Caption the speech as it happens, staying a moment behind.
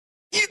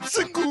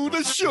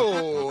Segura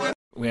Show.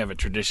 We have a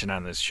tradition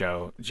on this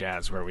show,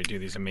 Jazz, where we do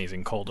these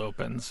amazing cold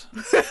opens.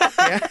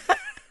 Yeah.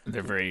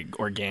 They're very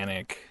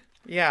organic.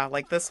 Yeah,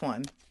 like this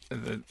one.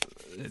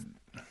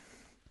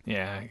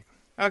 Yeah.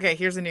 Okay,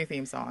 here's a new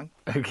theme song.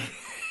 Okay.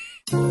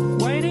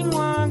 Waiting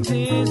long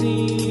is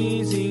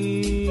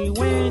easy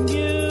when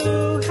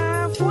you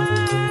have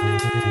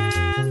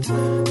plans.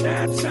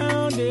 That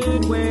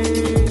sounded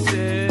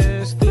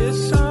racist.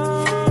 This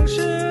song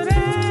should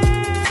end.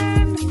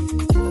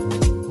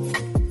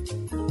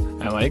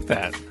 I like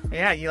that.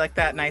 Yeah, you like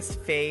that nice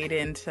fade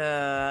into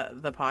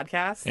the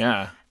podcast?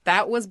 Yeah.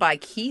 That was by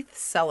Keith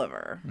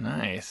Selliver.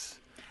 Nice.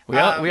 We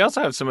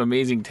also have some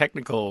amazing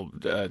technical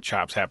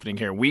chops happening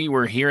here. We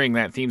were hearing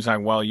that theme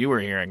song while you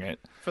were hearing it.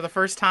 For the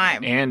first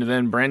time. And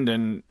then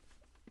Brendan...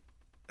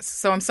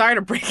 So I'm sorry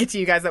to break it to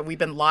you guys that we've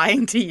been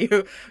lying to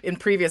you in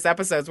previous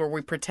episodes where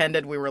we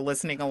pretended we were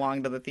listening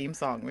along to the theme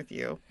song with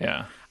you.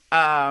 Yeah.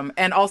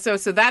 And also,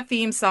 so that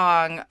theme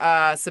song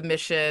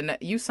submission,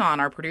 Yusan,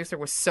 our producer,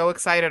 was so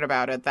excited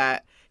about it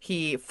that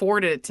he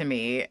forwarded it to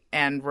me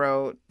and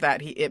wrote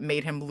that it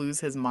made him lose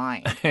his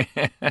mind.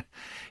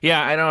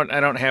 Yeah, I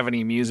don't have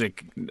any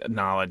music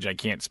knowledge. I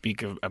can't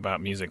speak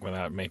about music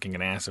without making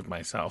an ass of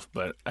myself.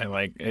 But I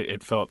like it.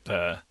 It felt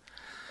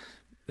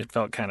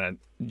kind of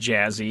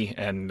jazzy.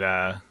 And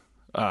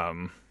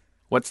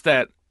what's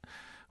that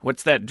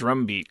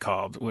drum beat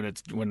called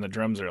when the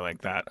drums are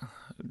like that?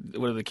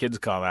 What do the kids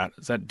call that?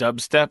 Is that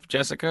dubstep,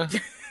 Jessica?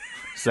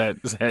 Is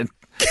that?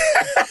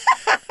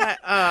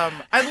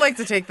 I'd like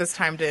to take this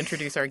time to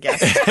introduce our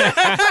guest.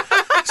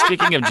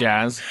 Speaking of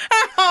jazz.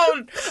 Oh, I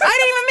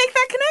didn't even make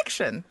that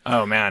connection.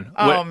 Oh, man.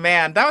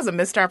 Man, that was a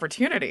missed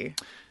opportunity.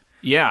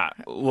 Yeah.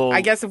 Well, I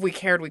guess if we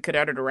cared, we could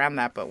edit around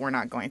that, but we're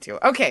not going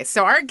to. Okay,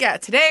 so our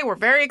guest today, we're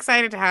very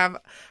excited to have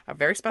a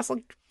very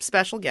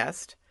special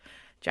guest,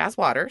 Jazz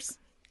Waters.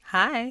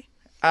 Hi.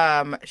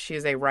 She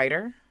is a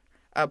writer,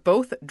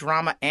 both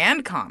drama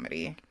and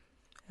comedy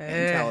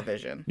in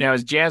television. Now,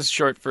 is jazz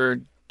short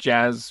for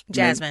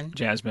Jasmine?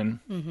 Jasmine.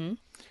 Mm-hmm.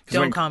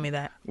 Don't call me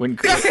that. When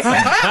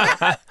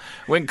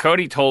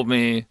Cody told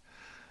me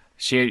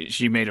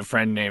she made a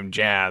friend named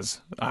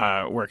Jazz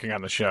working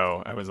on the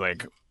show, I was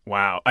like,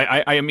 wow.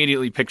 I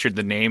immediately pictured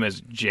the name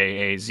as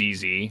Jazz.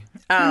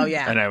 Oh,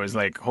 yeah. And I was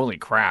like, holy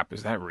crap,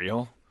 is that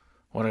real?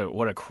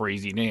 What a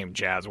crazy name,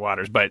 Jazz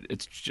Waters. But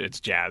it's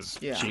Jazz,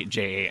 Yeah.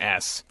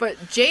 Jas. But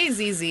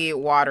JZZ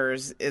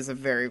Waters is a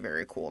very,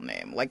 very cool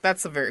name. Like,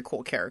 that's a very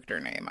cool character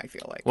name, I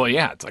feel like. Well,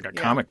 yeah, it's like a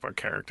comic book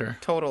character.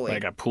 Totally.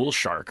 Like a pool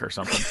shark or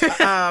something.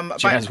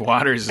 Jazz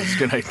Waters is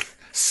going to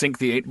sink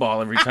the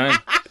 8-ball every time.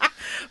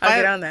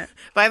 I'll get on that.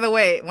 By the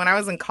way, when I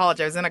was in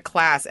college, I was in a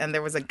class, and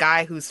there was a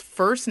guy whose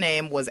first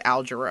name was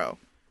Al Jarreau.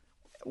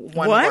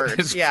 One What?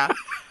 word. Yeah.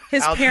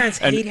 His parents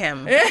hate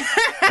him.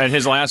 And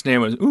his last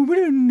name was...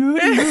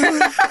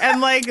 And,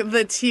 like,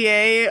 the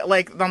TA,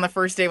 like, on the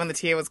first day when the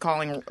TA was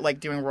calling, like,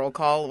 doing roll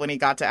call, when he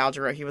got to Al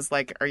Jarreau, he was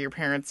like, are your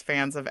parents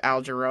fans of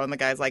Al Jarreau? And the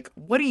guy's like,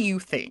 what do you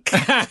think?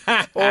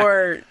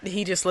 Or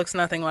he just looks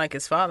nothing like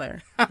his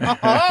father.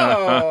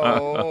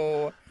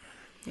 Oh.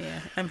 Yeah,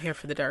 I'm here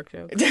for the dark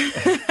joke.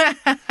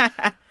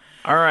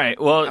 All right.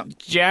 Well,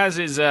 Jazz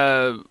is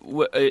a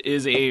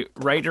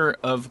writer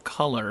of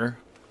color.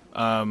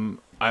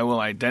 I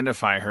will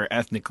identify her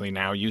ethnically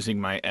now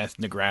using my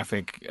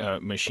ethnographic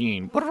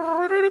machine.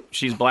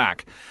 She's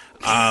black.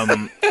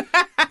 Because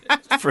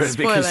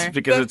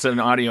it's an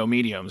audio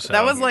medium. So.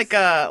 That was like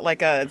a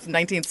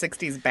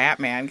 1960s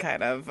Batman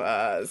kind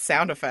of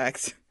sound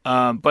effect.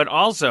 But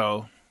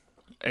also,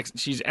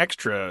 she's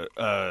extra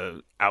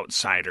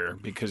outsider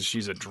because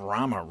she's a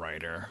drama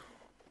writer.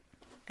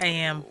 I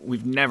am.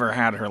 We've never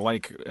had her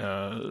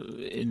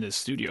in the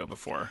studio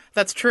before.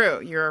 That's true.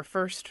 You're our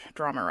first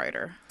drama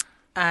writer.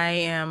 I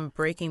am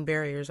breaking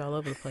barriers all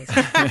over the place.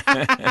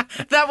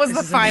 That was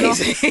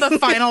the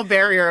final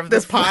barrier of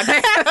this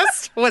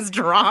podcast was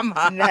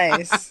drama.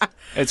 Nice.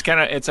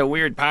 It's a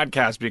weird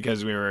podcast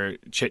because we were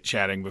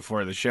chit-chatting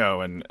before the show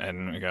and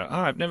we go, oh,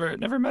 I've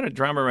never met a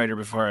drama writer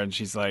before. And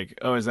she's like,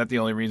 oh, is that the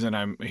only reason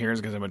I'm here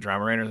is because I'm a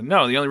drama writer?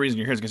 No, the only reason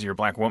you're here is because you're a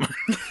black woman.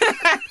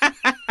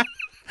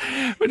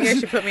 You guys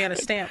should put me on a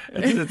stamp.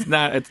 It's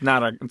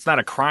not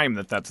a crime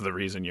that's the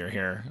reason you're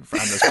here on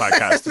this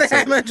podcast.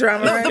 I'm a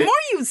drama The writer. more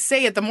you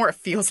say it, the more it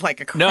feels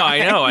like a crime. No, I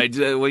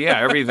know. Well, yeah,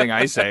 everything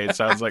I say it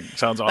sounds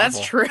awful. That's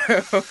true.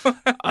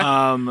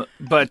 I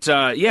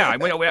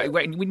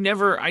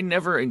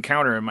never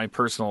encounter in my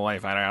personal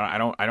life. I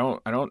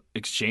don't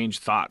exchange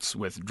thoughts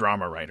with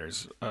drama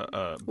writers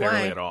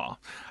barely at all.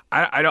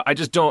 I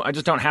just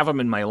don't have them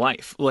in my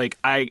life. Like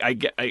Do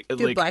you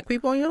have black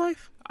people in your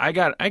life? I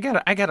got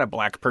a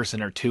black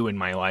person or two in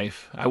my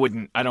life. I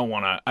don't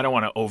want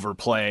to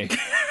overplay.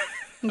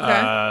 Okay.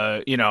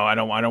 I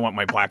don't want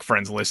my black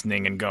friends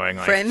listening and going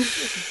like Friend?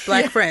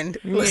 Black friend.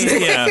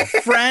 Yeah.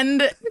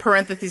 Friend,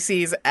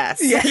 parentheses, S.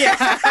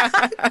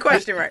 Yeah.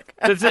 Question mark.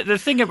 The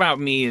thing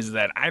about me is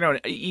that I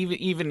don't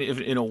even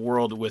if in a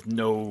world with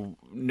no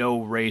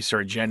race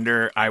or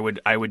gender, I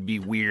would be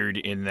weird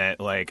in that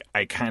like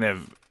I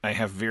have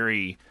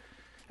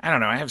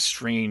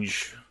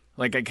strange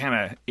like I kind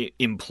of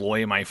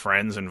employ my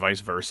friends and vice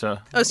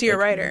versa. Oh, so you're a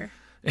writer.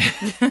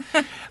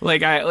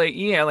 Like I like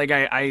yeah like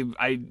I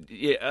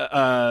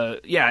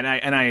yeah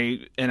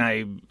and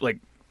I like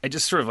I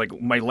just sort of like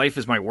my life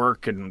is my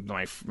work and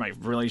my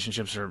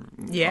relationships are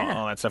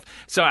all that stuff.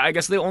 So I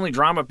guess the only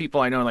drama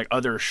people I know are like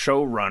other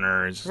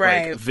showrunners,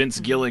 Right. like Vince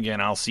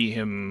Gilligan. I'll see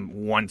him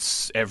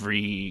once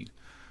every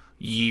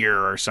year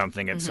or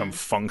something at some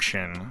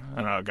function,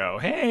 and I'll go,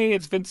 "Hey,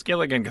 it's Vince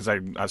Gilligan," because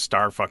I'm a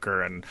star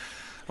fucker and.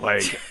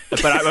 Like,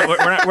 but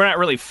we're not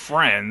really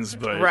friends,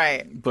 but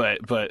Right. But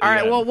All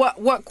right. yeah. Well,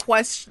 what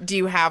question do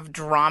you have?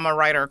 Drama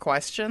writer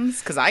questions?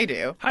 Because I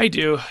do. I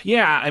do.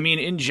 Yeah. I mean,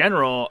 in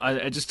general,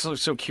 I just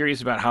so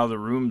curious about how the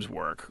rooms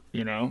work,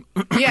 you know?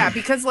 Yeah,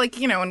 because like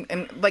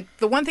and like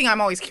the one thing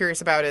I'm always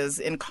curious about is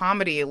in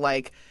comedy,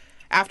 like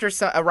after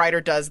a writer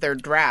does their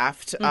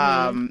draft,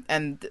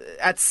 and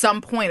at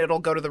some point it'll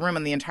go to the room,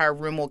 and the entire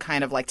room will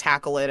kind of like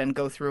tackle it and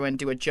go through and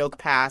do a joke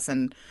pass,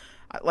 and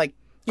like.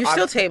 You're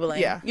still tabling.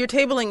 Yeah. You're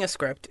tabling a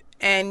script,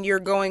 and you're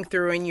going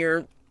through and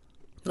you're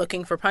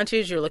looking for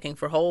punches, you're looking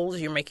for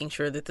holes, you're making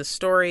sure that the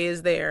story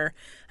is there.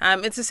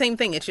 It's the same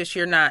thing. It's just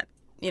you're not,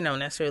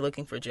 necessarily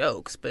looking for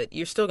jokes, but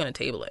you're still going to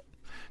table it.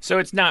 So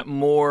it's not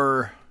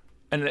more,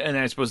 and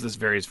I suppose this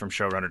varies from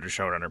showrunner to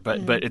showrunner,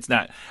 but it's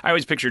not. I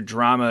always picture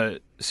drama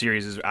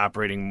series as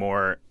operating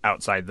more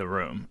outside the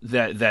room.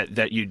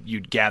 That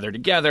you'd gather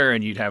together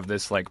and you'd have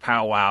this like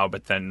powwow,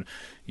 but then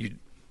you'd.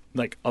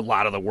 Like a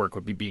lot of the work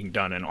would be being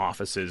done in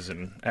offices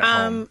and at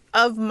home.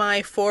 Of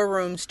my 4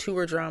 rooms, 2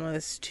 were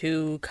dramas,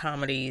 2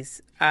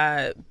 comedies.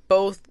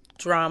 Both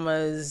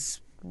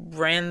dramas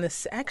ran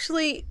this,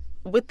 actually,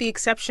 with the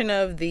exception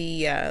of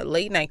the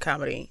late night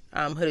comedy,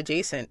 Hood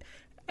Adjacent,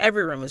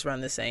 every room was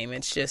run the same.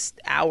 It's just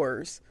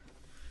hours.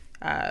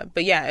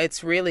 But yeah,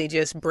 it's really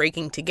just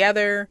breaking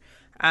together,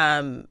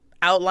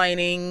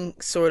 outlining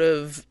sort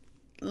of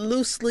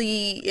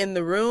loosely in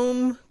the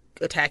room,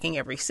 attacking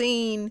every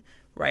scene.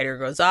 Writer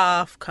goes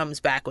off, comes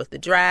back with the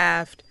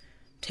draft,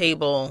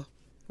 table,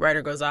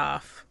 writer goes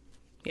off.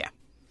 Yeah.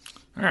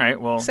 All right.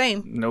 Well,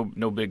 Same. No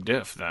big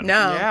diff then.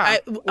 No. Yeah.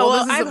 Well,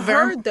 this is I've a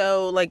very- heard,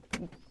 though, like,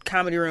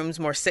 comedy rooms,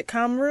 more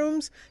sitcom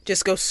rooms,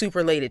 just go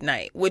super late at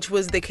night, which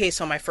was the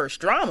case on my first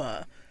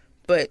drama,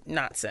 but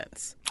not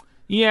since.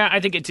 Yeah, I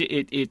think I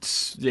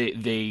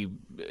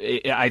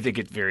think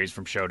it varies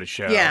from show to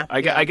show. Yeah. I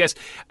guess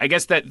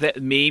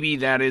that maybe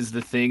that is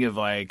the thing of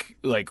like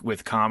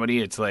with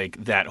comedy, it's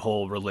like that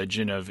whole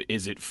religion of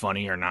is it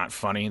funny or not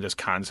funny. This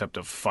concept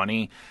of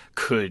funny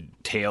could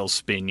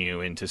tailspin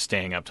you into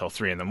staying up till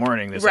 3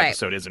 a.m. This Right.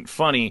 episode isn't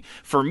funny.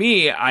 For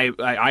me, I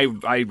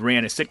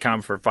ran a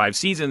sitcom for 5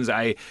 seasons.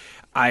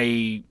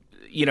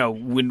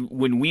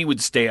 When we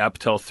would stay up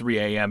till 3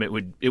 a.m., it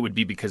would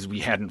be because we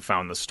hadn't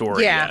found the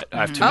story Yeah.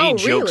 yet. To me, Oh,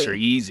 jokes really? are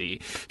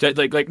easy.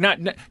 Not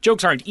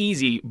jokes aren't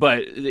easy,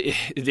 but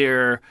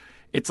they're.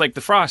 It's like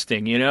the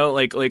frosting, you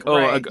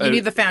you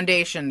need the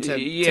foundation to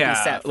be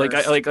set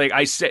first. like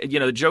I said,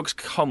 the jokes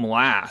come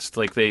last.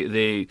 Like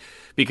they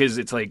because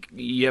it's like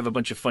you have a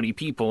bunch of funny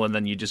people, and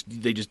then they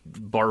just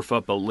barf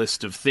up a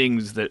list of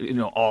things that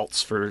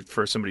alts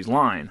for somebody's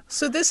line.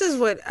 So this is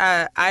what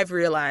I've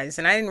realized,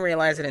 and I didn't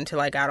realize it until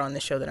I got on the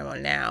show that I'm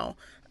on now.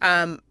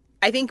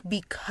 I think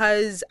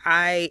because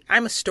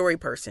I'm a story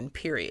person,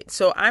 period.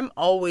 So I'm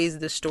always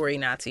the story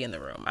Nazi in the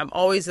room. I'm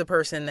always the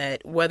person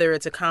that, whether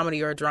it's a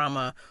comedy or a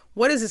drama,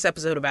 what is this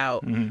episode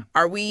about? Mm-hmm.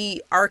 Are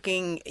we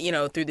arcing,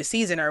 through the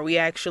season? Are we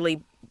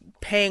actually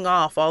paying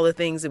off all the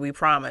things that we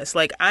promised?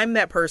 Like, I'm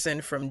that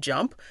person from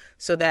jump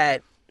so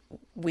that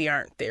we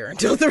aren't there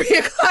until 3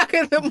 o'clock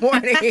in the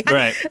morning.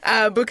 Right.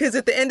 Because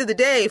at the end of the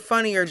day,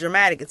 funny or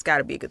dramatic, it's got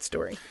to be a good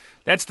story.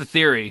 That's the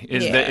theory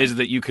Yeah. is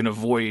that you can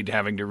avoid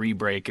having to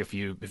re-break if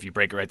you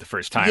break it right the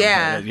first time.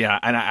 Yeah. Yeah.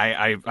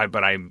 And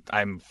but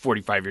I'm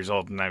 45 years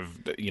old and I've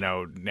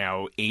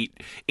now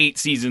eight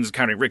seasons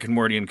kind of Rick and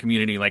Morty and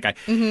Community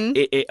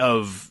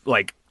of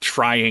like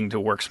trying to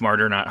work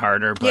smarter, not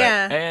harder. But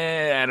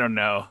I don't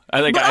know.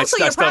 But also,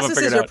 your still haven't process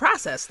figured is your out.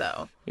 process,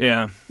 though.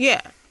 Yeah.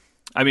 Yeah.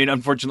 I mean,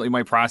 unfortunately,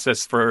 my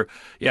process for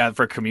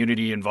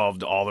Community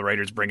involved all the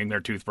writers bringing their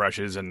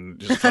toothbrushes and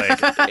just like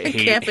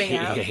Camping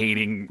out.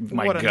 hating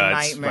my What a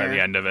guts by nightmare.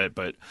 the end of it.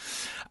 But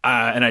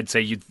and I'd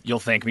say you'll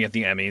thank me at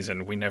the Emmys,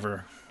 and we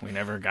never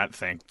got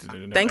thanked.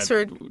 Thanks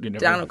for We never-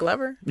 Donald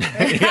Glover.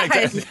 Yeah,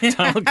 exactly.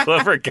 Donald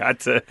Glover got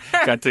to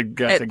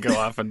go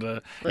off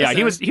into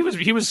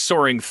he was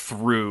soaring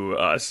through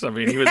us. I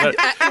mean,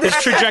 his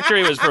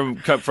trajectory was from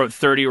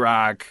 30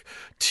 Rock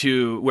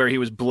to where he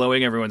was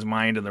blowing everyone's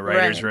mind in the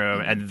writers' Right.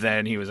 room, and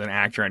then he was an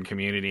actor on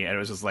Community, and it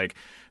was just like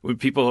when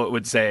people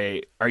would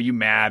say, "Are you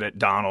mad at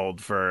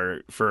Donald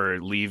for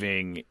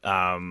leaving?"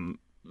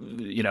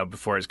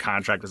 Before his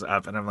contract was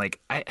up, and I'm like,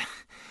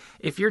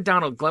 if you're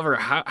Donald Glover,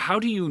 how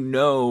do you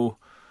know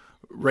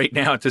right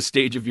now at this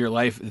stage of your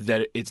life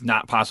that it's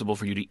not possible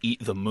for you to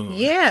eat the moon?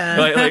 Yeah.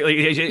 like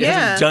he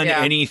hasn't done Yeah.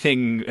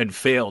 anything and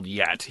failed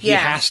yet. He Yeah.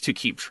 has to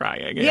keep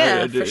trying.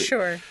 Yeah, for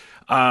sure.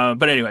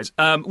 But anyways,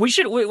 we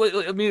should. We're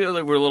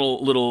a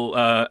little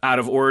out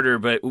of order,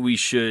 but we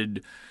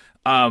should.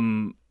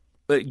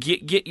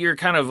 get your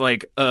kind of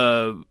like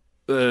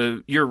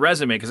your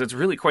resume, because it's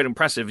really quite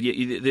impressive.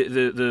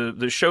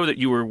 The show that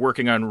you were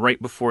working on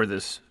right before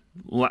this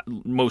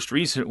most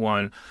recent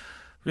one,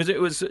 because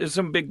it was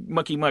some big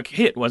mucky muck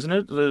hit, wasn't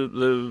it?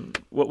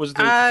 What was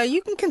the?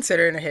 You can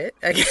consider it a hit.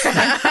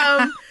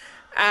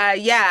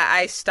 Yeah,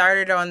 I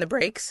started on The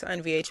Breaks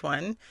on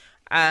VH1,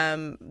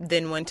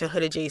 then went to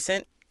Hood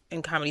Adjacent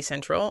in Comedy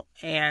Central,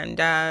 and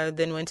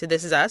then went to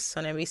This Is Us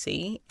on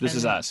NBC. This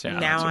Is Us, yeah.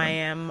 Now I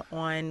am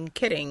on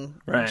Kidding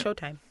on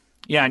Showtime.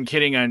 Yeah, and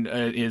Kidding on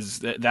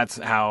that's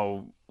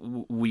how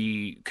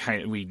we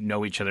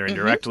know each other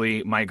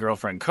indirectly. My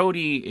girlfriend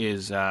Cody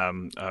is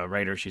a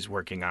writer. She's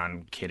working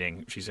on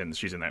Kidding. She's in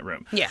that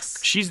room. Yes,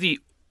 she's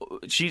the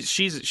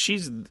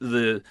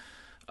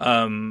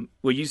well,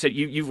 you said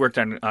you've worked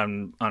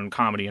on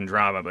comedy and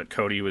drama, but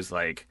Cody was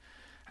like,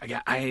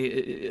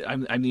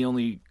 I'm the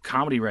only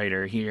comedy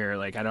writer here.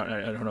 Like I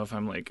don't know if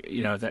I'm like,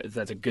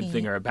 that's a good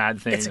thing or a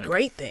bad thing. It's a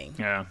great thing.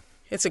 Yeah.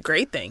 It's a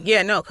great thing.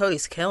 Yeah, no,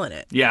 Cody's killing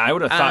it. Yeah, I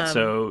would have thought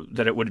so,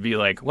 that it would be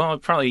like, well,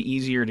 it's probably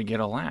easier to get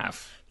a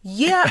laugh.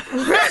 Yeah.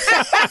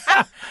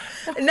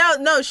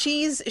 No,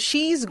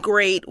 she's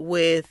great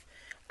with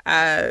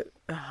I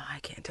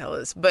can't tell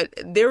this, but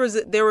there was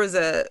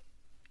a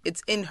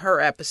it's in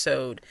her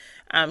episode.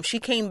 She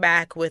came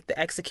back with the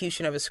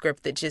execution of a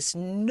script that just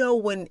no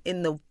one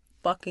in the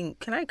fucking,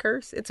 can I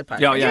curse? It's a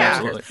podcast. Yeah,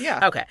 absolutely.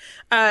 Yeah. Okay.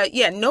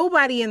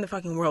 Nobody in the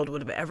fucking world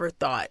would have ever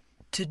thought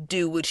to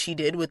do what she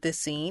did with this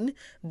scene,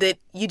 that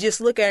you just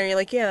look at her and you're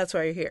like, yeah, that's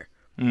why you're here.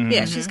 Mm-hmm.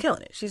 Yeah, she's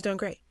killing it. She's doing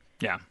great.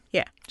 Yeah.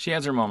 Yeah. She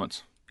has her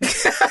moments.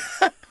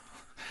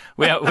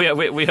 we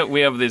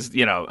have this,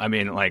 I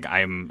mean, like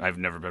I've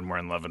never been more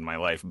in love in my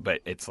life,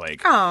 but it's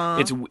like,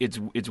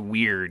 it's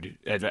weird.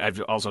 I've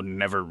also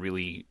never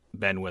really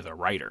been with a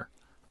writer.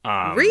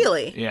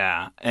 Really?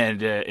 Yeah.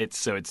 And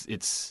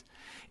it's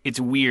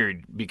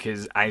weird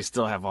because I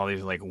still have all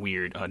these like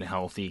weird,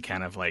 unhealthy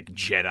kind of like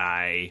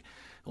Jedi,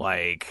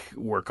 like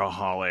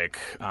workaholic,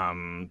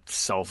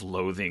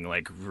 self-loathing,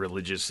 like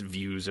religious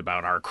views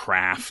about our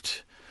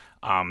craft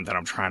that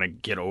I'm trying to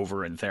get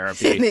over in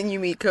therapy. And then you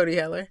meet Cody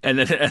Heller. And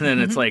then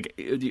it's like,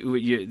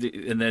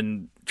 and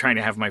then trying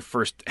to have my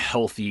first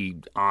healthy,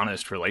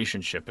 honest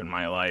relationship in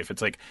my life.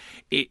 It's like,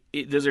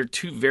 those are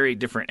two very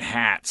different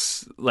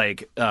hats.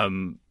 Like,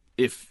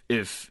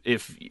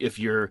 if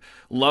your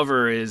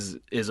lover is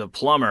a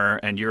plumber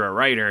and you're a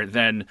writer,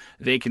 then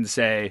they can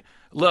say,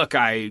 look,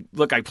 I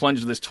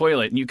plunged this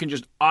toilet, and you can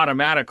just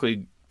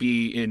automatically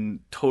be in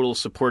total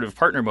supportive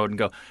partner mode and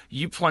go,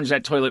 you plunged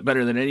that toilet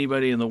better than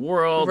anybody in the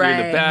world. Right.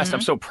 You're the best. Mm-hmm.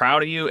 I'm so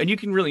proud of you. And you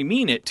can really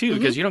mean it too,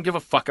 because you don't give a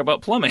fuck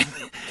about plumbing.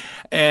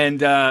 And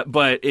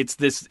but it's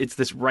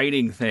this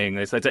writing thing.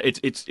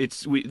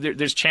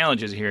 There's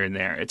challenges here and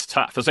there. It's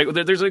tough. It's like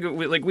there's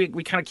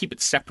we kind of keep it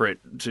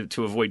separate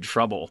to avoid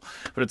trouble.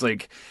 But it's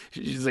like,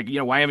 she's like,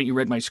 why haven't you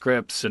read my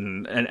scripts?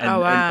 And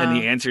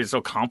the answer is so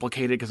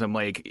complicated because I'm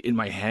like, in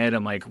my head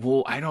I'm like,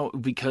 well, I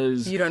don't,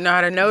 because you don't know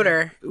how to note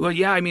her. Well,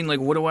 yeah, I mean, like,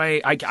 what do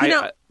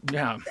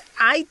yeah.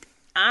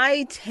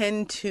 I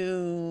tend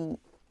to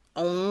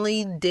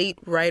only date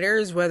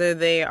writers, whether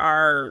they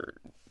are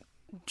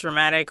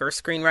dramatic or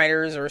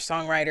screenwriters or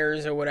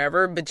songwriters or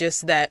whatever, but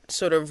just that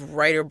sort of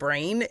writer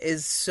brain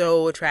is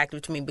so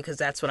attractive to me because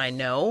that's what I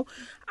know.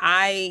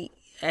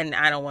 And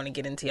I don't want to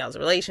get into y'all's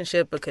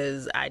relationship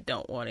because I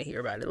don't want to hear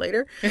about it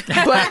later.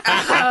 But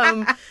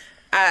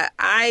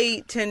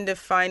I tend to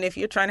find if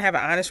you're trying to have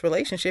an honest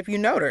relationship, you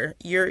note her.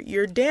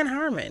 You're Dan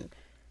Harmon.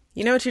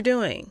 You know what you're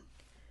doing.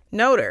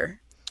 Note her.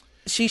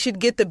 She should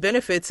get the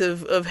benefits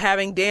of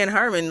having Dan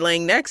Harmon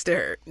laying next to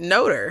her.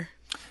 Note her.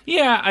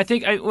 Yeah, I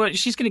think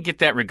she's going to get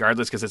that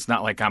regardless, because it's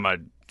not like I'm a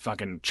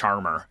fucking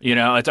charmer,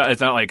 It's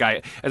not like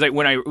it's like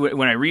when I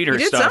read her you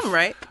did stuff, something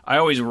right. I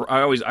always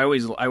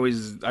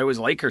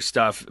like her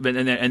stuff, but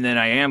and then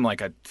I am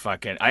like a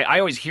fucking. I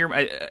always hear.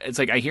 It's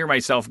like I hear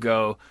myself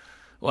go,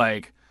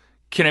 like,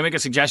 can I make a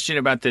suggestion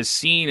about this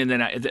scene? And then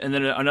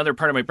another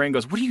part of my brain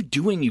goes, what are you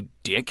doing, you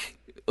dick?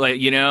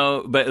 Like,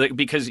 but like,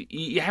 because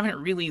you haven't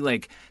really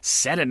like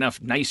said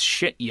enough nice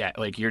shit yet.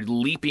 Like, you're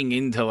leaping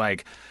into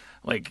like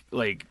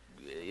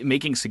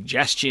making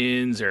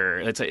suggestions, or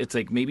it's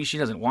like maybe she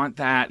doesn't want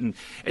that, and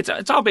it's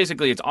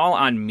all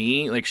on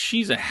me. Like,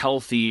 she's a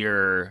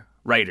healthier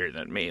writer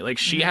than me. Like,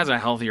 she has a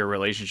healthier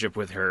relationship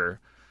with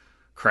her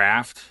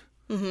craft.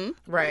 Mm-hmm.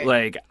 Right.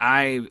 Like,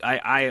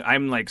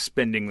 I'm like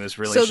spending this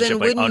relationship. So then,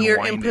 like, wouldn't your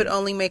unwinding. input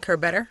only make her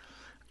better?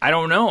 I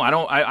don't know.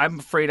 I'm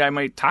afraid I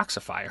might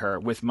toxify her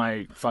with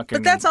my fucking.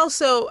 But that's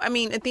also, I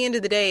mean, at the end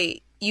of the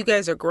day, you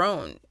guys are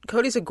grown.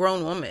 Cody's a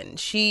grown woman.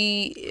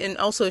 She's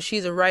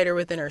a writer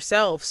within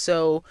herself,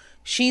 so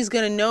she's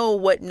gonna know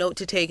what note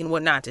to take and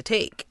what not to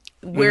take.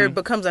 where it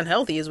becomes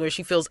unhealthy is where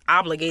she feels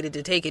obligated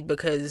to take it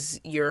because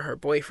you're her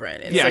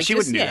boyfriend. And Yeah, it's she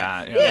just- wouldn't do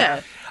that.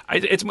 Yeah.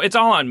 It's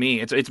all on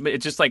me. It's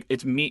just like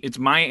it's me. It's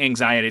my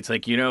anxiety. It's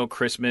like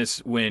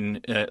Christmas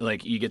when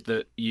like you get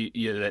that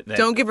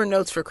Don't give her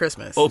notes for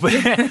Christmas. you're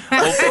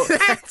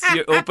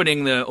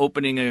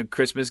opening a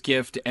Christmas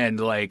gift, and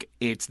like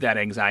it's that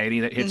anxiety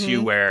that hits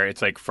you where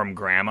it's like from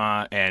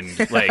grandma, and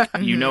like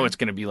it's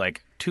going to be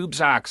like tube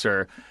socks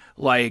or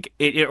like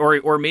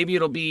or maybe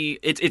it'll be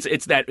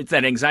it's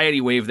that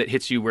anxiety wave that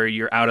hits you where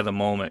you're out of the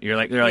moment. They're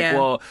like, Yeah.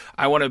 well,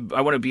 I want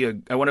to be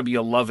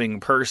a loving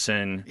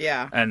person.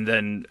 Yeah. And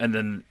I'm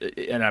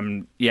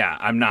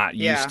not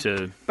used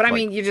to. But I like,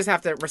 mean, you just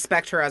have to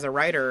respect her as a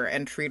writer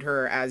and treat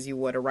her as you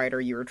would a writer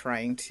you were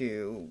trying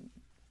to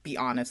be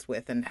honest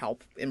with and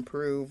help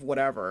improve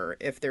whatever,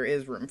 if there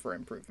is room for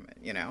improvement,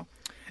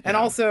 And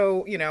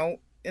also,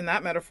 in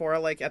that metaphor,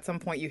 like at some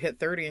point you hit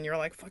 30 and you're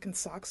like, fucking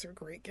socks are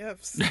great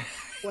gifts.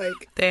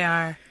 Like, They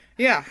are.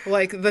 yeah,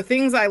 like the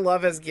things I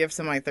love as gifts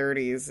in my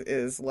 30s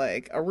is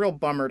like a real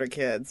bummer to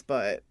kids,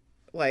 but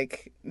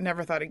like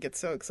never thought I'd get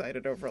so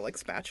excited over like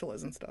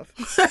spatulas and stuff.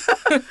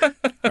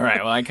 all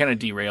right. Well, I kind of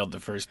derailed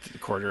the first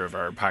quarter of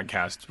our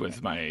podcast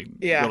with my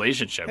Yeah.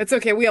 relationship. It's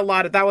okay. We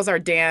allotted, that was our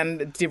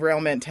Dan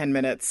derailment 10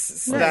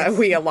 minutes that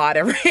we allot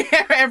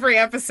every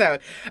episode.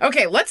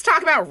 Okay, let's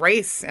talk about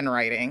race in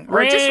writing.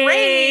 Or just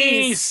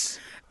race.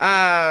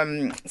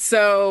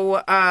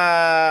 So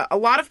a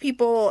lot of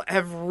people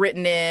have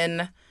written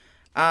in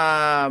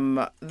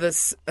some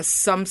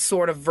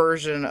sort of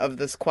version of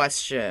this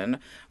question,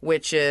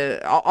 which is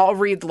I'll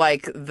read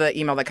like the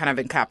email that kind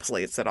of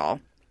encapsulates it all.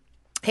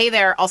 Hey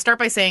there, I'll start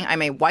by saying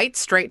I'm a white,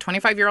 straight,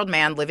 25-year-old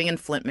man living in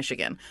Flint,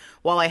 Michigan.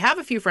 While I have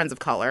a few friends of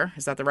color,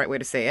 is that the right way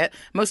to say it?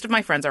 Most of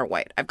my friends are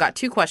white. I've got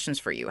 2 questions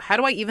for you. How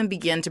do I even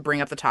begin to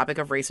bring up the topic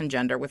of race and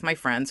gender with my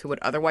friends who would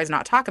otherwise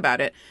not talk about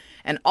it?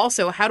 And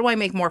also, how do I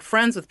make more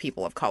friends with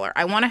people of color?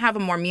 I want to have a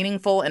more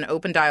meaningful and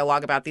open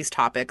dialogue about these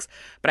topics,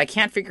 but I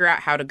can't figure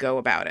out how to go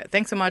about it.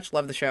 Thanks so much.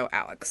 Love the show,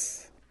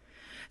 Alex.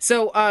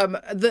 So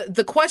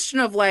the question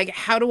of like,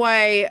 how do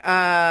I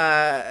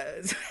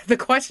the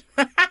question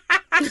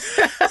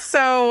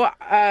so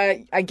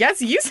I guess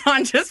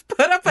Yusan just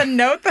put up a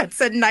note that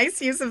said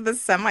nice use of the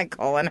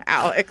semicolon,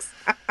 Alex.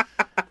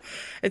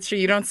 It's true,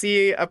 you don't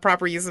see a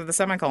proper use of the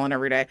semicolon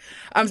every day.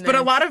 But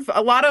a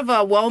lot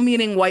of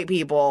well-meaning white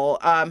people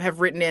have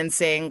written in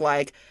saying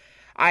like,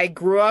 I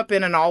grew up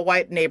in an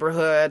all-white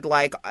neighborhood,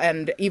 like,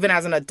 and even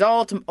as an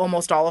adult,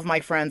 almost all of my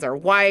friends are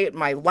white.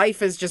 My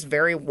life is just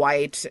very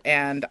white,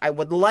 and I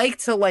would like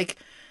to, like,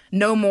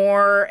 know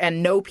more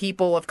and know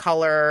people of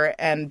color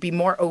and be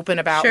more open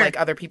about, Sure. like,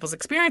 other people's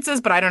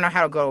experiences, but I don't know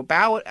how to go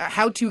about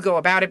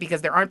it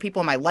because there aren't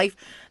people in my life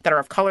that are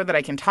of color that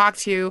I can talk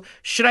to.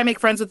 Should I make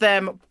friends with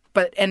them?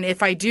 And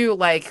if I do,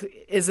 like,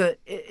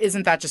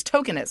 isn't that just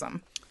tokenism?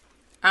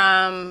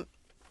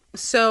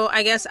 So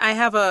I guess I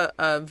have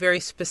a very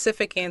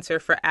specific answer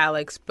for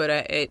Alex, but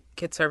it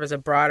could serve as a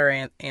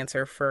broader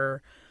answer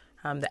for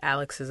the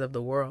Alexes of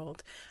the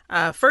world.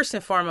 First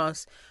and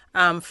foremost,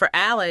 for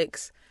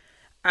Alex,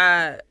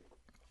 one,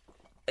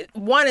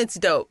 it's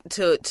dope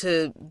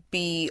to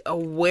be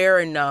aware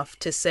enough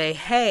to say,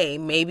 hey,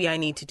 maybe I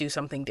need to do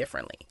something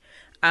differently.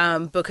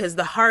 Because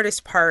the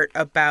hardest part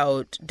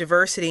about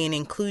diversity and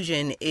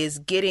inclusion is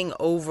getting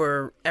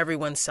over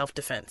everyone's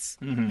self-defense.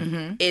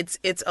 Mm-hmm.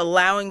 It's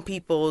allowing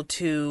people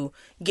to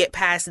get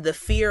past the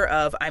fear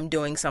of I'm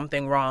doing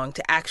something wrong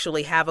to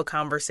actually have a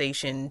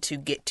conversation to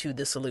get to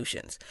the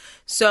solutions.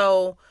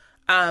 So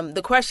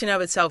the question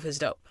of itself is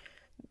dope.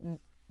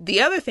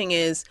 The other thing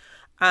is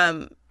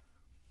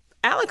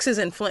Alex is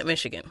in Flint,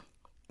 Michigan.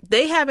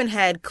 They haven't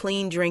had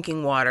clean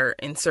drinking water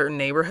in certain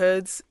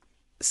neighborhoods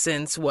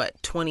since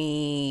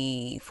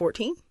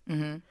 2014?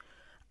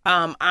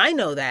 Mm-hmm. I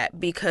know that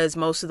because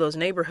most of those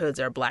neighborhoods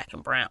are black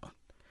and brown.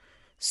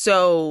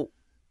 So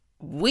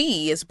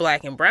we as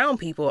black and brown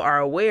people are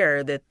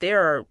aware that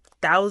there are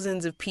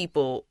thousands of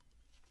people,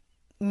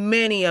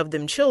 many of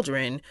them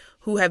children,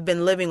 who have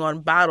been living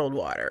on bottled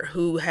water,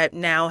 who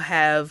now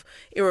have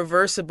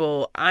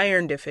irreversible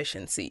iron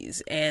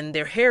deficiencies, and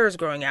their hair is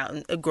growing out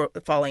and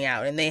falling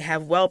out, and they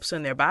have whelps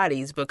on their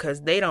bodies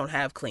because they don't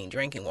have clean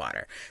drinking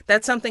water.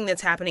 That's something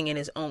that's happening in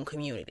his own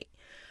community.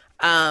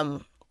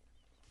 Alex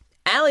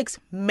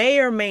may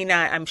or may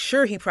not, I'm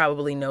sure he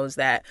probably knows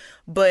that,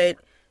 but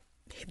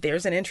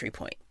there's an entry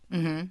point.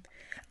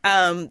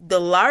 Mm-hmm. The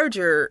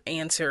larger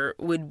answer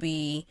would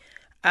be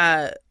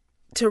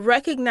to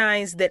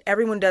recognize that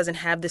everyone doesn't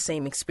have the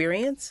same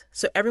experience,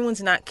 so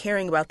everyone's not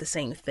caring about the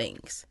same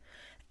things.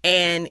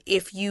 And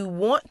if you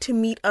want to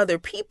meet other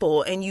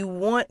people and you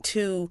want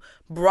to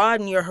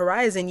broaden your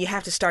horizon, you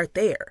have to start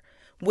there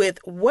with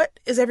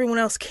what is everyone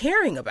else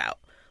caring about?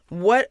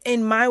 What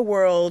in my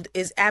world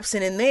is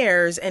absent in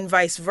theirs and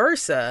vice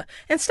versa,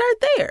 and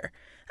start there.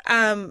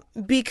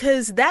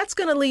 Because that's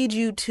going to lead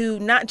you to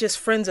not just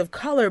friends of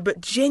color,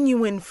 but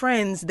genuine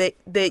friends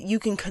that you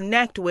can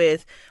connect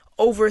with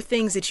over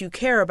things that you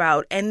care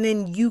about, and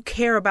then you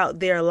care about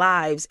their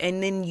lives,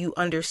 and then you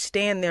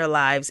understand their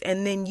lives,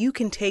 and then you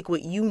can take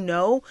what you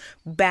know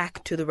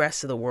back to the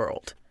rest of the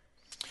world.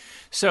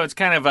 So it's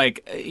kind of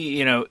like,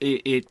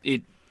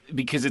 it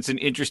because it's an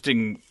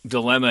interesting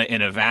dilemma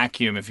in a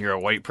vacuum if you're a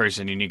white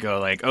person and you go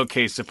like,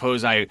 okay,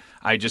 suppose I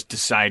just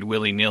decide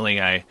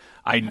willy-nilly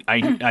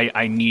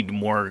I need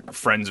more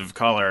friends of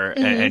color,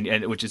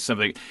 and which is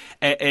something,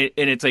 and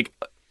it's like,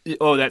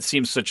 oh, that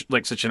seems such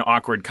an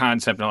awkward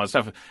concept and all that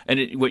stuff.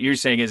 And what you're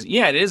saying is,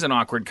 yeah, it is an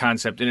awkward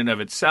concept in and of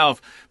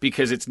itself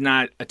because it's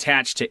not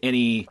attached to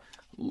any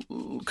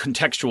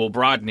contextual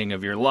broadening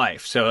of your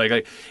life. So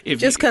like if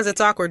just because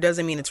it's awkward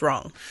doesn't mean it's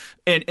wrong.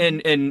 And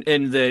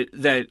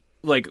that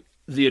like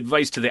the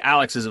advice to the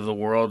Alexes of the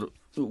world,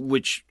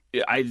 which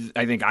I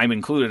think I'm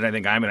included. I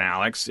think I'm an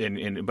Alex,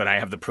 but I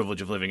have the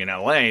privilege of living in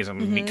LA, so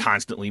I'm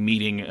constantly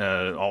meeting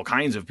all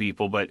kinds of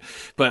people. But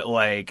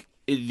like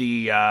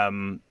the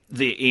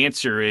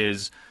answer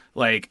is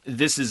like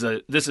this is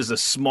a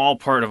small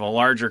part of a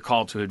larger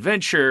call to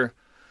adventure,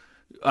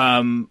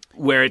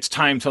 where it's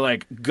time to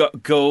like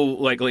go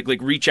like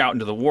reach out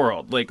into the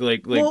world.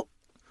 Well,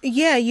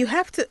 yeah, you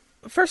have to.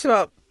 First of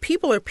all,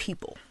 people are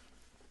people,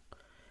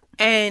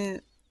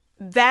 and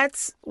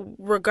that's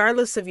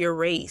regardless of your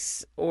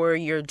race or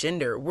your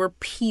gender. We're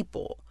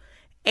people,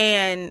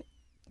 and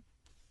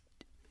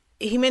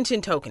he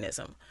mentioned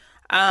tokenism,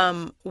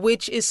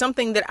 which is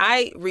something that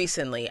I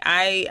recently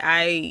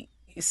I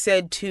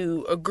said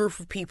to a group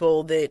of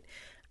people that,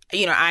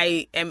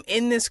 I am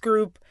in this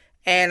group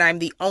and I'm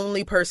the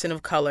only person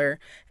of color.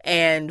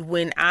 And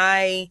when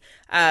I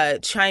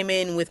chime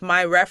in with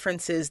my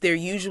references, they're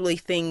usually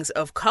things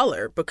of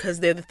color because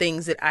they're the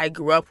things that I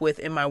grew up with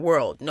in my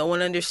world. No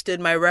one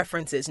understood my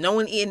references. No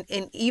one,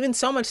 and even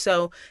so much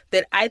so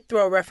that I'd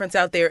throw a reference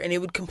out there and it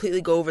would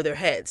completely go over their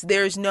heads.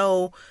 There's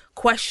no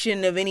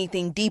question of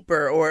anything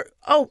deeper or,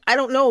 oh, I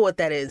don't know what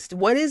that is.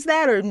 What is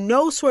that? Or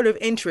no sort of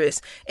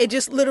interest. It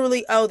just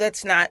literally, oh,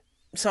 that's not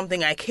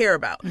something I care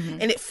about.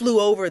 And it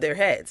flew over their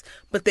heads,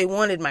 but they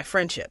wanted my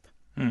friendship.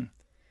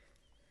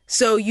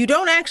 So you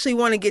don't actually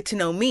want to get to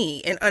know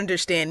me and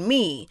understand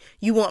me.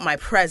 You want my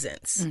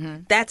presence.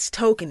 That's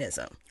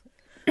tokenism.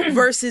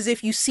 Versus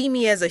if you see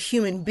me as a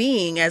human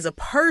being, as a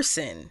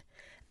person,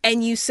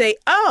 and you say,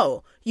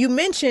 oh, you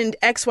mentioned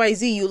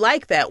XYZ, you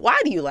like that.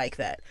 Why do you like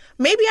that?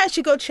 Maybe I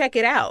should go check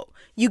it out.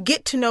 You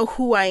get to know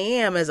who I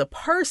am as a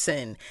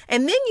person,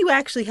 and then you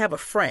actually have a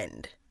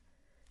friend.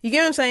 You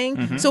get what I'm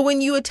saying? So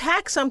when you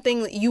attack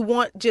something, you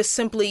want just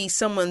simply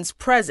someone's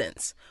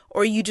presence,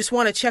 or you just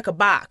want to check a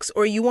box,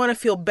 or you want to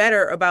feel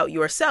better about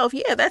yourself.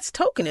 Yeah, that's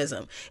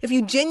tokenism. If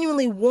you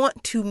genuinely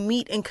want to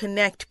meet and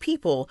connect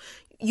people,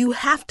 you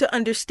have to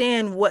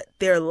understand what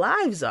their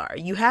lives are.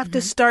 You have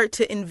to start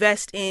to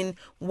invest in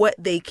what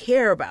they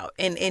care about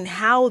and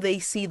how they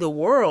see the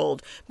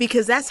world,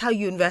 because that's how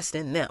you invest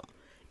in them.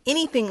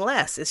 Anything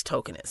less is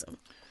tokenism.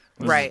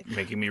 Right.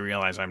 Making me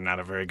realize I'm not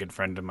a very good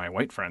friend to my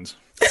white friends.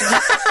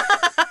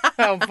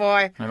 Oh,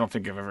 boy. I don't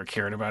think I've ever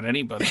cared about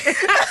anybody.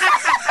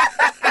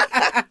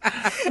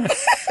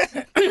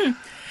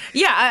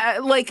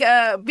 Yeah,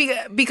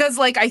 because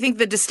I think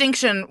the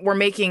distinction we're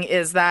making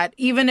is that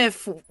even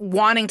if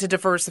wanting to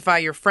diversify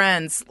your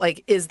friends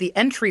is the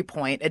entry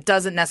point, it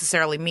doesn't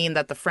necessarily mean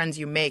that the friends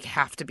you make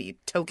have to be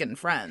token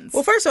friends.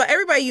 Well, first of all,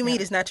 everybody you meet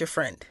is not your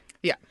friend.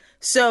 Yeah.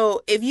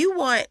 So if you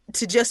want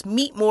to just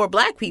meet more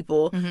black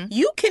people,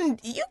 you can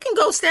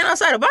go stand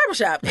outside a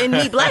barbershop and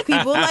meet black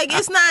people.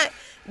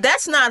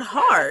 That's not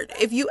hard.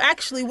 If you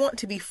actually want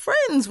to be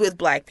friends with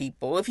black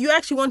people, if you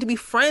actually want to be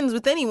friends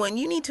with anyone,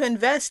 you need to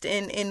invest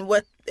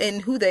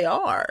in who they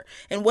are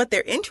and what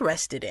they're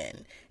interested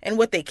in and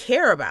what they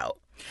care about.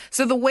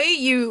 So the way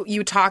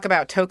you talk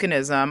about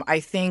tokenism, I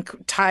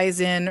think,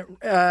 ties in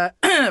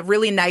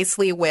really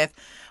nicely with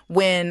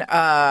when,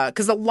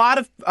 because a lot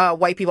of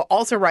white people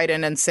also write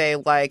in and say,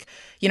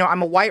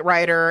 I'm a white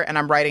writer and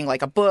I'm writing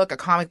a book, a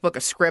comic book,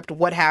 a script,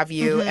 what have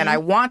you, and I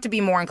want to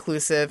be more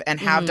inclusive and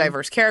have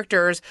diverse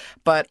characters,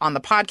 but on the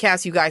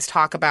podcast you guys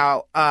talk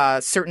about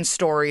certain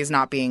stories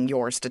not being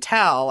yours to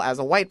tell as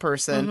a white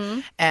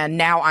person, and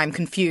now I'm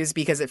confused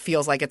because it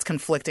feels like it's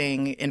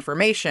conflicting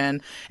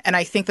information. And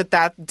I think that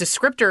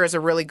descriptor is a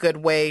really good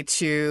way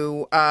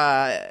to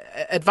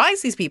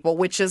advise these people,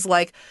 which is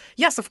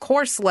yes, of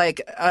course,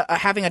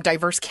 having a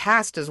diverse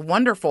cast is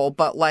wonderful,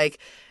 but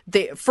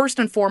they first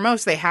and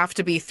foremost, they have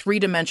to be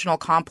three-dimensional,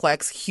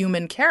 complex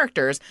human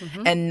characters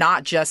and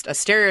not just a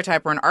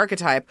stereotype or an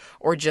archetype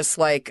or just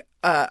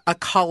a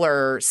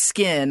color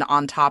skin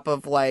on top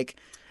of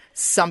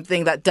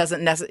something that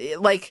doesn't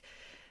necessarily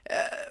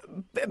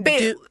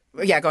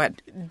yeah, go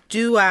ahead.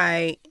 Do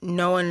I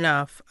know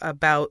enough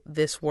about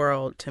this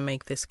world to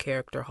make this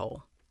character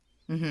whole?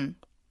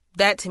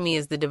 That to me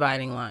is the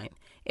dividing line.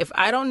 If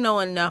I don't know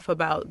enough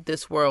about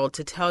this world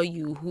to tell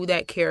you who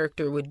that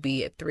character would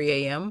be at 3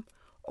 a.m.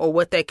 or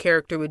what that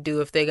character would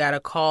do if they got a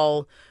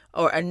call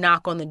or a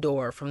knock on the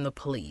door from the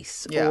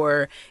police, Yeah.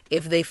 or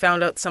if they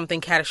found out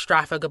something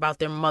catastrophic about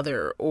their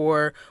mother,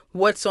 or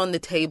what's on the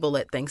table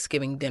at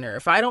Thanksgiving dinner.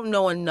 If I don't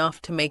know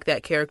enough to make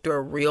that character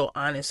a real,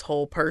 honest,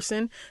 whole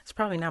person, it's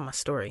probably not my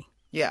story.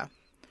 Yeah.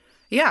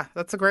 Yeah,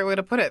 that's a great way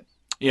to put it.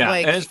 Yeah,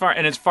 Like- and as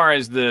far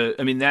as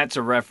I mean, that's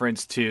a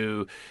reference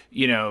to,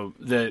 you know,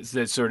 the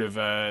sort of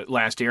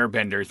Last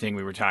Airbender thing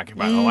we were talking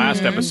about in the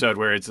last episode,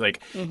 where it's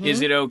like, is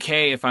it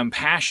okay if I'm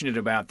passionate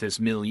about this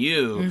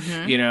milieu?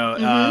 You know,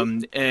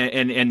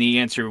 and the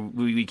answer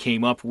we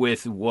came up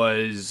with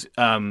was,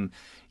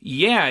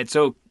 yeah, it's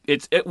okay.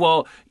 It's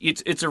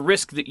a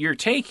risk that you're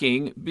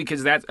taking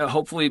because that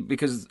hopefully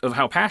because of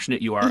how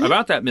passionate you are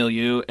about that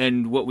milieu,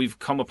 and what we've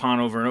come upon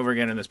over and over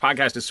again in this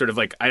podcast is sort of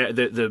like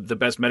the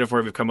best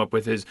metaphor we've come up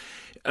with is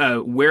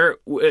where,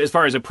 as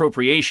far as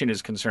appropriation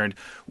is concerned,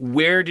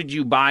 where did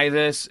you buy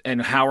this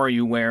and how are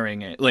you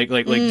wearing it? Like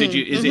did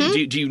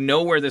you do you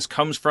know where this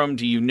comes from?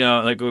 Do you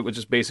know, which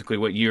is basically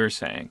what you're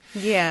saying?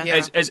 Yeah.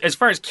 Yeah. As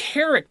far as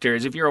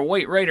characters, if you're a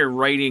white writer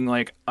writing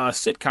like a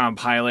sitcom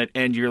pilot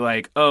and you're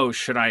like, oh,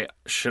 should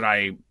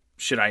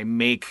I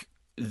make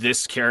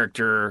this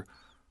character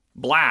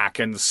black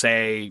and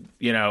say,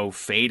 you know,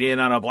 fade in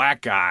on a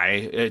black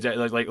guy?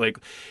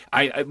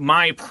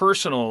 My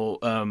personal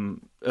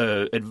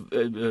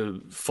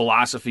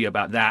philosophy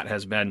about that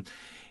has been,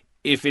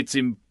 if it's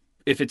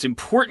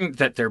important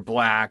that they're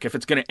black, if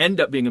it's going to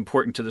end up being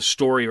important to the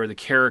story or the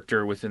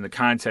character within the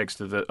context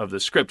of the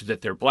script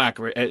that they're black,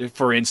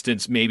 for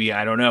instance, maybe,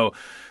 I don't know,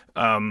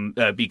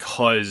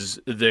 because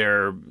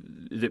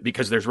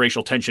there's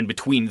racial tension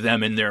between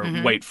them and their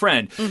white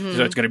friend, so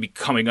it's going to be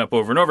coming up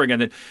over and over again.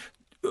 Then,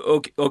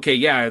 okay,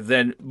 yeah.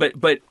 Then, but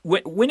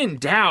when in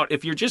doubt,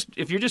 if you're just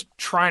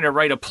trying to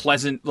write a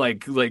pleasant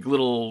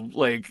little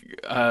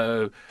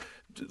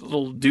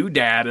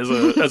doodad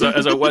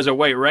as a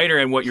white writer,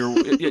 and what you're,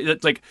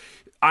 it's like,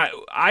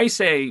 I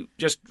say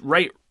just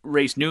write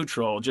race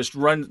neutral, just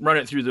run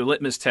it through the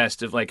litmus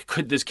test of like,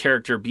 could this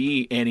character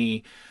be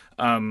any.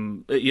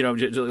 You know,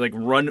 just like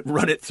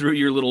run it through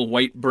your little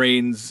white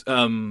brain's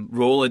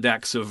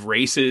Rolodex of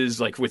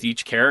races, like with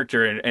each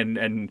character,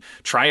 and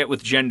try it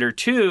with gender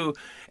too,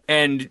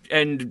 and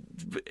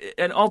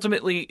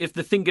ultimately, if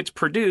the thing gets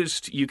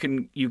produced, you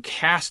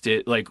cast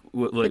it like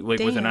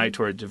with an eye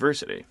toward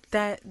diversity.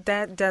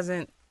 That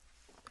doesn't.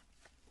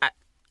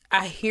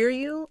 I hear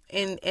you,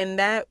 and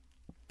that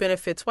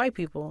benefits white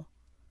people.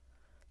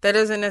 That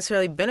doesn't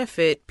necessarily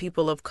benefit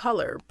people of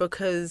color,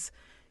 because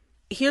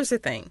here's the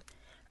thing.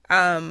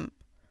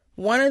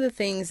 One of the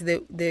things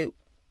that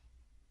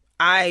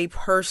I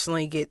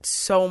personally get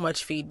so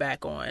much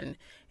feedback on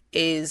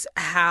is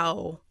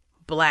how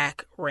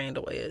black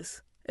Randall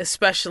is,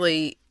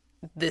 especially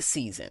this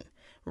season.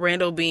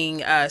 Randall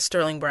being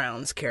Sterling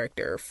Brown's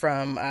character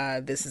from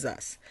This Is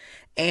Us.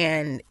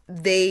 And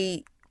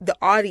the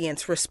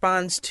audience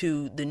responds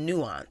to the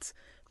nuance,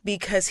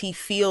 because he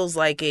feels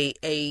like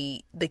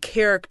the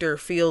character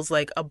feels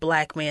like a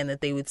black man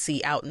that they would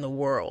see out in the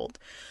world.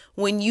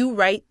 When you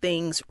write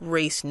things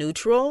race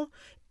neutral,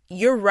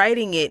 you're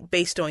writing it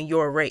based on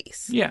your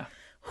race. Yeah.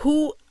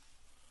 Who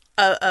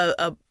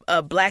a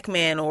black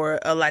man or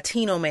a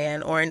Latino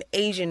man or an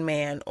Asian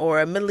man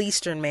or a Middle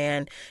Eastern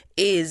man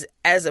is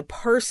as a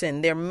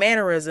person, their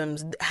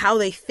mannerisms, how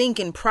they think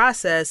and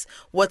process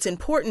what's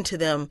important to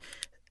them,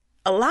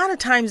 a lot of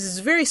times is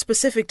very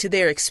specific to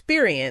their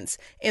experience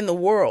in the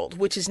world,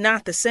 which is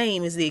not the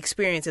same as the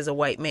experience as a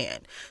white man.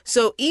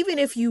 So even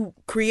if you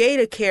create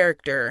a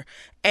character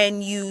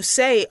and you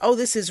say, oh,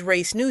 this is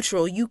race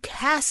neutral, you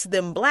cast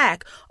them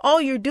black,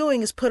 all you're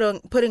doing is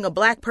putting a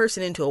black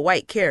person into a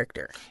white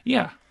character.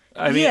 Yeah.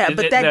 I mean, yeah,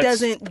 but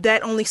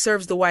that only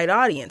serves the white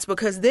audience,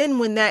 because then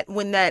when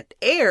that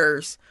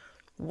airs,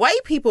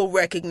 white people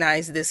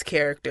recognize this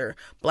character,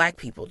 black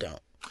people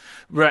don't.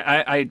 Right.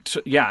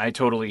 I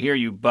totally hear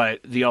you. But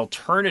the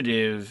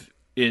alternative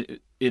in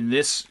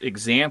this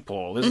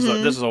example, this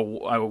is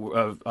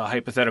a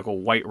hypothetical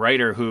white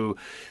writer who,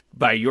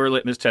 by your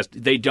litmus test,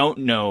 they don't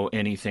know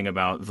anything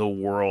about the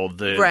world,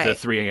 the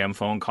 3 a.m.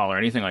 phone call or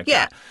anything like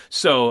that.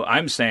 So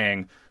I'm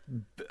saying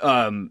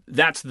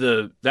that's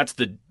the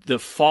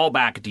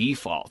fallback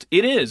default.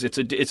 It is. It's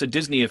a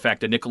Disney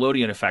effect, a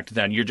Nickelodeon effect.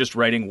 Then you're just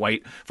writing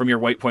white from your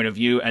white point of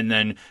view, and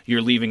then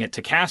you're leaving it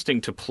to casting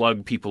to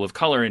plug people of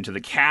color into the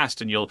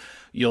cast, and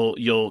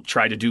you'll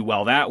try to do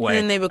well that way.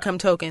 And then they become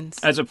tokens.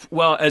 But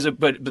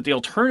the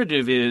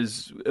alternative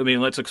is, I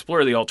mean, let's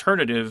explore the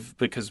alternative,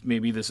 because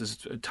maybe this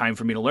is time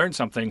for me to learn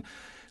something.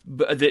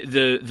 But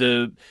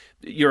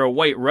you're a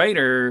white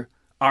writer.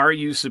 Are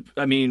you?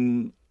 I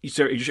mean.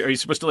 So are you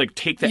supposed to like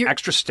take the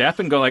extra step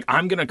and go like,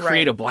 I'm going to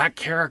create a black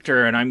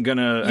character and I'm going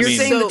to... You're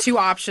saying the two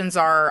options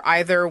are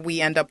either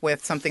we end up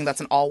with something that's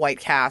an all-white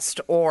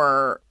cast,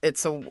 or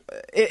it's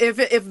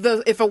if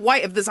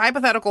this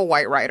hypothetical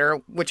white writer,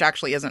 which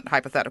actually isn't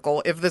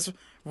hypothetical, if this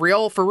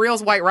for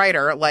real's white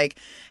writer, like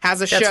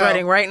has a show That's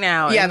writing right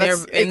now. Yeah, in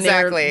that's their, in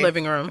exactly their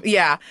living room.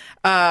 Yeah,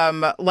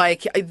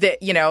 like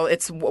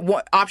it's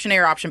option A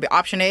or option B.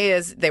 Option A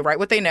is they write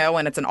what they know,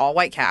 and it's an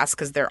all-white cast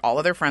because all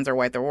of their friends are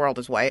white. Their world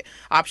is white.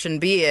 Option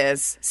B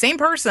is same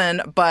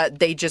person, but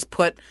they just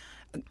put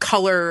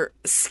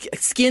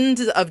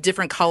skins of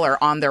different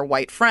color on their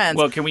white friends.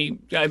 Well, can we?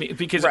 I mean,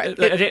 because Right.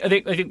 I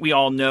think we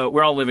all know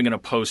we're all living in a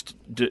post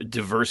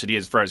diversity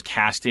as far as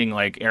casting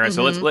like era.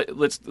 So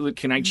let's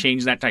can I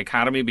change that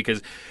dichotomy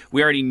because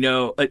we already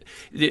know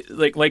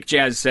like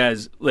Jazz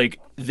says like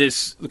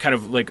this kind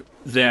of like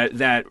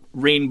that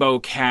rainbow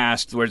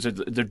cast where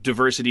the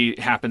diversity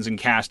happens in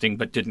casting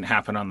but didn't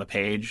happen on the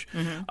page.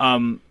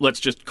 Let's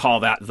just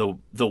call that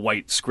the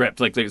white script.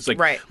 Like it's like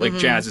Right. like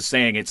Jazz is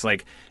saying it's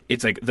like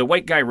the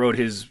white guy wrote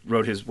his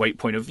white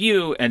point of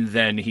view, and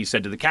then he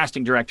said to the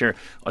casting director,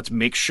 "Let's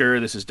make sure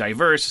this is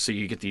diverse, so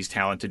you get these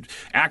talented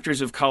actors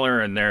of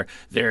color, and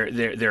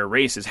their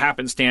race is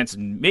happenstance.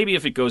 And maybe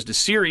if it goes to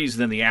series,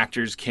 then the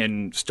actors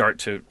can start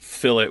to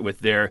fill it with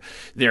their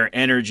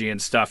energy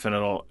and stuff, and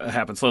it'll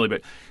happen slowly."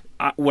 But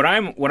what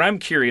I'm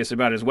curious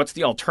about is what's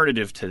the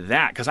alternative to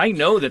that? Because I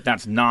know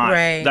that's not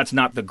Right. that's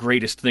not the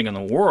greatest thing in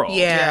the world.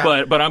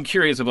 Yeah. But I'm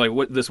curious about like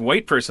what this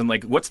white person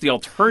like. What's the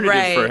alternative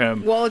Right. for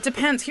him? Well, it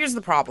depends. Here's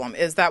the problem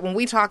is that when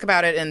we talk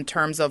about it in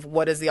terms of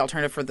what is the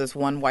alternative for this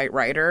one white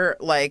writer,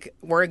 like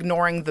we're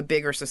ignoring the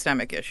bigger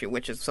systemic issue,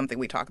 which is something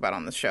we talk about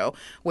on the show,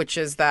 which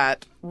is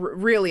that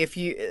really if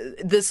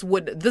this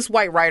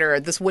white writer,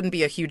 this wouldn't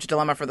be a huge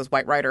dilemma for this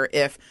white writer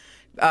if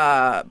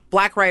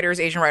Black writers,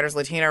 Asian writers,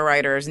 Latino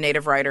writers,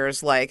 Native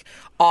writers, like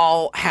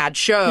all had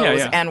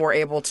shows and were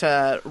able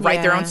to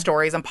write their own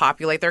stories and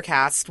populate their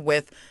cast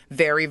with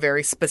very,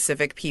 very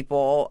specific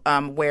people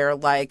where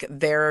like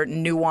their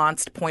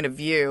nuanced point of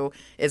view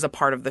is a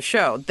part of the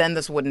show. Then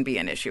this wouldn't be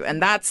an issue.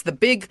 And that's the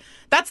big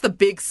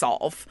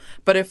solve.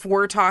 But if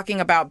we're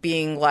talking about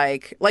being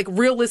like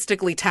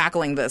realistically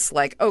tackling this,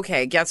 like,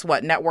 okay, guess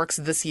what? Networks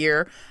this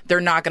year,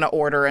 they're not going to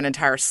order an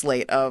entire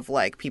slate of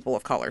like people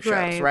of color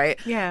shows, right?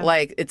 Yeah.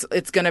 Like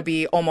it's going to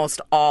be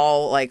almost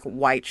all like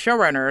white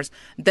showrunners.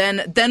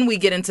 Then we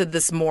get into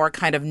this more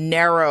kind of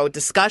narrow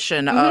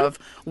discussion of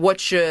what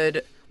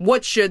should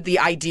the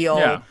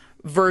ideal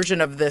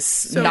version of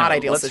this not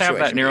ideal let's situation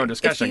have that narrow be.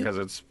 discussion because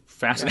it's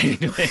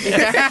fascinating. No,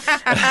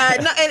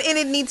 and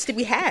it needs to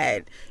be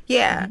had.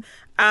 Yeah.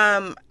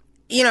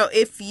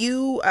 If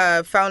you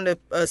found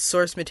a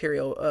source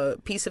material, a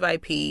piece of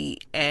IP,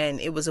 and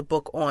it was a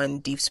book on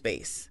deep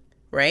space,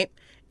 right?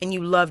 And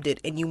you loved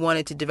it and you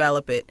wanted to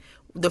develop it,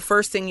 the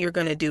first thing you're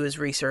going to do is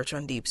research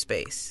on deep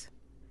space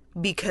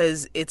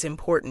because it's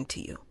important to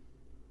you.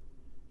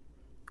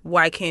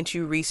 Why can't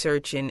you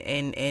research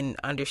and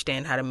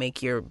understand how to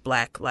make your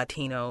Black,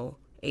 Latino,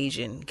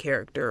 Asian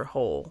character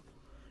whole?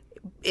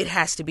 It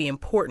has to be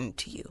important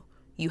to you.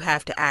 You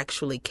have to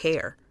actually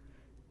care.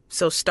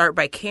 So start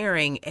by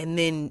caring and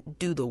then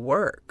do the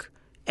work.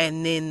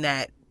 And then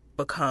that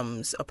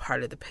becomes a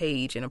part of the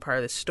page and a part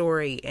of the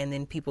story, and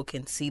then people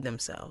can see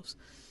themselves.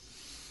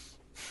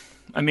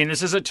 I mean,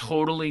 this is a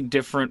totally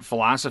different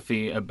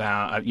philosophy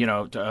about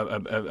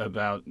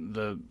about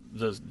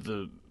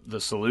the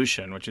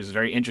solution, which is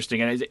very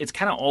interesting, and it's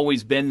kind of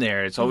always been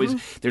there. It's always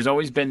there's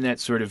always been that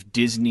sort of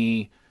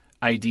Disney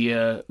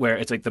idea where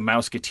it's like the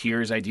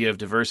Mouseketeers idea of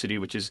diversity,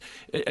 which is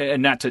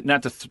and not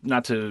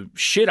to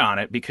shit on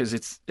it because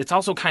it's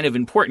also kind of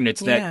important.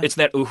 It's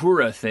that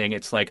Uhura thing.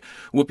 It's like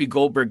Whoopi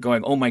Goldberg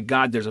going, "Oh my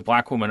God, there's a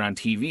black woman on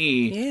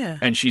TV,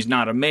 and she's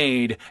not a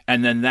maid,"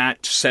 and then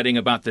that setting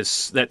about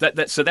this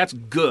that so that's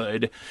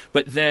good,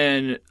 but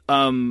then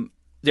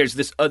there's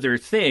this other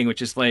thing,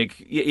 which is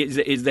like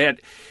is that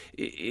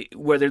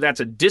whether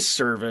that's a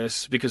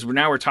disservice because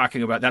we're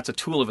talking about that's a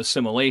tool of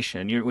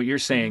assimilation. What you're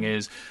saying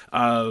is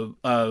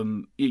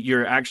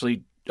you're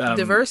actually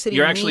diversity.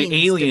 You're actually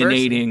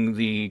alienating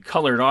diversity. the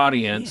colored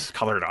audience. Yeah.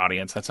 Colored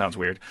audience. That sounds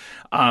weird.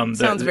 Sounds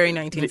very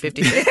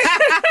 1950s.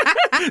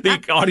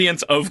 The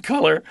audience of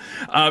color.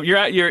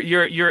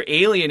 You're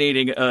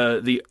alienating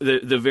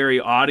the very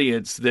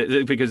audience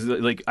because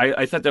like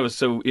I thought that was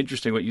so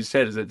interesting what you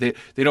said is that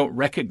they don't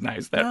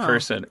recognize that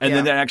person and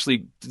then that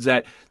actually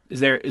is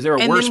there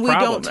a worse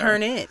problem?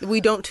 And then we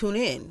don't tune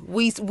in.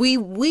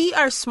 We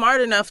are smart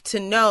enough to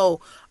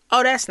know.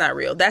 Oh, that's not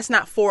real. That's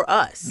not for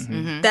us.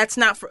 Mm-hmm. That's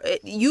not for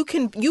you.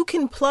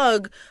 Can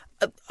plug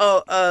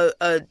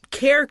a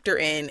character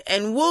in,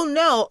 and we'll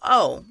know.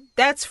 Oh,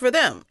 that's for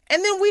them,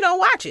 and then we don't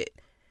watch it.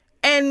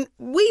 And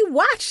we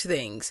watch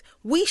things.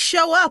 We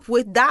show up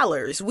with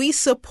dollars. We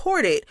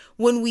support it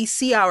when we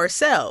see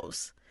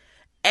ourselves,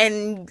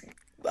 and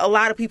a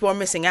lot of people are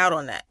missing out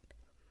on that.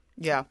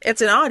 Yeah,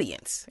 it's an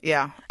audience.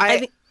 Yeah,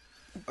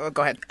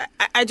 go ahead.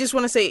 I just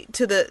want to say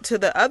to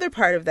the other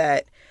part of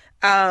that.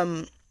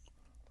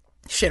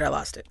 Shit, I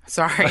lost it.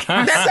 Sorry. That's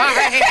all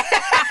right.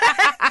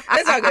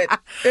 That's all good.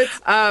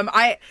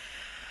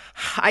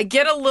 I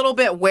get a little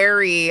bit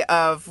wary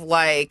of,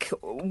 like,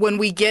 when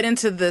we get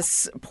into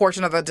this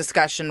portion of the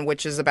discussion,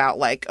 which is about,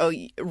 like,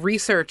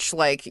 research,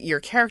 like, your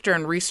character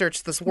and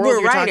research this world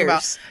We're you're talking about.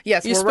 writers.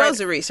 Yes, You're we're supposed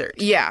to research.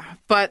 Yeah,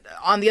 but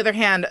on the other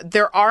hand,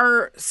 there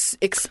are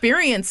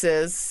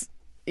experiences.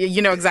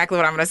 You know exactly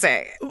what I'm going to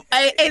say.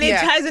 And it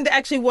Yeah. ties into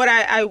actually what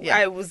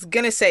I was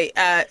going to say.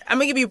 I'm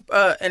going to give you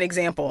an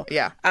example.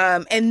 Yeah.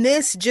 And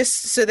this,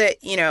 just so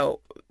that, you know,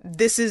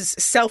 this is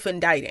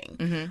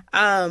self-indicting.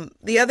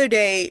 The other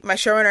day, my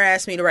showrunner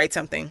asked me to write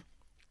something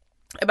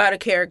about a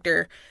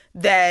character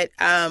that,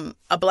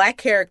 a black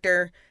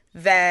character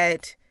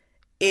that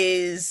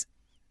is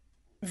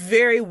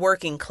very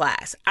working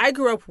class. I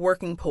grew up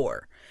working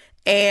poor,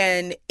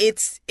 and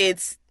it's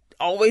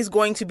always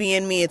going to be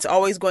in me. It's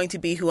always going to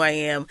be who I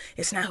am.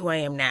 It's not who I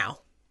am now.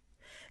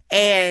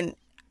 And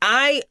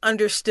I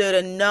understood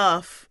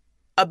enough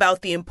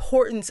about the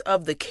importance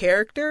of the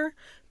character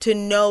to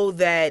know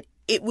that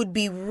it would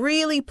be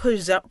really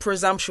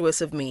presumptuous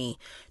of me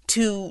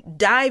to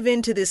dive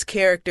into this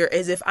character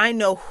as if I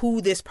know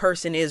who this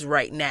person is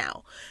right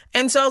now.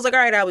 And so I was like, all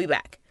right, I'll be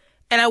back.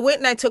 And I went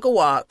and I took a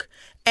walk,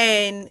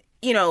 and,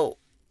 you know,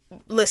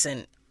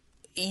 listen,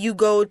 you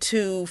go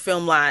to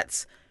film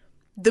lots,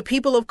 the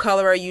people of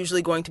color are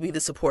usually going to be the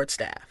support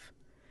staff.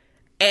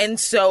 And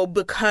so,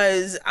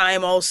 because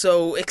I'm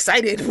also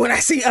excited when I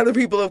see other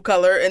people of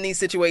color in these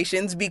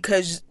situations,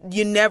 because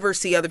you never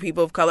see other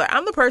people of color,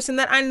 I'm the person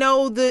that I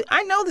know the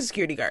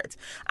security guards.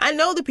 I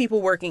know the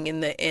people working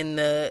in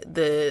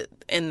the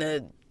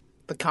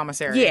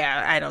commissary.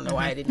 Yeah, I don't know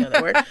why I didn't know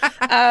that word.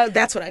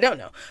 That's what I don't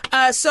know.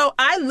 So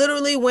I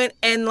literally went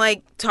and,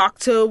 like,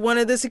 talked to one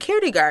of the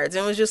security guards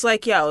and was just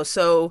like, yo,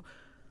 so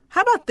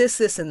how about this,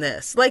 and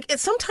this? Like,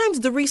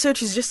 sometimes the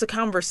research is just a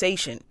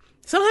conversation.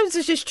 Sometimes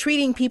it's just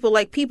treating people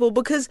like people,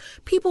 because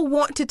people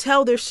want to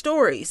tell their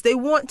stories. They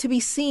want to be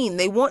seen.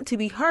 They want to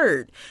be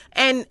heard.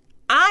 And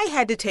I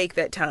had to take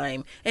that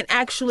time and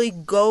actually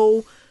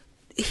go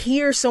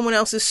hear someone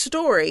else's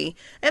story.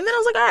 And then I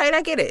was like, all right,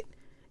 I get it.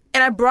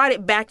 And I brought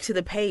it back to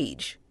the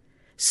page.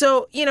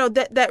 So, you know,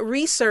 that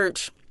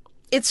research,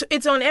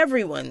 it's on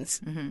everyone's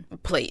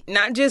plate,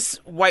 not just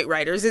white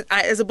writers.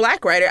 As a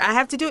black writer, I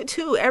have to do it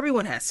too.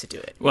 Everyone has to do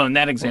it. Well, in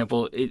that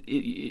example,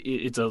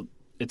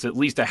 it's at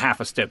least a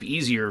half a step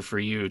easier for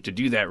you to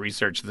do that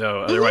research,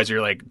 though. Otherwise,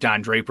 you're like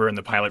Don Draper in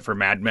the pilot for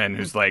Mad Men,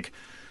 who's like,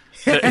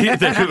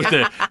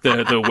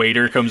 the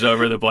waiter comes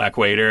over, the black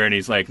waiter, and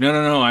he's like,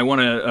 no, I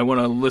want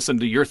to listen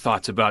to your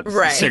thoughts about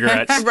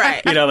cigarettes.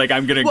 Right. You know, like,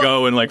 I'm gonna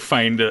go and, like,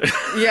 find a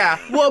Yeah.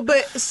 Well,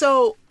 but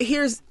so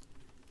here's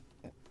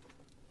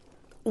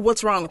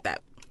what's wrong with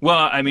that.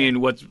 Well, I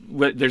mean,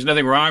 there's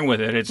nothing wrong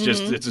with it. It's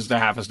just a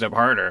half a step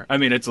harder. I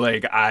mean, it's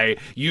like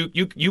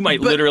you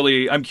might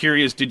literally. I'm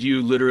curious. Did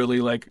you literally,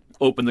 like,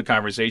 open the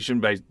conversation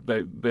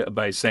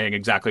by saying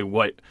exactly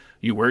what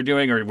you were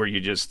doing, or were you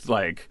just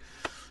like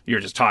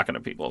you're just talking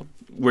to people?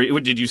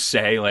 Did you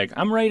say, like,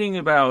 I'm writing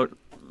about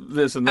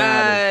this and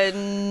that?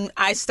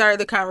 I started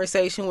the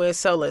conversation with,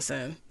 so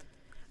listen,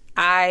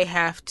 I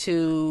have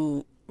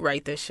to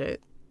write this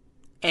shit,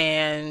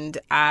 and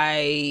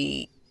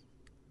I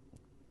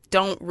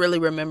don't really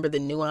remember the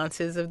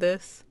nuances of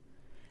this,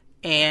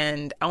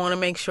 and I want to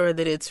make sure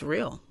that it's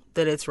real,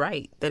 that it's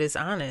right, that it's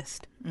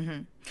honest.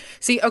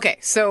 See, okay,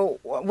 so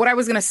what I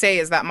was going to say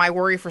is that my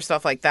worry for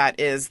stuff like that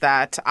is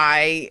that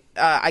I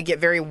get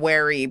very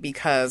wary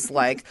because,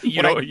 like,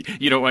 you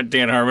don't want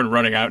Dan Harmon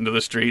running out into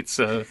the streets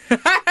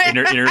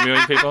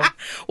interviewing people.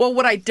 Well,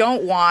 what I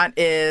don't want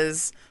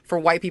is for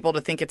white people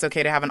to think it's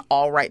okay to have an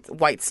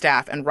white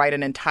staff and write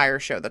an entire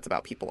show that's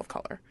about people of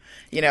color.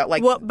 You know,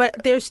 like, well,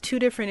 but there's two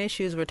different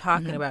issues we're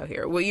talking about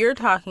here. What you're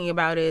talking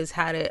about is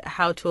how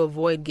to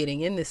avoid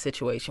getting in this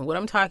situation. What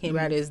I'm talking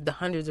about is the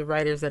hundreds of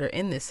writers that are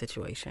in this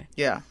situation.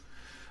 Yeah.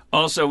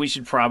 Also, we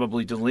should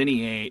probably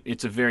delineate.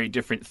 It's a very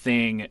different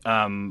thing.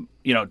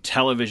 You know,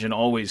 television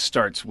always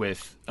starts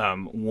with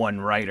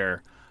one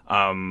writer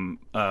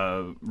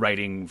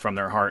writing from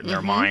their heart and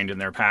their mind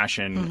and their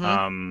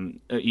passion,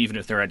 even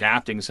if they're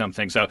adapting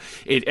something. So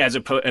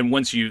and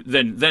once you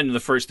then the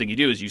first thing you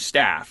do is you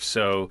staff.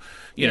 So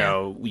you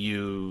know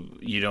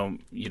you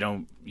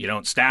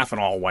don't staff an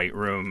all white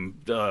room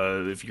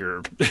if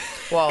you're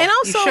Well, and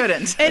also, you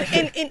shouldn't.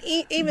 and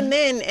even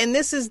then, and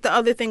this is the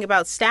other thing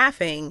about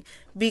staffing,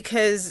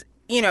 because,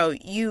 you know,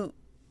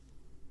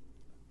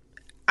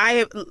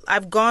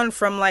 I've gone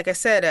from, like I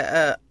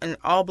said, an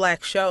all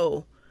black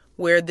show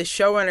where the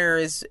showrunner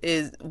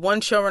is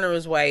one showrunner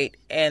was white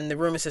and the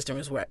room assistant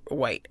was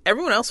white.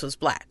 Everyone else was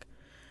black.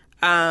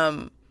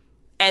 And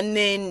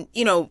then,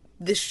 you know,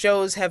 the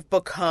shows have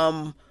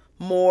become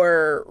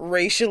more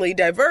racially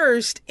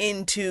diverse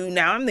into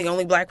now I'm the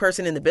only black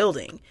person in the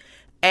building.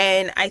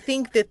 And I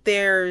think that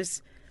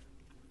there's,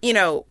 you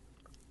know,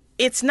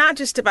 it's not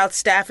just about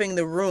staffing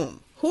the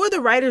room. Who are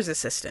the writer's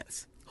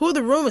assistants? Who are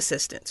the room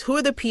assistants? Who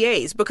are the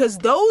PAs? Because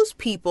those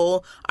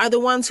people are the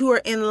ones who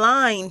are in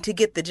line to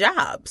get the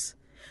jobs.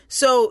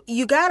 So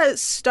you got to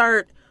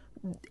start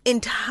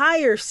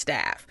entire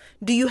staff?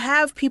 Do you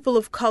have people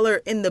of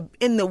color in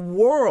the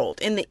world,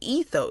 in the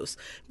ethos?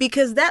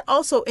 Because that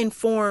also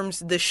informs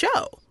the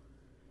show.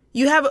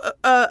 You have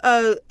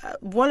a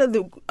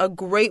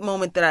great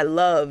moment that I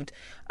loved.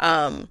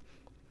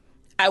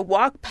 I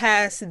walked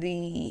past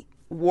the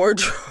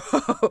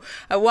wardrobe.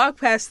 I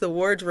walked past the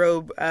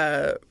wardrobe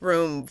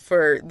room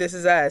for This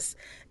Is Us,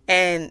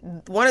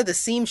 and one of the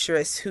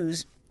seamstress,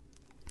 who's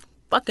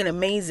fucking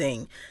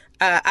amazing,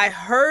 I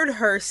heard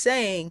her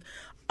saying,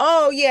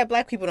 "Oh yeah,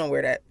 black people don't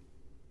wear that."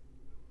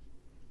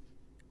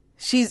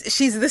 She's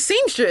the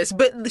seamstress,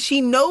 but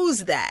she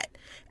knows that,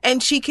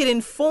 and she could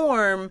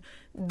inform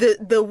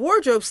the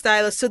wardrobe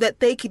stylist so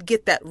that they could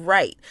get that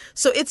right.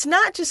 So it's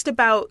not just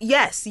about,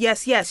 yes,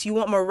 you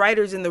want more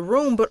writers in the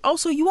room, but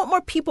also you want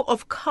more people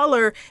of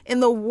color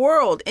in the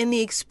world, in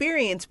the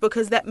experience,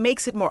 because that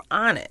makes it more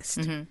honest.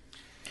 Mm-hmm.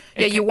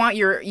 Yeah,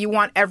 you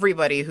want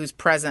everybody who's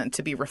present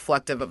to be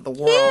reflective of the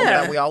world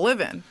that we all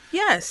live in.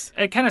 Yes.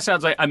 It kind of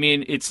sounds like, I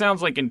mean, it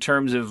sounds like in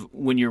terms of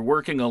when you're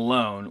working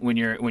alone, when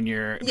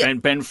you're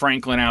Ben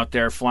Franklin out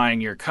there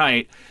flying your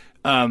kite,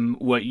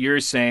 what you're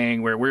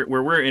saying, where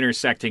we're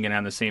intersecting and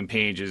on the same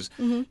page is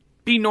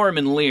be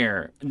Norman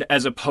Lear,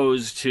 as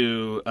opposed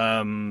to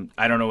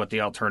I don't know what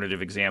the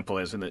alternative example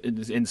is in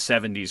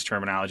 70s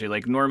terminology.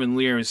 Like Norman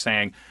Lear is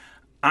saying,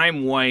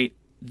 I'm white.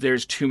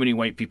 There's too many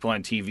white people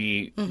on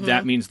TV.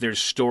 That means there's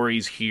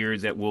stories here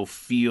that will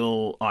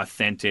feel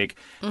authentic.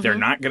 They're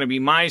not going to be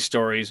my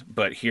stories,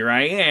 but here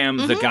I am,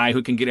 the guy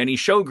who can get any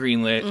show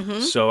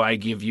greenlit. So I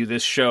give you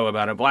this show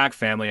about a black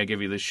family. I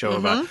give you this show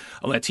about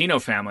a Latino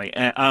family.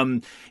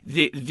 I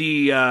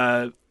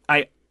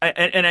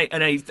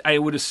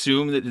would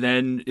assume that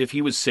then if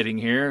he was sitting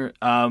here,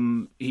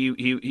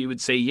 he would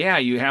say, yeah,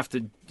 you have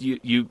to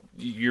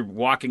you're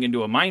walking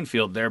into a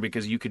minefield there,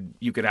 because you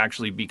could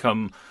actually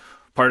become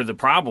part of the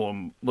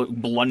problem,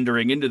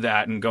 blundering into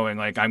that and going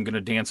like, I'm going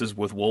to dances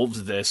with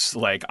wolves this,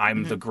 like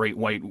I'm the great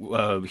white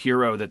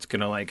hero that's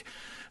going to like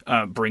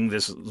bring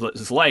this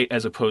light,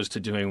 as opposed to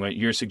doing what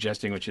you're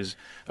suggesting, which is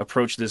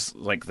approach this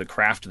like the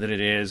craft that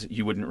it is.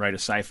 You wouldn't write a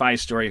sci-fi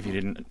story if you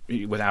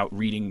didn't, without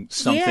reading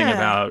something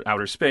about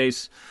outer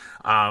space.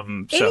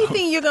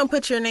 Anything you're going to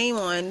put your name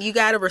on, you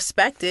got to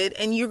respect it,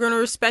 and you're going to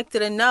respect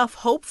it enough,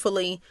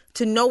 hopefully,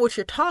 to know what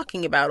you're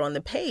talking about on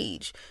the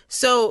page.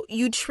 So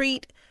you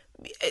treat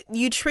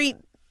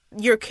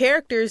your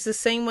characters the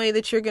same way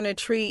that you're going to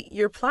treat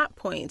your plot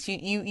points.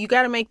 You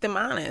got to make them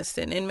honest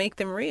and make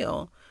them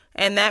real.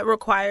 And that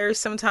requires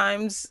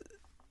sometimes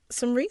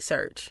some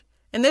research.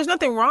 And there's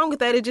nothing wrong with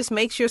that. It just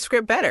makes your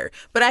script better.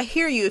 But I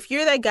hear you. If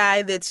you're that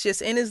guy that's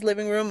just in his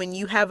living room and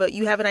you have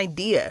an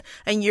idea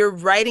and you're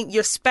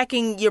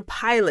speccing your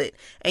pilot,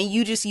 and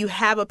you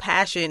have a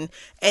passion,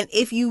 and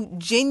if you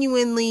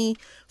genuinely,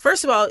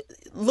 first of all,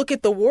 look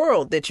at the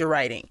world that you're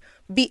writing.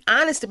 Be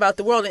honest about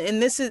the world.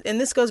 And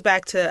this goes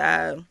back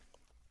to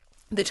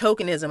the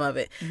tokenism of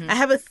it. I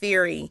have a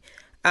theory.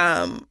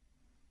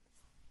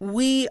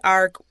 We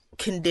are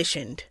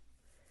conditioned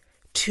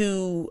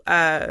to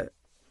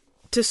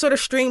sort of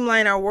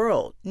streamline our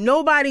world.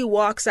 Nobody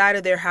walks out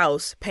of their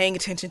house paying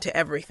attention to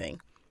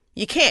everything.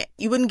 You can't.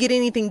 You wouldn't get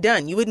anything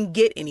done. You wouldn't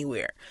get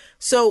anywhere.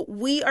 So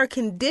we are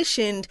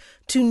conditioned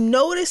to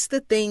notice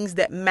the things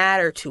that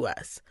matter to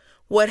us.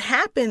 What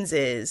happens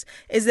is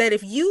that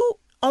if you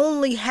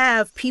only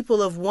have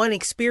people of one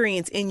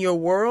experience in your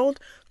world,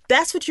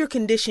 that's what you're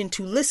conditioned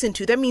to listen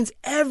to. That means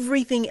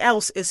everything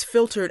else is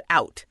filtered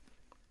out.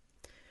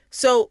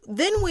 So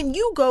then when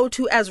you go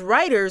to, as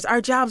writers, our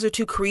jobs are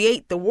to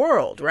create the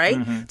world,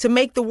 right? To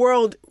make the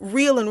world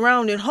real and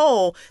round and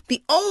whole.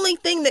 The only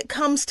thing that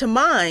comes to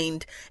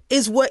mind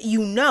is what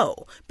you know,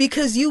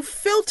 because you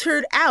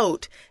filtered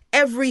out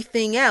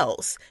everything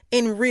else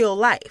in real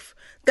life.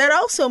 That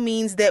also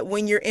means that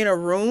when you're in a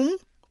room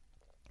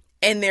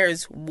and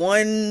there's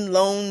one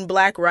lone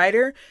black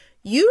writer,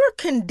 you're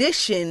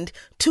conditioned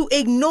to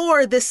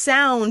ignore the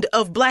sound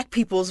of black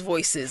people's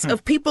voices,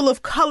 of people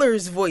of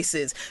color's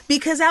voices,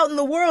 because out in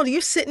the world,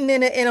 you're sitting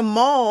in a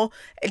mall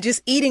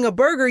just eating a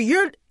burger,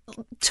 you're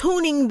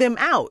tuning them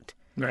out.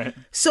 Right.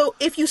 So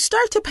if you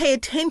start to pay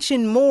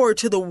attention more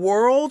to the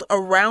world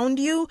around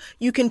you,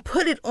 you can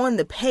put it on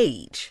the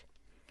page.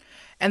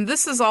 And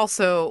this is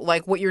also,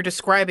 like, what you're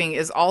describing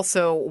is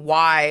also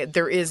why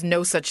there is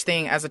no such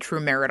thing as a true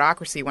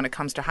meritocracy when it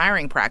comes to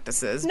hiring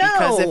practices. No.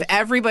 Because if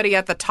everybody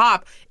at the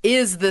top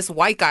is this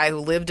white guy who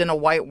lived in a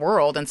white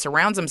world and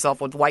surrounds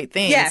himself with white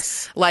things,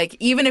 yes, like,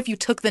 even if you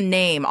took the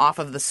name off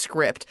of the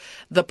script,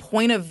 the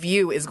point of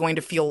view is going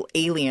to feel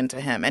alien to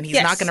him, and he's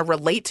yes, not going to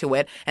relate to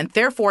it, and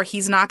therefore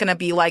he's not going to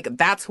be like,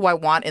 that's who I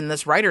want in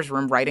this writer's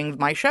room writing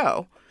my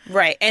show.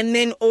 Right. And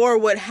then, or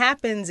what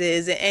happens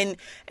is, and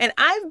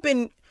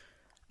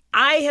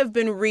I have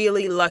been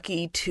really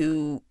lucky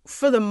to,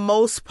 for the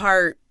most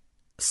part,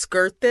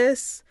 skirt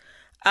this.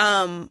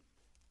 I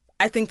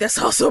I think that's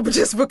also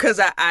just because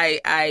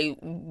I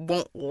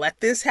won't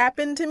let this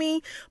happen to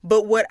me.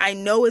 But what I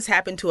know has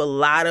happened to a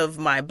lot of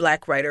my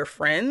Black writer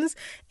friends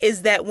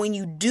is that when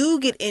you do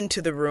get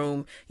into the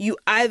room, you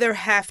either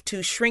have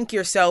to shrink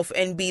yourself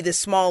and be the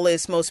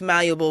smallest, most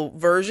malleable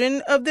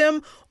version of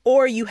them,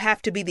 or you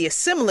have to be the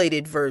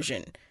assimilated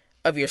version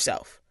of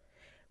yourself.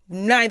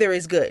 Neither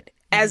is good.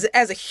 As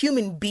a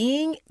human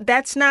being,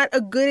 that's not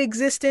a good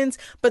existence,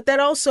 but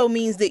that also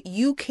means that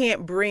you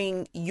can't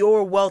bring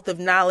your wealth of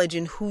knowledge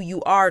and who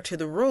you are to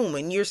the room.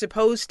 And you're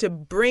supposed to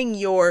bring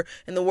your,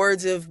 in the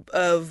words of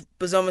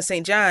Bozoma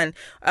St. John,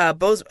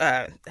 Boz,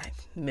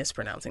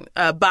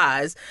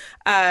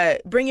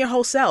 bring your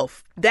whole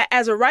self. That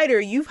as a writer,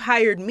 you've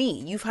hired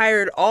me. You've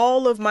hired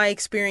all of my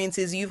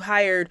experiences. You've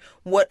hired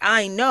what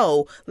I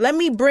know. Let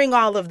me bring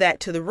all of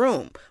that to the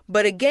room.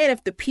 But again,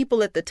 if the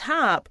people at the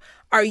top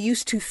are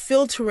used to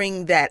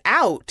filtering that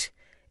out,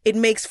 it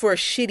makes for a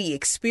shitty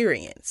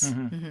experience.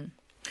 Mm-hmm.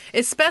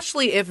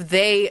 Especially if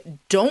they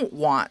don't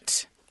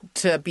want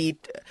to be,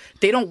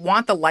 they don't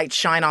want the light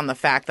shine on the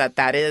fact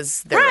that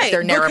is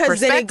their narrow because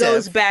perspective. Then it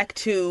goes back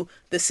to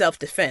the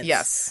self-defense.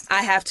 Yes.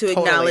 I have to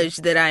acknowledge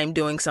that I am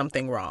doing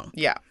something wrong.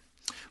 Yeah.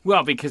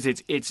 Well, because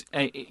it's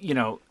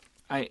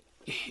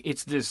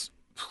this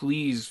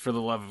please, for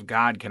the love of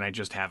God, can I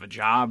just have a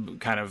job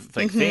kind of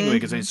like thing,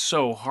 because it's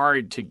so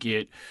hard to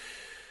get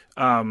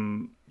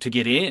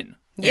in.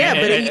 Yeah,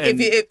 but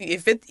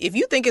if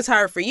you think it's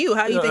hard for you,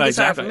 how do you think it's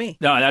hard for me?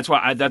 No, that's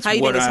why. That's how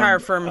you what think it's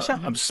hard for Michelle.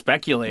 I'm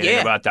speculating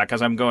about that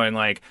because I'm going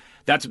like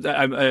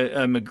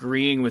I'm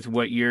agreeing with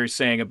what you're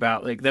saying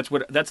about like that's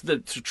the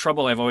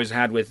trouble I've always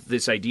had with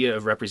this idea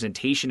of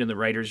representation in the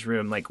writers'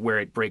 room, like where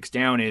it breaks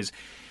down is.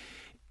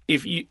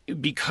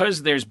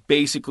 Because there's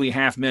basically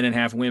half men and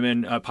half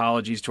women.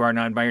 Apologies to our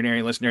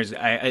non-binary listeners.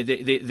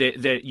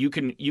 That you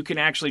can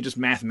actually just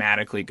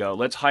mathematically go.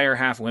 Let's hire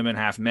half women,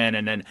 half men,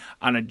 and then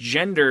on a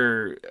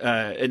gender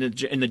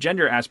in the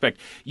gender aspect,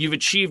 you've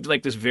achieved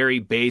like this very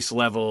base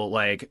level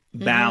like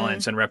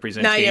balance and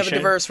representation. Now you have a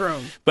diverse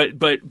room. But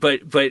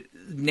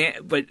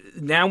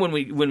now when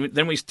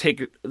we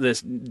take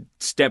this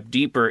step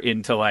deeper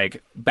into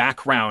like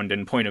background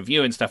and point of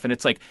view and stuff, and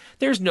it's like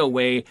there's no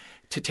way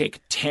to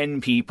take 10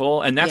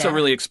 people, and that's a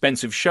really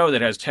expensive show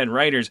that has 10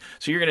 writers.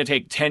 So you're going to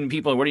take 10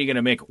 people, and what are you going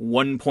to make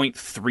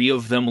 1.3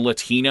 of them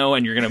Latino,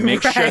 and you're going to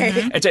make sure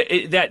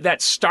it's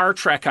that Star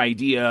Trek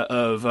idea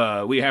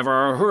of we have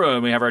our Uhura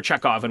and we have our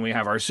Chekhov and we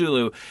have our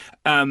Sulu.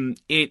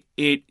 It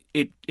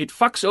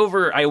fucks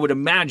over. I would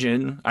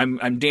imagine.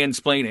 I'm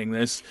Dan-splaining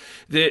this.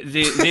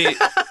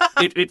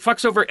 It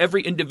fucks over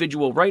every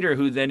individual writer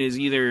who then is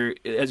either,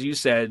 as you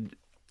said.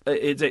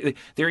 They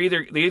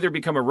either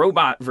become a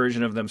robot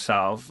version of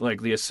themselves,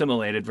 like the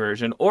assimilated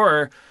version,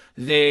 or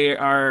they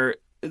are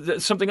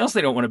something else they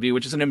don't want to be,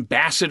 which is an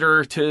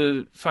ambassador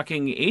to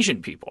fucking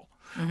Asian people.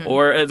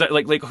 Or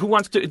like who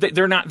wants to?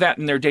 They're not that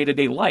in their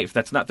day-to-day life.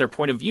 That's not their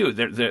point of view.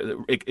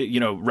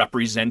 They're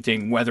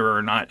representing whether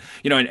or not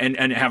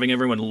and having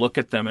everyone look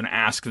at them and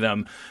ask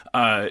them,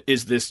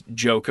 is this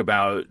joke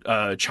about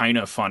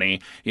China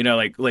funny?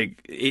 I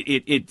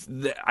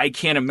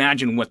can't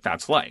imagine what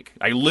that's like.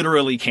 I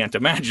literally can't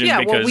imagine.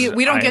 Yeah, well, because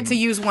we don't get to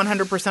use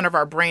 100% of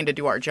our brain to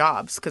do our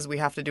jobs because we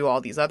have to do all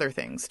these other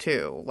things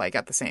too, like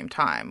at the same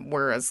time.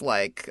 Whereas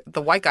like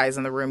the white guys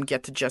in the room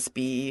get to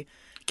be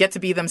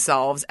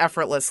themselves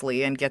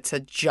effortlessly and get to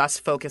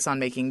just focus on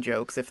making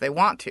jokes if they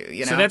want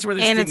to, So that's where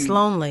it's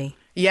lonely.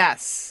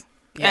 Yes.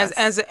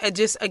 As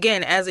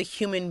a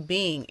human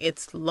being,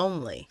 it's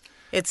lonely.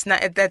 It's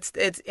not. And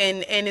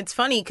it's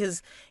funny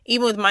because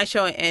even with my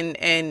show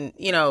and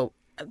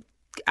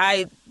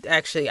I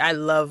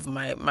love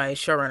my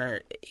showrunner.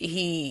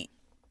 He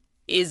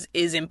is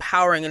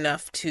empowering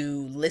enough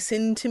to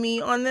listen to me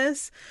on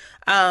this.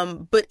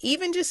 But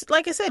even just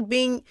like I said,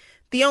 being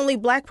the only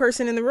Black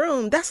person in the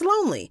room, that's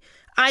lonely.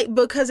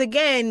 Because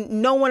again,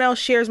 no one else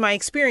shares my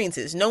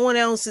experiences. No one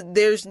else,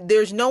 there's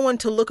no one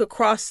to look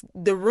across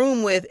the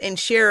room with and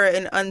share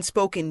an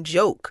unspoken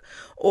joke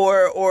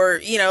or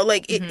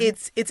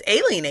it's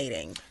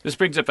alienating. This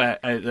brings up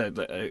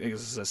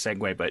this is a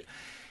segue, but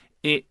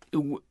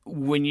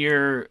when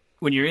you're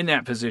in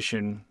that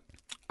position,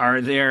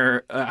 are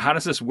there, how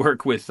does this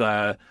work with,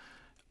 are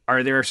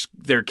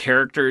there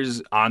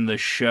characters on the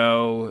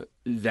show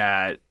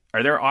that,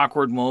 are there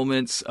awkward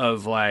moments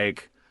of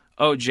like,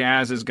 oh,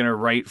 Jazz is going to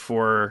write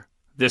for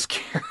this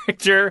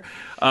character?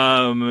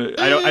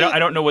 I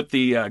don't know what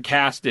the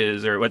cast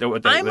is or what. I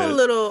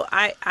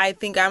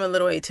think I'm a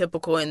little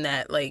atypical in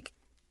that. Like,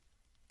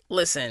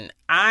 listen,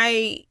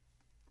 I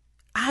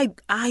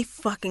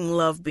fucking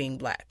love being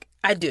Black.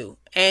 I do,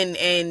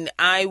 and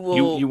I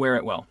will. You wear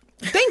it well.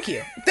 Thank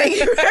you very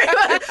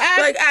much.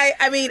 Like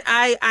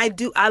I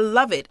do. I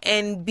love it,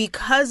 and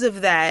because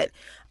of that.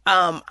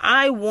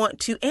 I want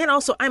to, and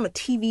also I'm a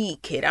TV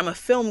kid. I'm a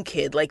film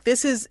kid. Like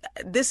this is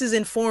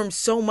informed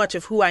so much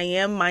of who I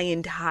am my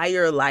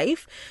entire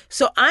life.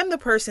 So I'm the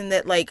person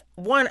that like,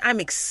 one, I'm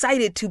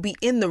excited to be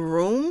in the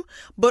room,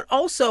 but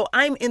also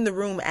I'm in the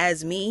room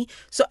as me.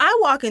 So I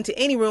walk into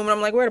any room and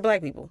I'm like, where are the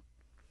Black people?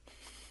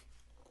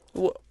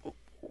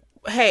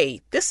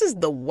 Hey, this is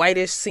the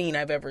whitest scene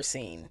I've ever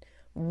seen.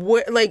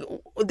 Like,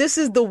 this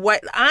is the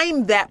white.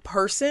 I'm that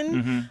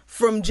person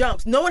from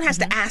jumps. No one has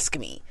to ask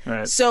me.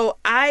 Right. So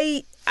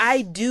I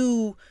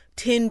do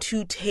tend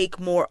to take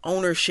more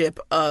ownership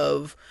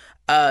of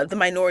the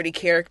minority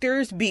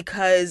characters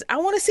because I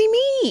want to see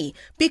me.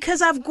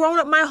 Because I've grown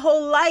up my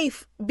whole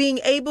life being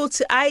able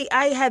to.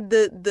 I had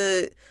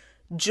the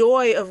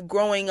joy of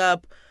growing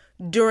up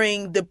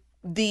during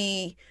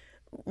the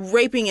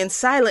raping and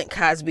silent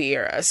Cosby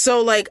era.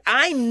 So like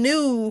I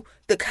knew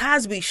the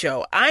Cosby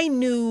Show. I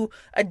knew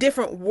A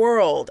Different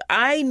World.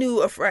 I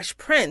knew A Fresh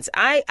Prince.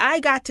 I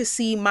got to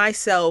see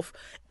myself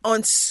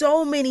on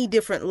so many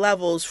different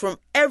levels, from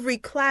every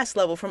class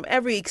level, from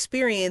every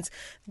experience,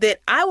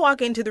 that I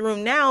walk into the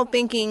room now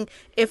thinking,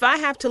 if I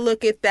have to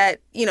look at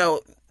that,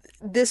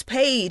 this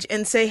page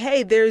and say,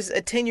 hey, there's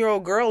a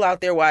 10-year-old girl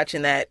out there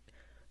watching that,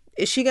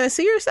 is she going to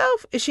see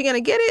herself? Is she going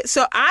to get it?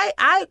 So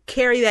I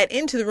carry that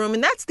into the room.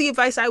 And that's the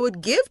advice I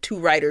would give to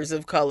writers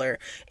of color.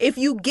 If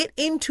you get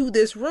into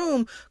this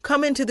room,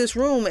 come into this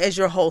room as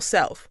your whole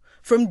self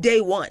from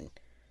day one,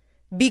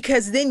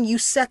 because then you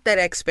set that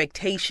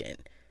expectation.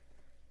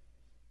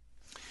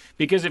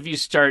 Because if you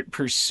start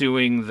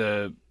pursuing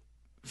the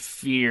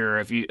fear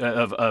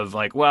of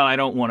like, well, I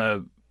don't want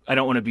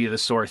to be the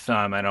sore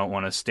thumb. I don't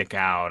want to stick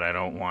out. I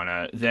don't want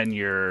to. Then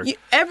you're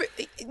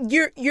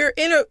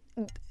in a.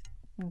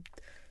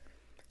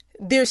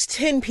 There's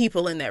 10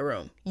 people in that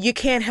room. You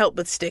can't help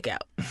but stick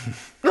out.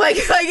 like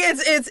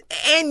it's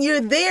and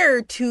you're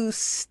there to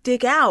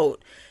stick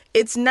out.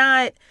 It's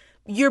not,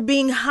 you're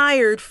being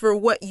hired for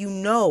what you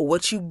know,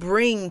 what you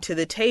bring to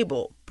the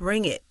table.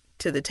 Bring it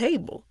to the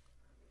table.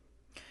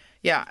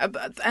 Yeah,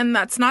 and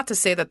that's not to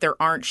say that there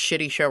aren't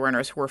shitty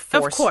showrunners who are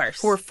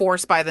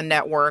forced by the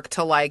network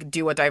to like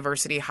do a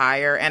diversity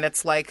hire, and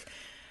it's like,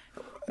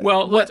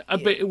 sure,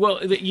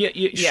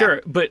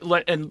 but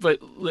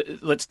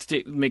let's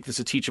make this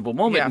a teachable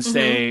moment and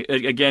say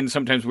again.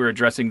 Sometimes we're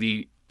addressing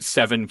the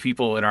 7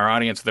 people in our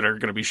audience that are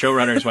going to be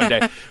showrunners one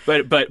day.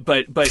 but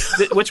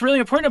what's really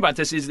important about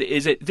this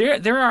is that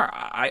there are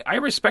I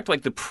respect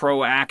like the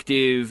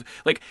proactive,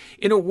 like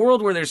in a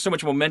world where there's so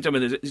much momentum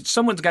and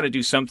someone's got to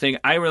do something.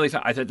 I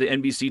thought the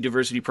NBC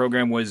diversity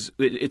program was,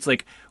 it's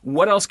like,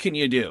 what else can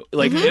you do?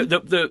 Like and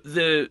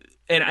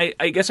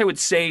I guess I would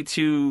say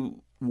to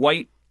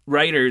white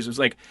writers, was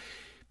like,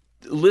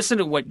 listen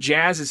to what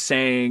Jazz is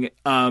saying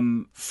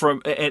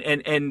from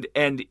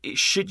and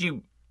should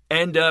you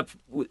end up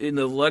in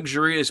the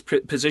luxurious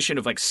position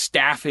of like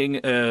staffing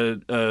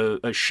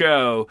a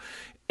show,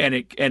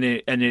 and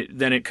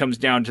then it comes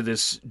down to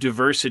this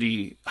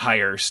diversity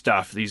hire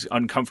stuff, these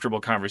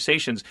uncomfortable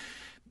conversations.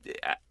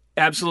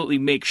 Absolutely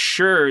make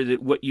sure that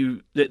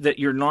that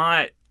you're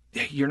not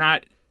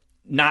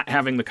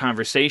having the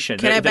conversation.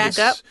 Can I back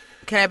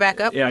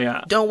up?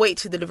 Yeah. Don't wait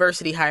to the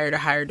diversity hire to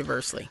hire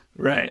diversely.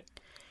 Right.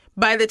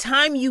 By the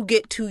time you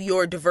get to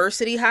your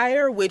diversity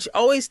hire, which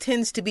always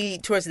tends to be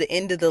towards the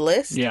end of the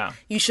list,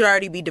 you should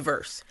already be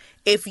diverse.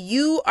 If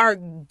you are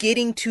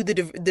getting to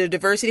the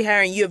diversity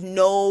hire and you have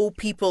no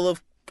people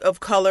of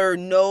color,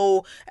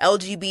 no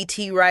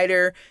LGBT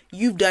writer,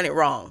 you've done it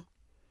wrong.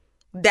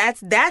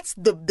 That's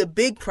the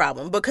big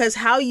problem, because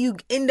how you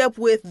end up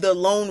with the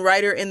lone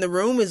writer in the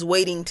room is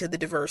waiting to the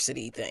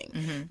diversity thing.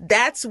 Mm-hmm.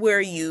 That's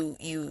where you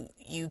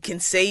can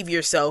save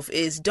yourself,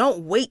 is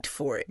don't wait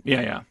for it.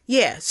 Yeah.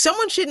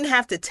 Someone shouldn't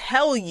have to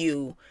tell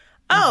you,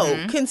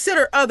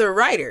 consider other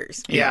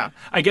writers. Yeah.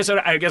 I guess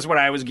what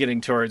I was getting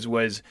towards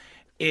was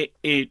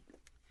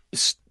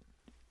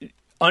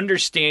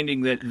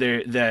understanding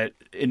that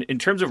in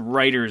terms of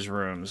writers'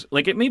 rooms,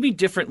 like it may be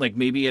different, like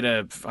maybe at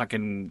a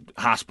fucking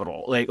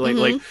hospital, like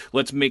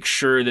let's make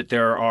sure that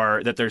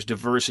there's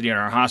diversity in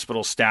our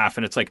hospital staff,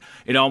 and it's like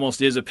it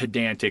almost is a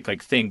pedantic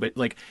like thing, but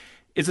like,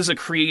 is this a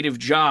creative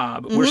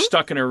job? We're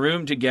stuck in a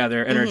room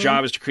together, and our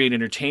job is to create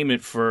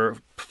entertainment for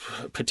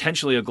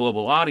potentially a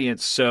global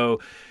audience. So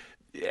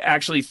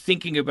actually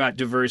thinking about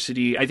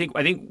diversity, I think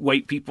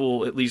white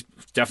people, at least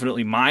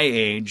definitely my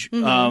age,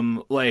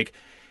 like,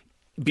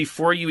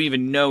 before you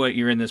even know it,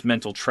 you're in this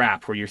mental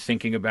trap where you're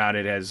thinking about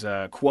it as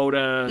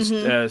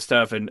quota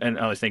stuff and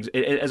other things,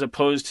 as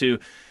opposed to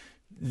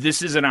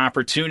this is an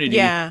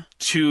opportunity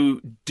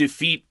to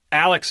defeat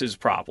Alex's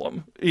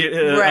problem.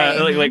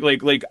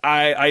 Right.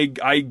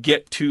 I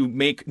get to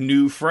make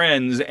new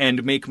friends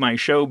and make my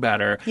show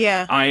better.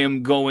 Yeah. I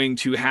am going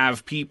to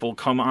have people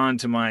come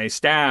onto my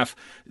staff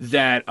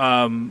that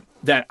I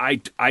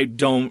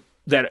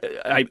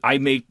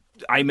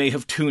may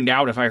have tuned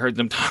out if I heard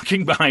them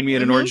talking behind me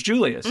at an Orange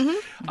Julius,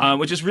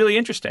 which is really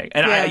interesting.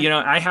 And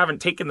I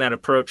haven't taken that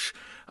approach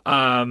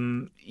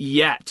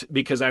yet,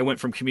 because I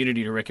went from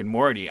Community to Rick and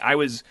Morty. I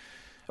was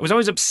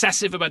always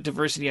obsessive about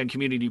diversity on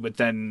Community, but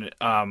then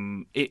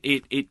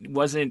it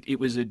wasn't. It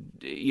was I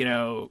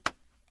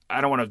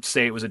don't want to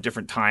say it was a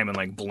different time and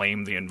like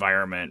blame the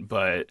environment,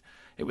 but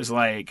it was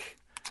like,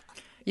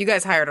 you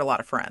guys hired a lot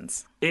of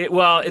friends.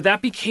 That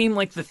became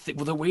like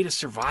the way to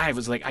survive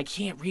was like, I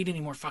can't read any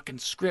more fucking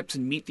scripts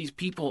and meet these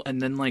people.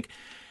 And then like,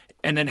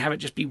 and then have it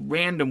just be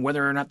random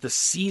whether or not the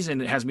season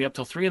has me up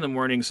till 3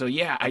 a.m. So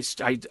yeah, I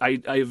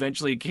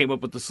eventually came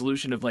up with the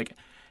solution of like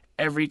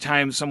every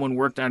time someone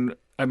worked on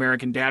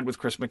American Dad with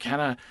Chris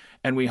McKenna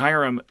and we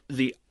hire him,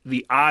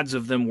 the odds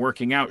of them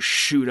working out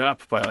shoot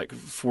up by like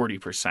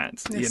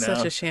 40%. It's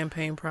such a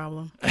champagne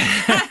problem.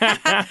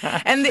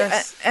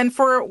 And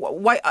for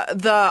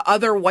the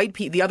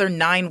other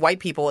 9 white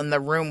people in the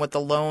room with the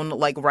lone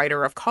like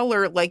writer of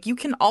color, like you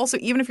can also,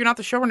 even if you're not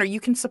the showrunner, you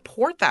can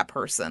support that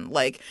person.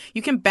 Like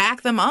you can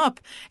back them up,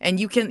 and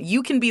you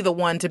can be the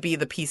one to be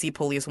the PC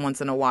police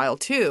once in a while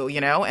too,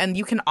 you know, and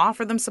you can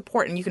offer them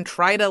support, and you can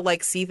try to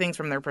like see things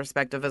from their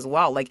perspective as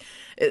well. Like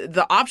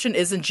the option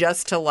isn't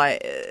just to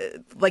like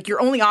your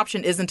only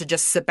option isn't to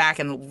just sit back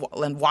and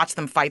watch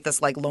them fight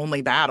this like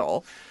lonely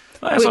battle.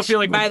 I also Which, feel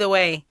like by the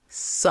way,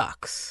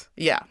 sucks.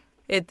 Yeah,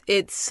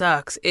 it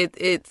sucks.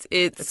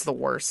 It's the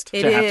worst.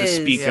 It to have to is.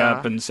 speak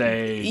up and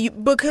say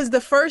because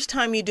the first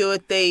time you do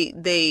it,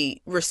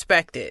 they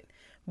respect it.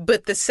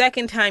 But the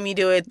second time you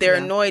do it, they're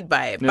annoyed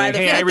by it. By the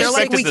hey, I fifth, they're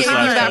like, respected we this gave you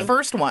last that time.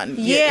 first one.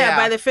 Yeah,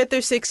 by the 5th or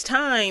 6th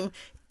time,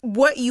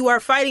 what you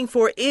are fighting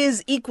for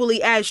is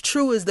equally as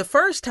true as the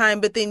first time,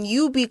 but then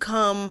you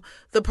become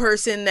the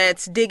person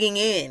that's digging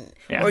in.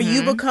 Yeah. Or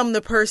you become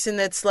the person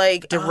that's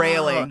like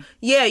Derailing.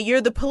 Yeah,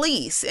 you're the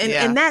police.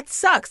 And that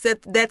sucks.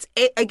 That's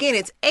again,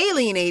 it's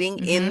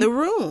alienating in the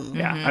room.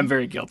 Yeah, I'm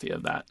very guilty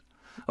of that.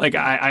 Like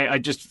I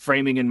just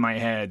framing in my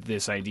head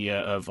this idea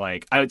of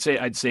like I'd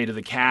say to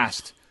the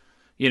cast,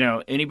 you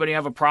know, anybody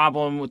have a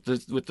problem with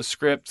the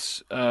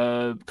scripts?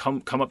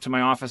 Come up to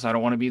my office. I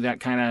don't want to be that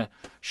kind of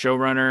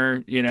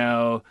showrunner. You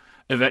know,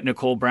 Yvette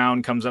Nicole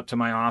Brown comes up to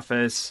my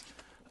office.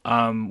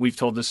 We've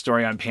told this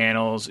story on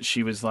panels.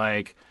 She was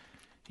like,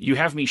 "You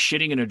have me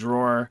shitting in a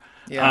drawer."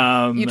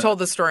 Yeah. You told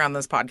this story on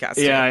this podcast.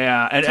 Too.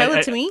 Yeah. And, Tell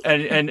it to me.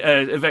 And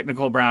Yvette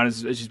Nicole Brown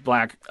she's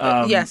black.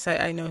 Yes,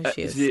 I know who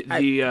she is.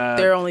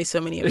 There are only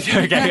so many of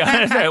them.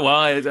 Okay. Well,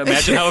 I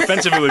imagine how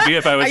offensive it would be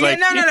if I was like,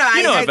 no.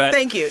 You know Yvette.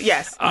 Thank you.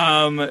 Yes.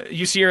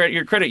 You see her at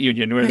your credit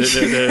union where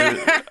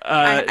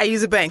I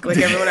use a bank like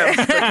everyone else.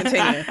 So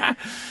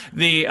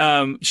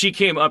continue. She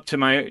came up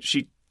to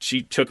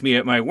she took me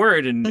at my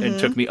word and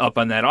took me up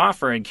on that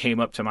offer and came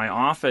up to my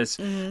office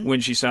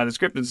when she saw the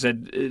script and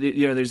said,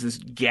 you know, there's this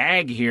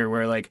gag here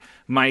where like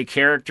my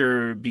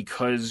character,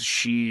 because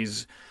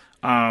she's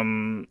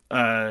channeling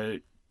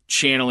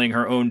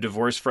her own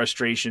divorce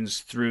frustrations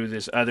through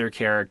this other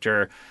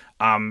character,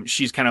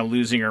 she's kind of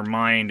losing her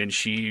mind, and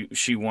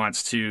she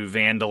wants to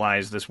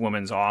vandalize this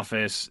woman's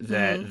office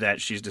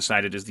that she's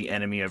decided is the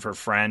enemy of her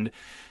friend.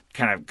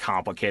 Kind of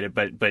complicated,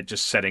 but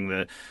just setting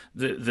the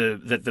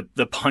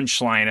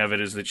punchline of it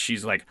is that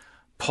she's like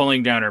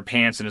pulling down her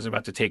pants and is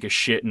about to take a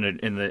shit in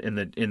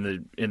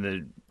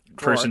the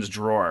person's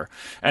drawer,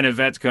 and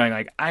Yvette's going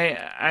like,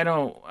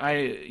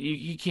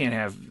 you can't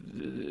have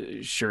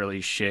Shirley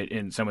shit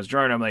in someone's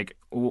drawer, and I'm like,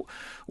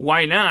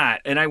 why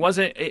not? And I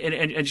wasn't,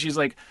 and she's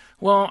like,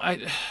 well,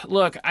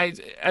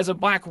 as a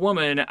black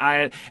woman,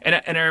 I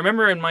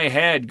remember in my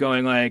head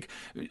going like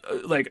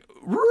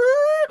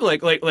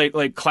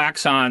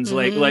klaxons,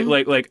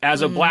 like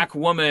as a black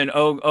woman,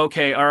 oh,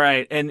 okay, all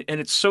right, and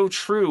it's so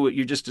true what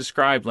you just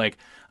described, like.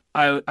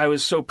 I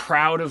was so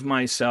proud of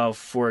myself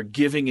for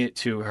giving it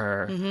to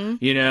her.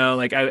 You know,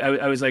 like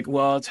I was like,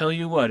 well, I'll tell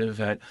you what,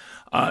 Yvette,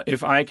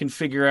 if I can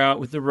figure out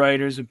with the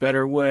writers a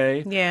better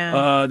way,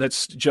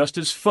 that's just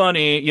as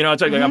funny. You know,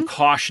 it's like I'm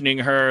cautioning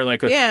her, like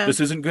this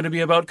isn't going to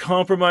be about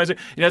compromising.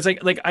 You know, it's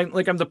like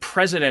I'm the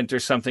president or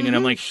something, and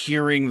I'm like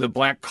hearing the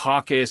Black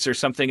Caucus or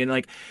something, and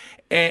like,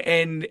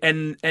 and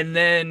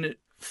then.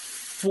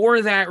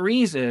 For that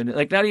reason,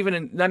 like not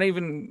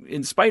even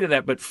in spite of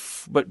that, but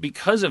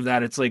because of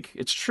that, it's like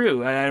it's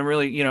true. I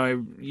really, you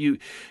know, you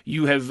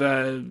have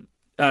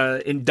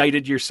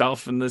indicted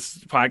yourself in this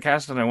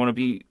podcast, and I want to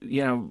be,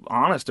 you know,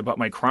 honest about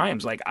my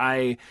crimes. Like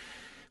I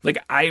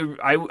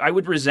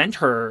would resent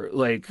her,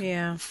 like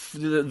then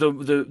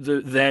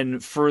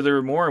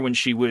furthermore when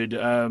she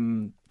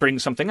would bring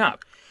something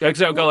up.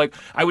 Because I would go like,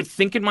 I would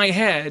think in my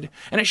head,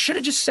 and I should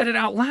have just said it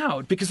out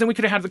loud because then we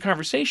could have had the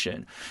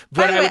conversation.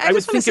 But I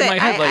would think in my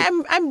head like,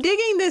 I'm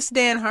digging this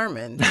Dan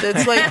Harmon.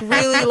 That's like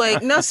really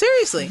like, no,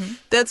 seriously.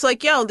 That's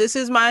like, yo, this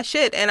is my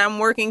shit, and I'm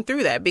working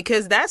through that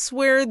because that's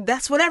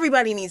what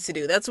everybody needs to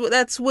do.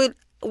 That's what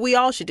we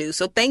all should do.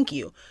 So thank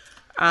you.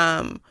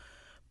 Let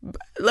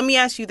me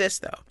ask you this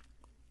though.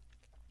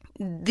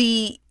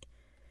 The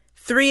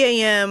 3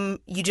 a.m.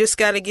 you just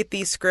got to get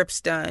these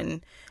scripts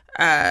done.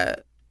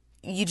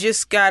 You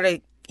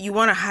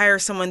want to hire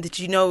someone that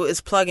you know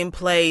is plug and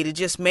play to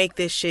just make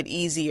this shit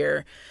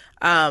easier.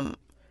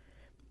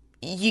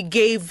 You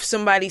gave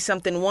somebody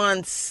something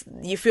once,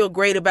 you feel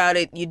great about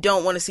it, you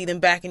don't want to see them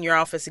back in your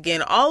office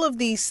again. All of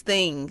these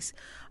things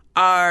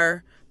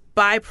are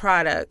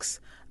byproducts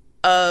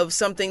of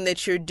something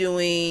that you're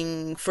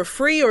doing for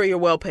free or you're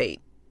well paid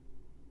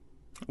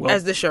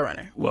as the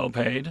showrunner. Well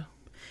paid.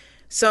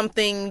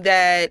 Something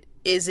that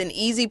is an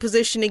easy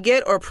position to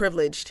get or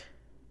privileged.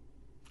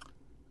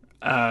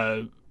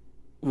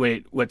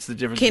 Wait, what's the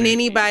difference? Can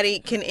between-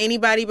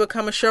 anybody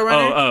become a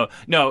showrunner? Oh,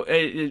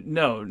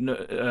 no,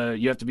 no.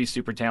 You have to be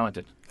super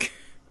talented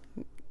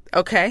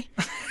Okay.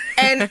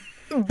 And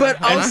but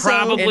and also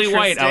probably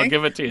white. I'll Interesting.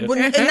 give it to you.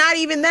 and not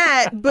even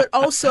that, but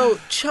also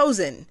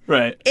chosen.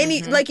 Right.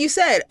 Any like you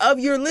said, of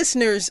your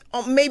listeners,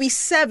 maybe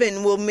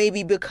 7 will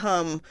maybe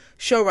become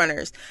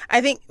showrunners.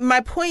 I think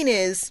my point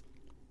is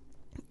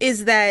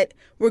that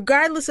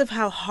regardless of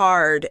how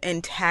hard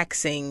and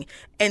taxing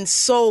and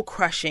soul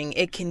crushing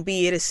it can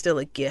be, it is still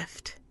a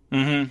gift.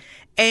 Mm-hmm.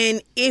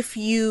 And if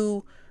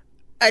you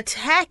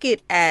attack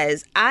it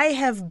as I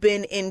have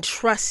been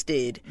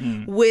entrusted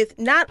with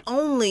not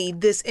only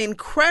this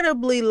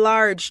incredibly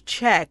large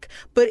check,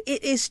 but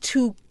it is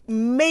to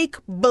make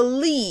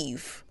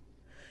believe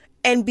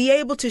and be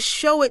able to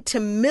show it to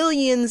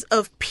millions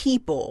of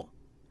people,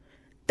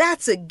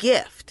 that's a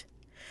gift.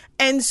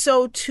 And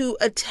so to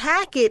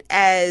attack it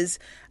as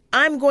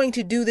I'm going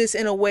to do this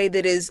in a way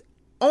that is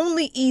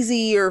only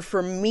easier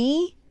for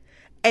me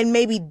and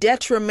maybe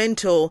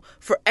detrimental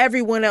for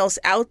everyone else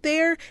out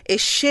there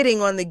is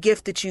shitting on the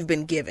gift that you've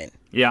been given.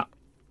 Yeah.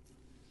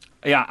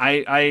 Yeah,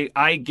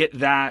 I get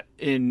that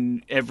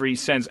in every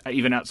sense,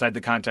 even outside the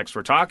context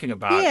we're talking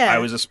about. Yeah. I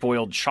was a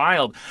spoiled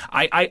child.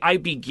 I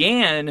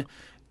began,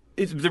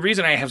 the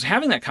reason I was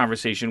having that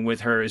conversation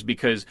with her is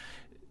because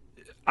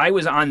I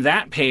was on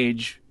that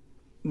page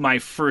my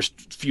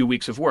first few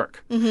weeks of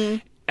work.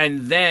 Mm-hmm.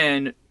 And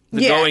then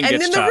the going and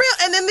gets then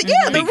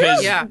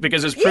tough.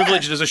 Because as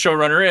privileged as a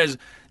showrunner is,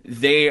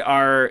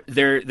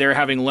 they're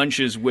having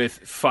lunches with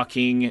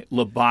fucking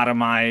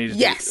lobotomized,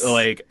 Yes.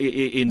 like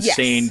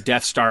insane Yes.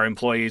 Death Star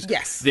employees.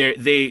 Yes.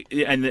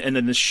 And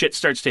then the shit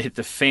starts to hit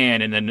the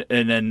fan, and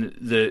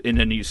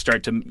then you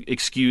start to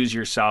excuse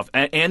yourself,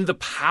 and the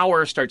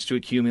power starts to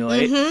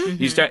accumulate.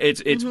 Mm-hmm. You start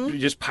it's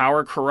just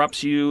power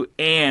corrupts you,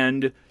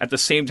 and at the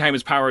same time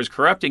as power is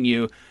corrupting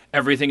you,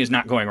 everything is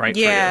not going right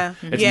Yeah.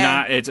 for you. It's Yeah.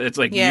 not. It's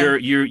like Yeah.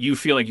 you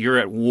feel like you're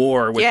at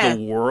war with Yeah.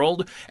 the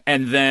world,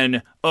 and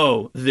then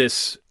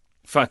this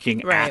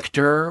fucking Right.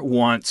 actor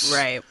wants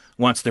Right.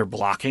 wants their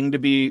blocking to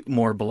be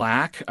more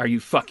black. Are you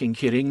fucking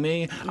kidding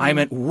me? I'm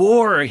at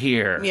war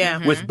here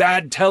Yeah. with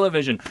bad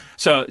television.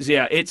 So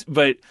yeah,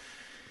 but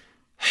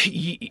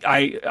you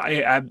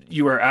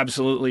are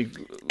absolutely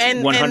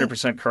And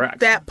 100% correct.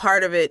 That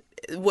part of it,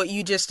 what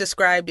you just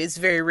described, is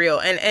very real.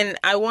 And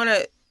I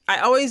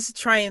always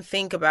try and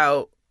think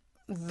about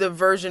the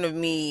version of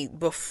me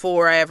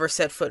before I ever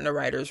set foot in a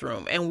writer's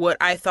room and what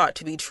I thought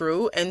to be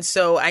true. And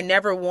so I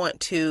never want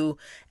to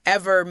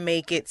ever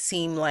make it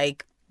seem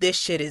like this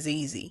shit is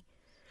easy.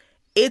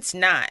 It's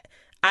not.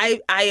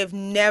 I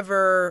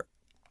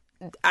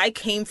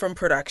came from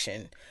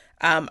production.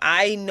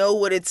 I know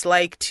what it's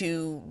like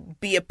to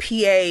be a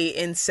PA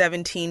in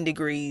 17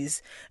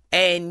 degrees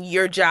and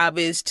your job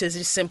is to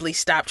just simply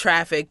stop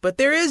traffic, but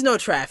there is no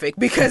traffic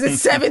because it's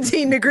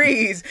 17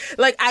 degrees.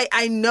 Like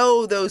I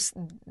know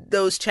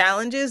those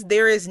challenges.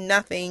 There is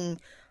nothing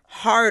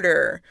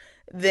harder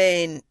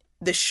than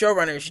the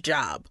showrunner's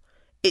job.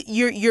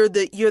 You're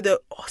the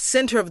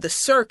center of the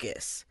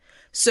circus.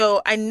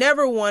 So I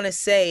never want to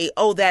say,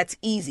 oh, that's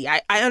easy.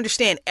 I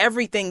understand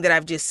everything that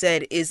I've just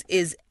said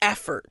is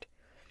effort.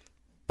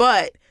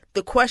 But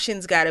the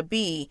question's got to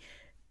be,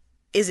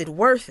 is it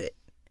worth it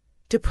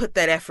to put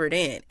that effort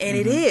in? And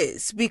it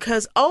is,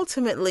 because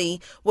ultimately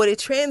what it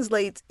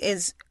translates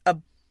is a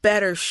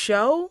better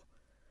show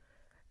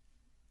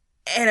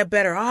and a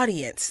better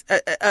audience,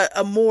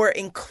 a more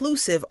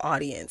inclusive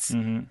audience.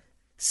 Mm-hmm.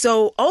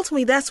 So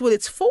ultimately that's what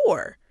it's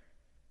for.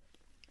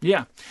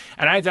 Yeah,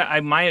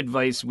 and my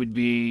advice would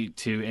be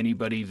to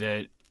anybody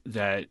that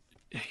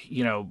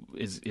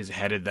is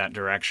headed that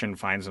direction,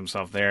 finds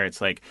himself there. It's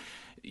like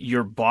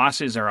your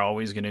bosses are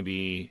always going to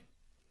be.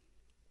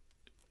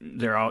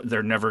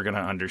 They're never going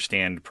to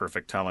understand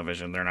perfect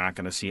television. They're not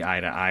going to see eye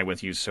to eye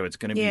with you. So it's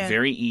going to be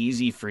very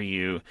easy for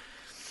you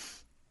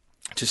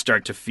to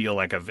start to feel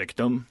like a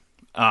victim.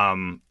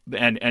 And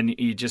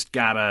you just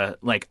gotta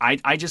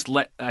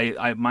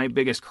my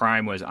biggest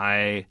crime was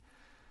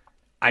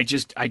I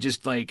just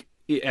like,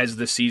 as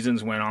the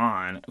seasons went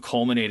on,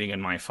 culminating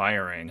in my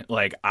firing,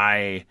 like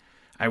I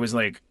was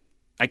like,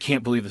 I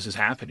can't believe this is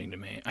happening to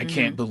me. I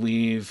can't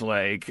believe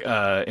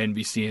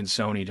NBC and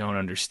Sony don't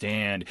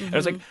understand. And I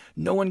was like,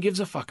 no one gives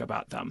a fuck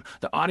about them.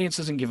 The audience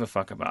doesn't give a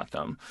fuck about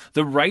them.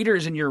 The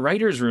writers in your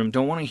writer's room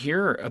don't want to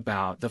hear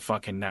about the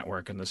fucking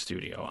network and the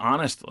studio,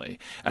 honestly.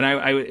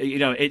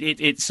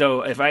 And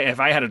so if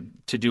I had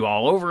to do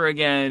all over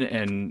again,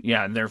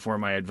 and therefore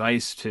my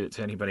advice to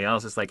anybody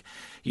else is like,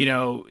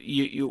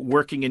 you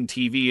working in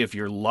TV, if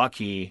you're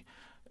lucky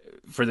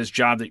for this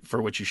job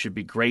for which you should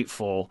be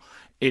grateful,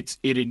 it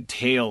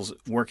entails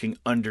working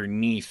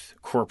underneath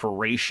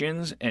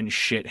corporations and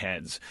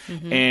shitheads.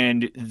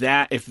 And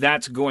that, if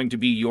that's going to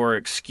be your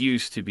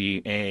excuse to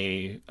be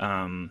a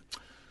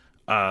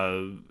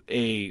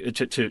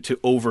to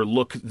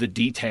overlook the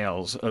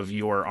details of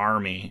your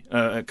army,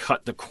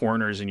 cut the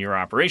corners in your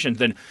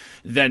operations,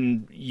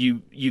 then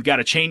you got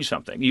to change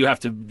something. You have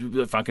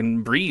to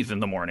fucking breathe in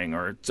the morning,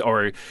 or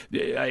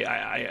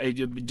I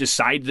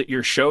decide that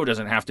your show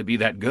doesn't have to be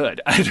that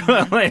good.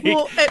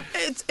 Well,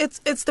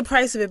 it's the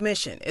price of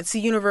admission. It's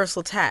the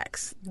universal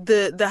tax.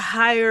 The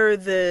higher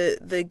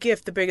the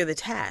gift, the bigger the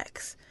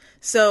tax.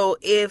 So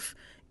if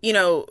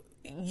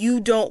you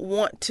don't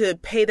want to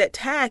pay that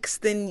tax,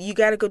 then you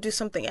got to go do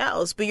something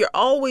else. But you're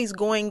always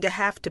going to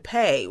have to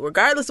pay,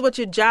 regardless of what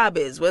your job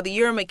is, whether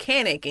you're a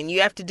mechanic and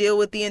you have to deal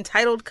with the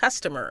entitled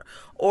customer,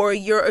 or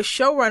you're a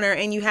showrunner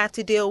and you have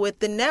to deal with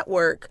the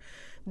network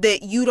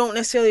that you don't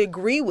necessarily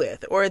agree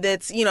with, or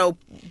that's,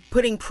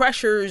 putting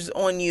pressures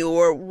on you,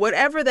 or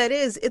whatever that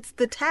is. It's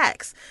the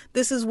tax.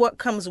 This is what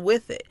comes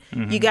with it.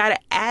 You got to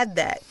add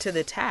that to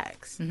the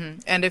tax.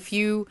 And if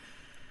you're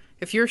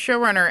a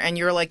showrunner and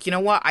you're like, you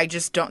know what,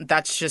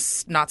 that's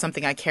just not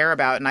something I care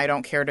about, and I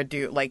don't care to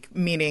do,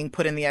 meaning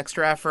put in the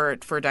extra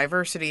effort for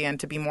diversity and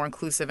to be more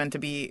inclusive and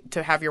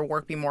to have your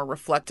work be more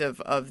reflective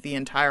of the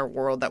entire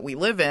world that we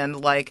live in,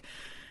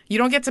 you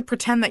don't get to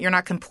pretend that you're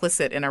not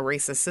complicit in a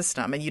racist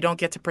system, and you don't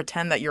get to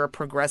pretend that you're a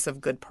progressive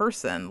good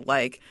person.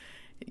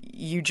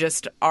 You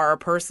just are a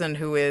person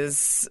who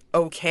is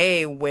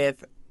okay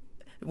with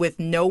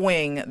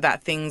knowing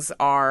that things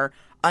are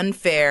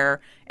unfair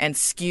and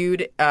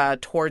skewed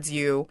towards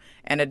you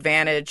and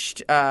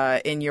advantaged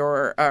in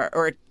your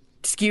or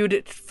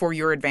skewed for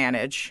your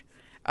advantage,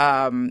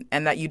 and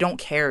that you don't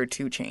care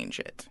to change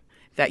it,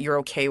 that you're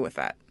okay with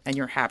that and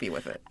you're happy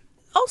with it.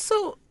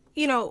 Also,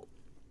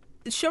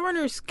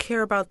 showrunners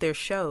care about their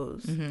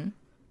shows,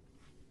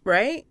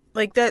 right?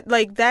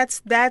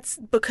 That's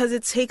because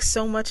it takes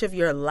so much of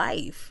your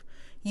life.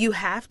 You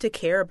have to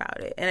care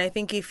about it. And I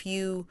think if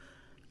you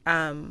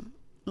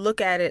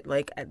look at it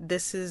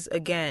this is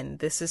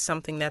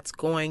something that's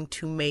going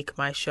to make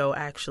my show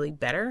actually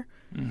better,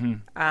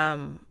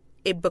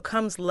 it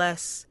becomes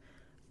less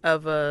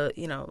of a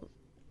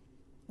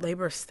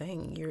laborious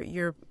thing.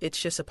 It's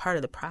just a part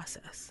of the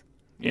process.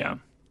 Yeah.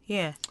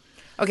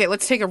 Okay,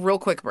 let's take a real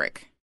quick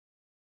break.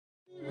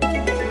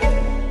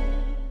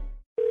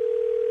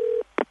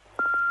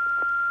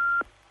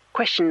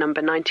 Question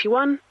number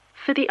 91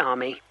 for the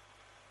Army.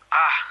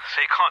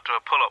 So you can't do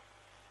a pull-up.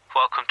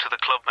 Welcome to the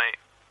club, mate.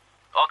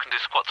 I can do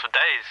squats for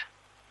days,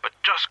 but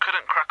just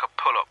couldn't crack a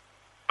pull-up.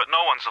 But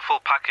no one's a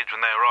full package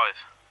when they arrive.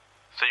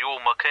 So you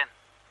all muck in.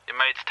 Your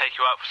mates take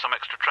you out for some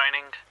extra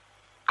training.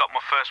 Got my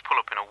first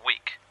pull-up in a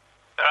week.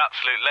 They're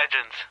absolute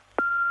legends.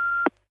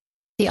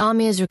 The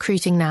Army is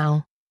recruiting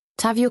now.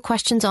 To have your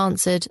questions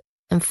answered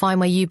and find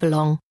where you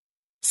belong,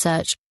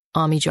 search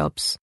Army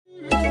Jobs.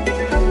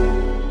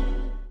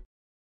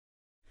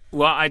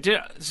 Well, I did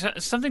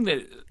something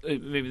that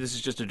maybe this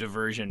is just a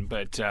diversion,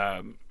 but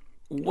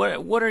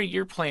what are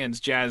your plans,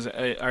 Jazz?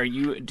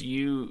 Do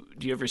you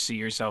ever see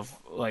yourself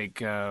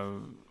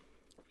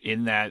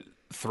in that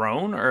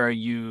throne, or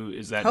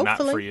is that Hopefully. not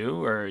for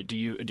you, or do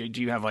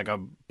you have a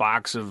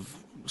box of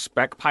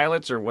spec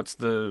pilots, or what's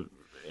the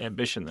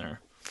ambition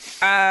there?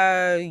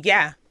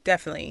 Yeah,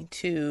 definitely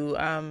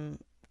to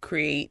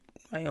create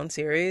my own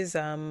series.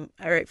 I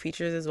write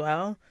features as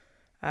well,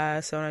 so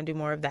I want to do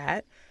more of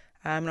that.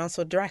 And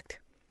also direct.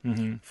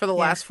 For the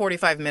last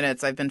 45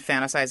 minutes, I've been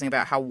fantasizing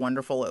about how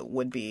wonderful it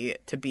would be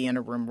to be in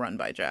a room run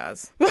by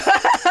Jazz.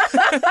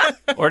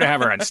 Or to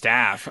have her on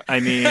staff. I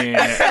mean,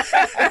 yeah.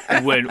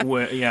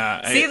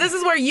 See, this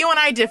is where you and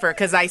I differ,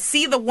 because I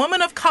see the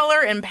woman of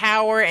color and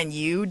power, and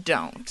you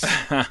don't.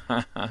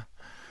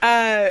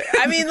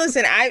 I mean,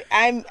 listen, I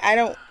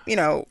don't,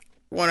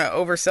 want to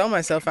oversell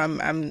myself.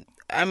 I'm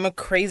a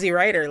crazy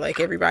writer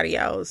like everybody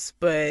else,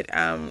 but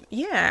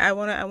yeah, I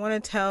want to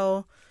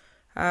tell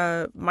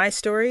my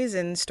stories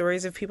and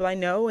stories of people I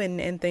know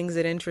and things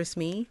that interest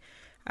me.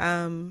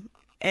 And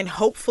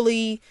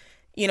hopefully,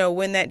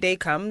 when that day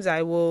comes,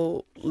 I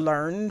will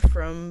learn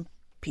from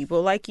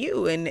people like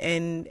you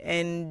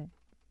and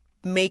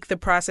make the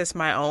process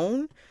my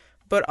own,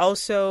 but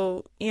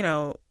also,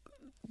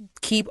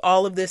 keep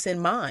all of this in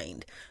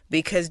mind,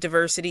 because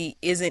diversity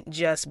isn't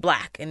just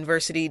Black, and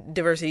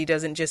diversity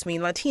doesn't just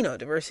mean Latino.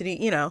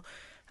 Diversity,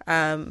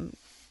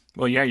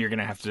 Well, yeah, you're going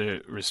to have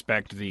to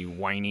respect the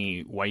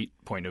whiny white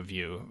point of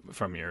view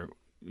from your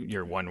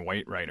one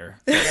white writer.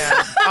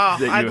 Yeah. Oh,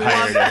 that you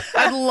hired.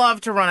 I'd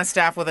love to run a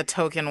staff with a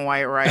token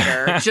white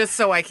writer, just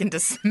so I can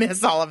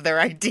dismiss all of their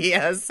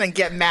ideas and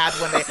get mad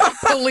when they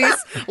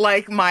police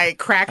my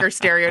cracker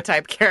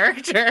stereotype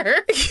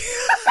character.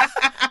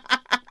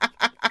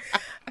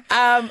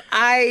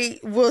 I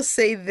will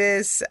say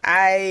this.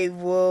 I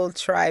will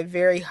try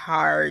very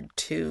hard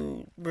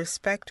to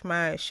respect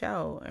my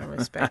show and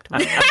respect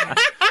my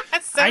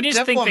So I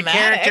just think the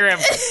character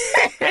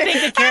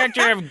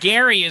of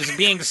Gary is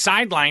being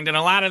sidelined in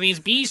a lot of these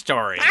B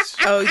stories.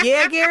 Oh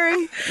yeah,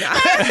 Gary?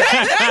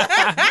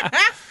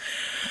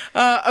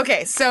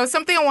 Okay, so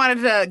something I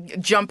wanted to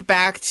jump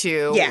back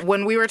to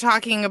when we were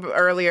talking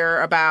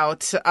earlier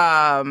about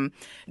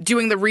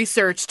doing the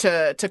research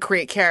to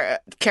create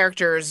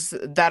characters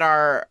that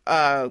are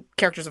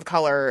characters of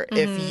color.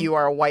 If you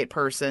are a white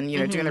person, you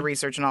know, doing the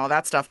research and all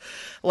that stuff.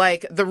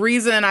 Like, the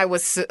reason I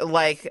was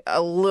like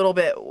a little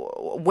bit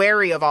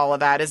wary of all of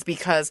that is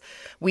because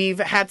we've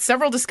had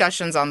several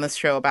discussions on this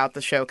show about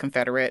the show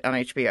Confederate on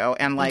HBO,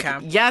 and like,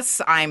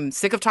 yes, I'm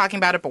sick of talking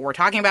about it, but we're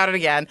talking about it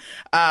again.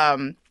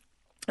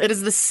 It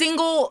is the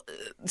single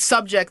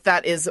subject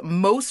that is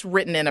most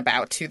written in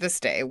about to this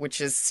day,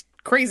 which is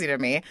crazy to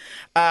me.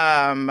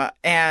 Well,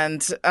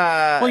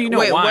 you know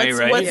why,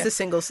 right? What's the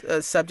single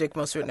subject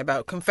most written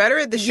about?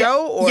 Confederate the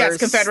show, or yes,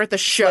 Confederate the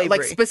show, slavery?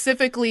 like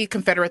specifically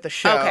Confederate the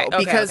show,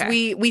 because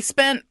we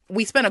spent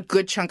a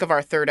good chunk of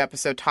our third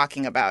episode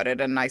talking about it,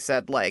 and I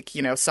said, like,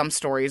 you know, some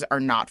stories are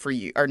not for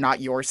you, are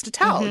not yours to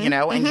tell, you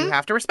know, and you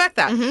have to respect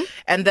that.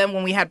 And then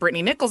when we had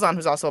Brittany Nichols on,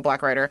 who's also a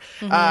Black writer,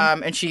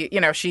 and she,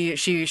 you know, she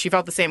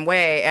felt the same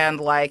way,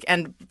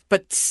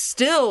 but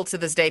still to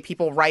this day,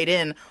 people write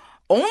in.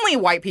 Only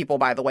white people,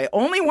 by the way,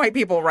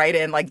 write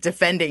in, like,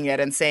 defending it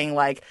and saying,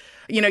 like,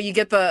 you know, you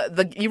get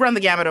you run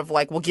the gamut of,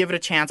 like, we'll give it a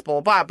chance, blah,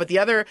 blah, blah. But the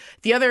other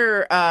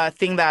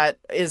thing that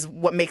is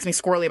what makes me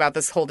squirrely about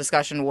this whole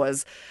discussion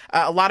was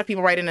a lot of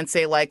people write in and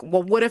say, like,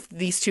 well, what if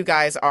these two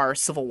guys are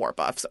Civil War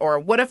buffs? Or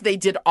what if they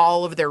did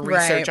all of their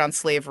research on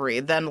slavery?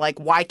 Then, like,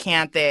 why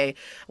can't they?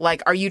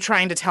 Like, are you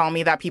trying to tell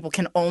me that people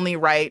can only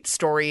write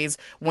stories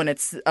when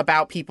it's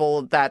about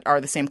people that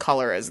are the same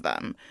color as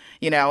them?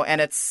 You know,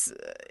 and it's...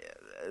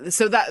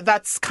 So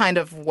that's kind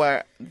of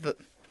where the...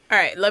 All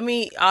right, let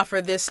me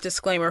offer this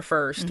disclaimer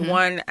first.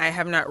 One, I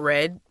have not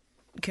read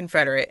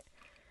Confederate.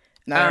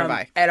 Neither have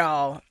I. At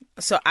all.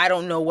 So I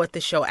don't know what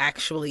the show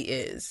actually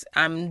is.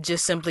 I'm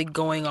just simply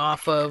going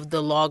off of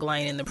the log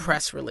line in the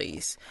press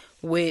release,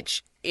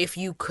 which, if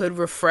you could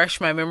refresh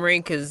my memory,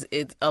 because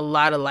a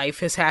lot of life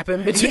has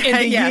happened in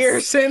the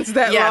years since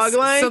that log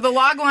line. So the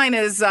log line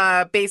is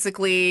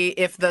basically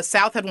if the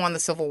South had won the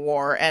Civil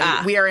War,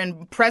 and we are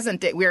in present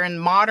day, we are in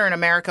modern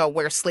America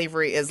where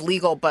slavery is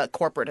legal but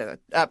corporate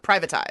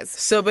privatized.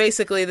 So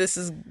basically, this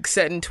is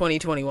set in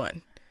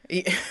 2021.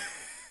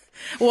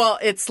 Well,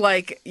 it's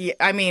like,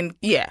 I mean,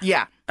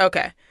 yeah.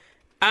 Okay.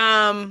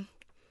 I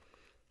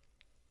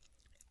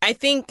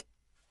think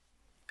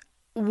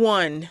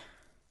one.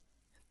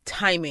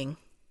 Timing.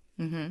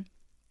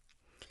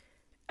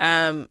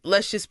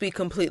 Let's just be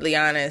completely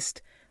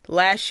honest.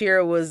 Last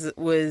year was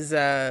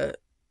a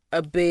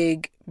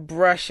big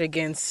brush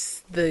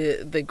against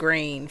the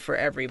grain for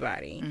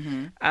everybody.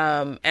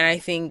 And I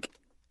think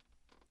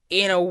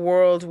in a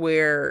world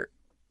where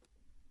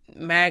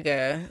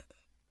MAGA,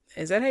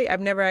 is that how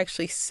I've never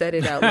actually said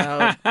it out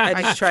loud.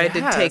 I just tried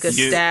to take a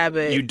stab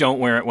at... You don't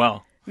wear it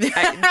well.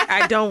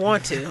 I don't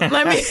want to.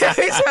 Let me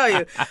tell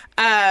you,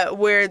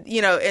 where,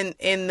 you know,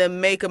 in the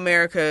Make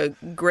America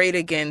Great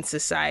Again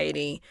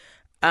society,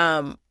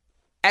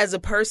 as a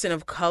person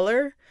of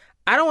color,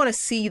 I don't want to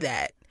see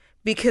that,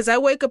 because I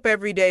wake up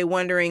every day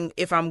wondering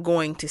if I'm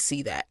going to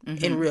see that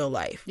in real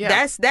life.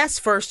 Yeah. That's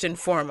first and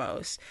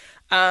foremost.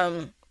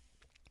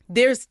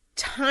 There's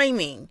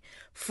timing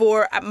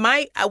for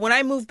when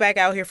I moved back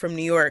out here from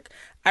New York,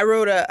 I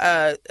wrote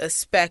a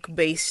spec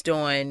based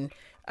on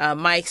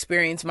my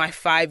experience, my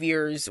 5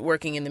 years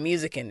working in the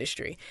music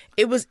industry.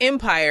 It was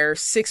Empire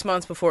 6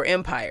 months before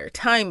Empire.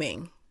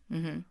 Timing.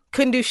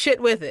 Couldn't do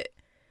shit with it.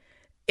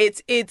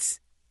 It's.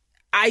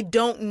 I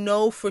don't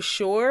know for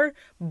sure,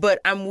 but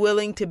I'm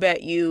willing to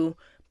bet you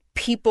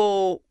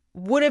people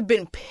would have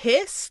been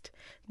pissed.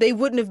 They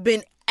wouldn't have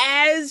been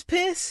as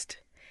pissed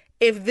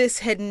if this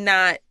had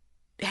not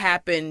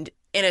happened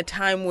in a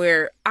time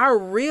where our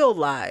real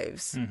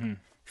lives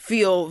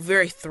feel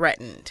very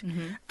threatened.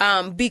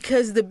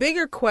 Because the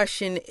bigger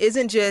question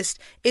isn't just,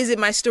 is it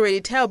my story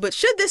to tell, but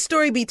should this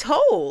story be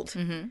told?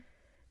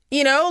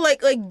 You know,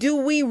 like, do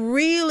we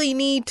really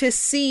need to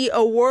see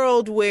a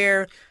world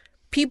where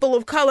people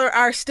of color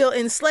are still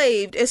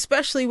enslaved,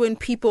 especially when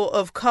people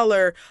of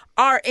color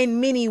are in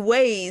many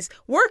ways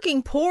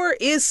working poor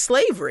is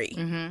slavery.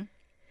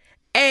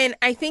 And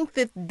I think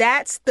that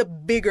that's the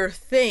bigger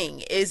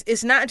thing is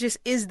it's not just,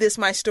 is this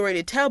my story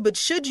to tell, but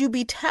should you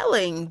be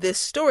telling this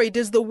story?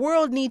 Does the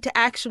world need to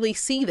actually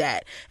see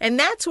that? And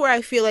that's where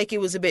I feel like it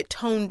was a bit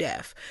tone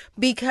deaf,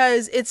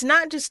 because it's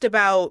not just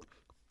about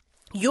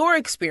your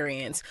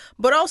experience,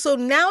 but also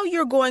now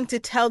you're going to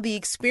tell the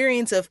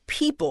experience of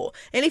people.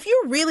 And if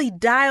you're really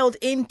dialed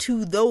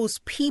into those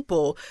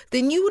people,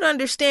 then you would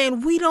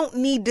understand we don't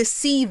need to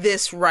see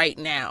this right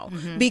now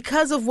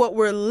because of what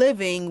we're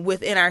living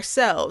within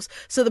ourselves.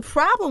 So the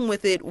problem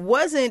with it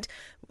wasn't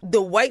the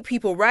white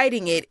people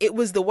writing it. It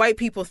was the white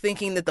people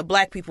thinking that the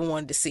black people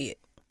wanted to see it.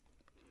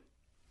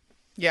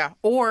 Yeah.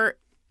 Or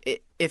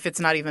if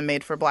it's not even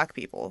made for black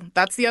people.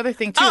 That's the other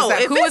thing, too. Oh, is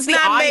that if who it's is the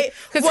not made...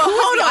 Because who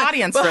is the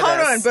audience for this? Hold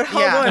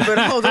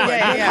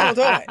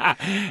on.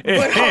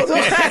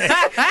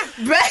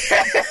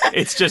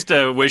 It's just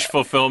a wish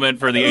fulfillment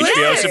for the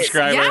HBO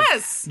subscriber.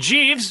 Yes.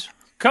 Jeeves,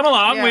 Come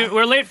along. Yeah.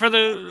 We're late for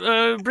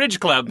the bridge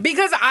club.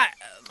 Because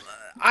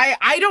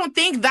I don't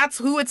think that's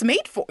who it's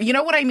made for. You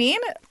know what I mean?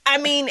 I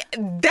mean,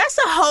 that's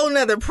a whole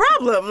nother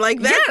problem. Like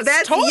that. Yes,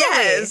 that's totally.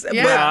 yes.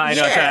 Yeah. But Well, I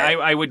know. yeah.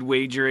 I would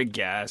wager a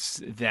guess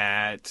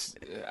that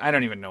I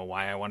don't even know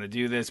why I want to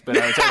do this, but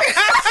I would say.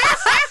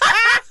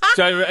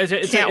 So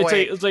it's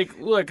like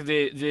look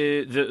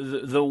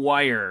the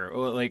Wire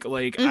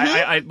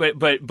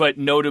but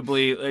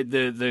notably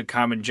the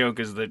common joke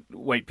is that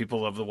white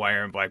people love the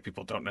Wire and black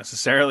people don't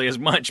necessarily as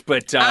much.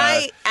 But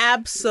I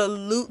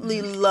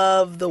absolutely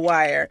love The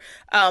Wire.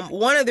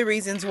 One of the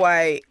reasons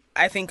why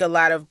I think a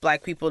lot of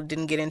black people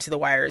didn't get into The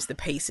Wire is the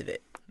pace of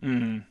it.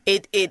 Mm-hmm.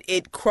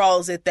 It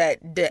crawls at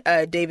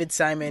that David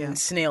Simon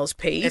snail's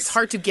pace. It's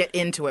hard to get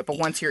into it, but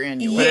once you're in,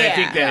 you But will. I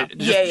think that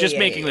just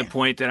making yeah. the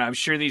point that I'm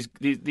sure these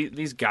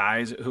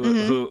guys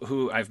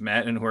who I've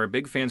met and who are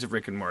big fans of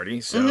Rick and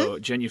Morty, so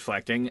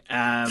genuflecting,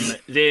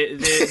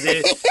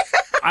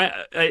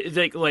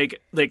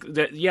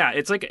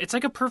 it's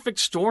like a perfect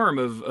storm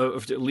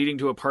of leading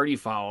to a party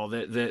foul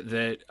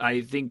that I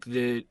think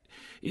that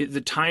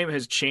the time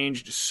has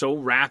changed so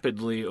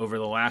rapidly over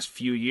the last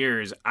few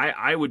years.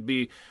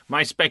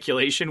 My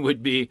speculation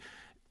would be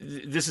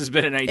this has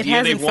been an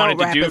idea they've wanted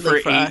to do for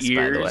 8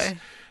 years. By the way.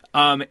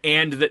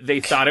 And that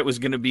they thought it was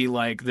going to be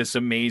like this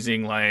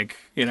amazing, like,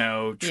 you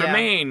know,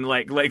 Tremaine,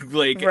 a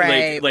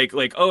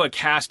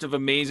cast of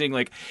amazing,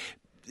 like,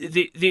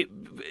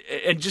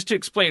 and just to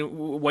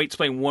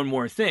explain one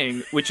more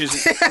thing, which is,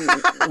 is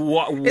that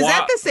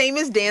the same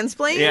as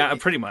dansplaining? Yeah,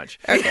 pretty much.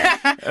 Okay.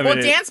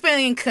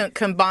 Dansplaining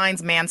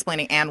combines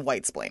mansplaining and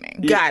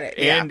whitesplaining. Got it.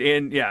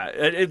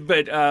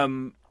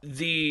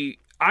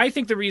 I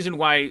think the reason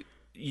why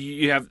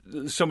you have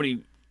so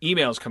many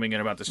emails coming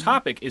in about this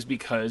topic is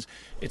because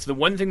it's the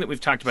one thing that we've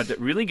talked about that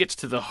really gets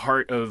to the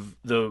heart of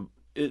the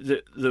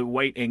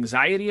white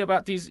anxiety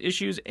about these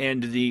issues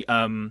and the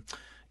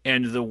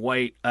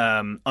white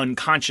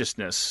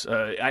unconsciousness.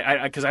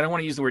 Because I don't want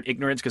to use the word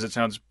ignorance because it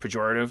sounds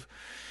pejorative.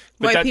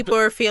 But white people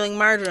are feeling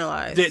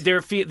marginalized.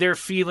 They're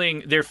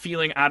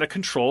feeling out of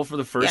control for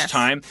the first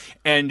time,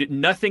 and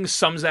nothing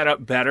sums that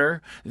up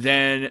better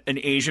than an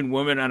Asian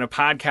woman on a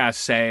podcast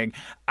saying,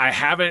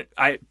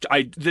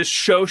 this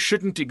show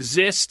shouldn't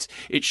exist.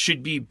 It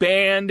should be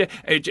banned.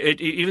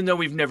 Even though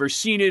we've never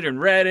seen it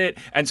and read it."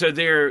 And so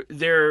they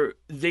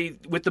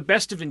with the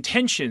best of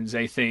intentions,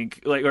 I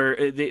think,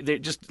 they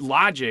just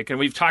logic. And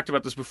we've talked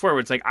about this before. Where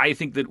it's like, I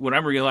think that what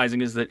I'm realizing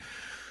is that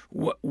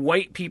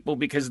white people,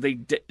 because they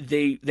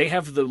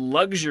have the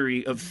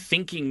luxury of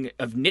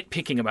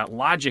nitpicking about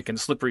logic and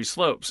slippery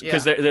slopes.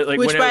 Because they're like,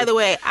 which, by the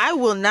way, I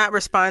will not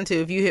respond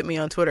to if you hit me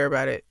on Twitter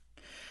about it.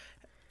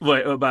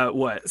 What about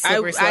what?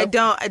 I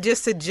don't.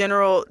 Just a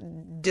general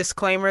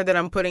disclaimer that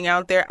I'm putting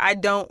out there. I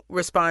don't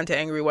respond to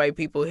angry white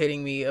people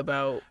hitting me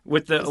about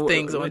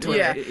things on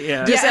Twitter.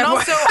 Yeah. And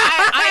also,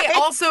 I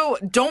also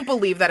don't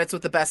believe that it's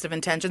with the best of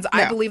intentions. No.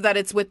 I believe that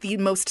it's with the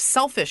most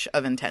selfish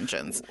of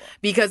intentions,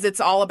 because it's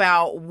all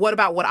about what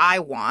I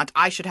want.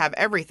 I should have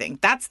everything.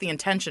 That's the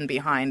intention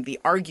behind the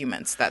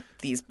arguments that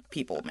these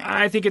people make.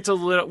 I think it's a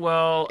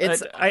little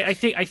I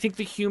think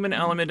the human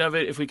element of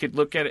it, if we could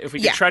look at it, if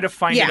we could try to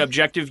find an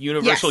objective,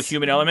 universal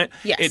human element,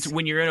 it's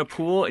when you're in a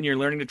pool and you're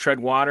learning to tread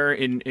water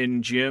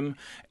in gym,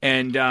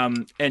 and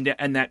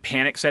that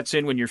panic sets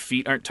in when your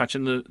feet aren't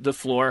touching the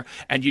floor,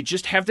 and you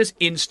just have this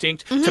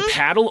instinct to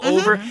paddle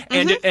over,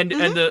 and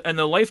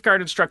the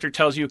lifeguard instructor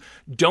tells you,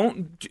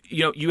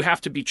 you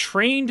have to be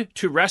trained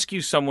to rescue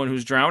someone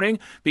who's drowning,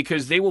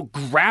 because they will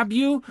grab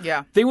you.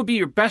 Yeah. They will be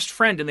your best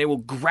friend, and they will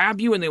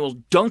grab you and they will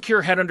dunk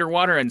your head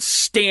underwater and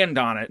stand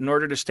on it in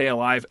order to stay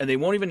alive, and they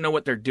won't even know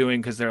what they're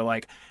doing because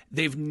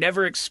they've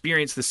never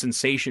experienced the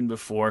sensation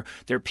before.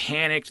 They're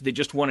panicked. They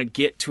just want to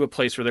get to a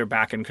place where they're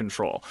back in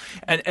control.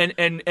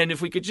 And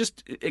if we could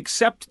just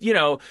accept,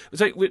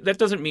 it's like, that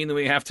doesn't mean that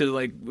we have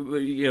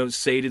to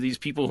say to these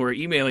people who are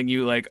emailing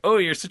you like, "Oh,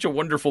 you're such a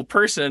wonderful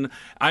person."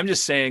 I'm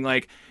just saying,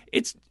 like,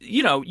 it's,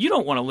 you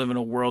don't want to live in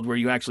a world where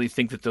you actually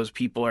think that those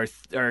people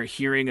are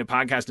hearing a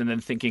podcast and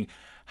then thinking,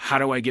 how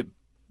do I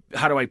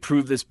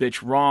prove this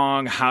bitch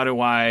wrong? How do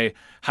I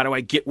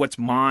get what's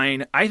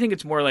mine? I think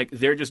it's more like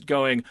they're just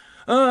going,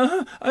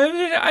 can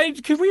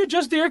we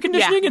adjust the air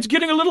conditioning? Yeah. It's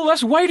getting a little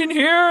less white in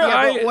here.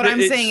 Yeah, but what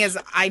I'm saying is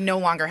I no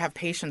longer have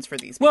patience for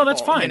these people. Well,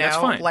 that's fine. That's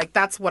fine. Like,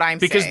 that's what I'm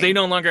saying. Because they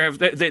no longer have,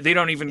 they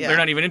don't even, they're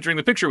not even entering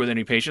the picture with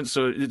any patience.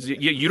 So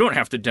you don't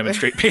have to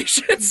demonstrate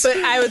patience. But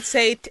I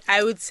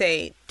would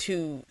say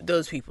to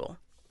those people,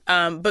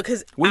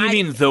 because what do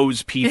you mean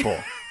those people?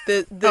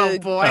 The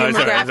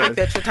demographic that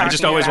you're talking about. I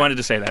just always wanted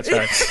to say that.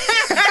 Sorry.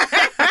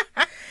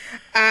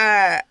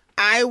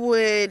 I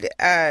would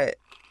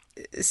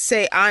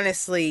say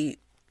honestly,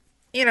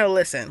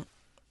 listen,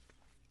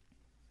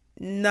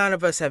 none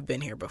of us have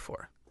been here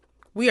before.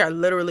 We are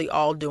literally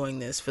all doing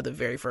this for the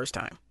very first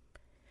time.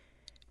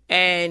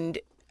 And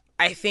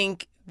I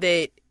think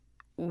that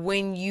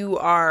when you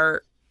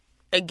are,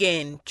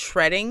 again,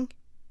 treading,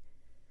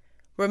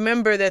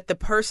 remember that the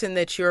person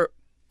that you're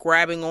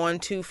grabbing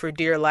onto for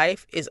dear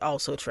life is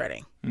also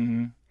treading.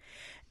 Mm-hmm.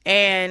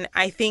 And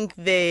I think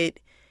that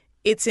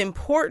it's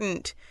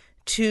important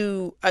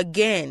to,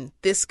 again,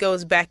 this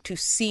goes back to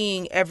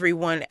seeing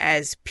everyone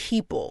as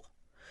people.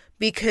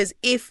 Because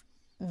if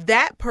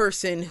that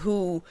person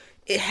who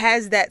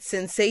has that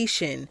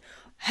sensation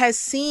has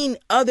seen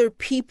other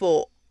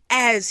people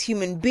as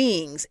human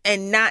beings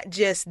and not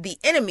just the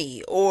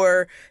enemy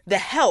or the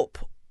help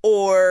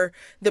or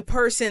the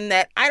person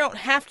that I don't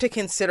have to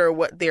consider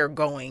what they're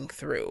going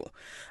through,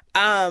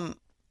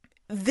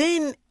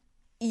 then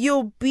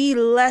you'll be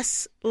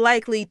less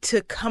likely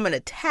to come and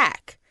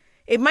attack.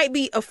 It might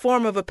be a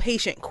form of a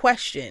patient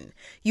question.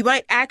 You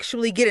might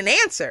actually get an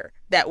answer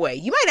that way.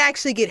 You might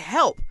actually get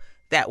help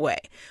that way.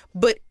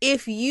 But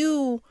if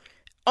you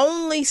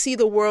only see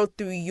the world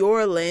through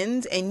your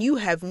lens and you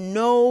have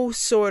no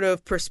sort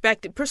of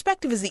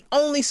perspective is the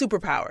only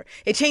superpower.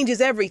 It changes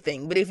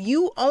everything. But if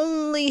you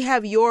only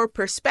have your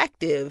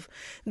perspective,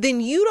 then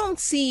you don't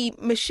see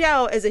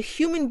Michelle as a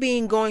human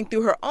being going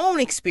through her own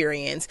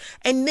experience.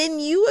 And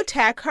then you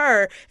attack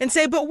her and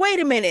say, but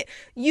wait a minute,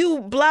 you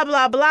blah,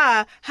 blah,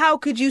 blah. How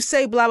could you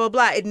say blah, blah,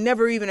 blah? It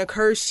never even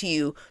occurs to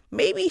you.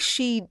 Maybe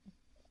she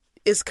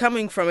is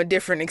coming from a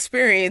different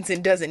experience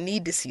and doesn't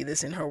need to see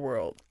this in her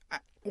world.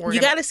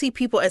 You got to see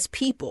people as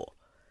people.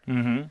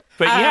 Mm-hmm.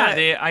 But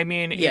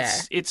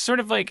it's sort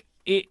of like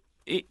it,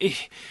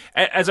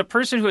 as a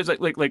person who is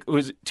like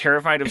who's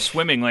terrified of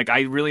swimming, like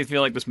I really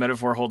feel like this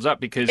metaphor holds up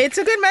because it's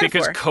a good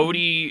metaphor. Because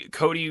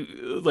Cody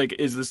like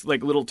is this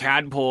like little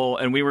tadpole,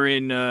 and we were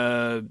in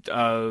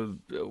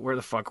where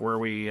the fuck were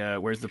we?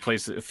 Where's the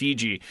place?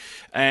 Fiji,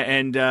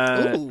 and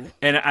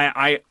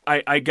I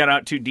got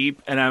out too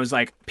deep, and I was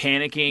like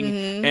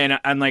panicking, and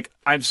I'm like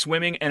I'm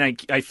swimming,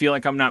 and I feel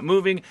like I'm not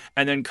moving,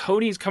 and then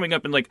Cody's coming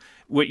up, and like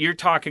what you're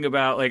talking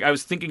about, like I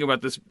was thinking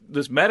about this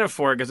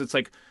metaphor because it's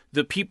like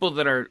the people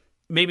that are.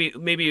 Maybe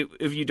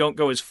if you don't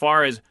go as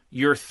far as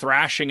you're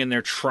thrashing and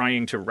they're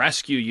trying to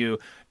rescue you,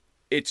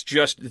 it's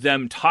just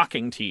them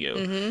talking to you.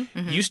 Mm-hmm,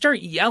 mm-hmm. You start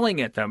yelling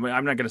at them.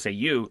 I'm not going to say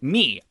you,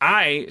 me.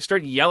 I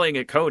start yelling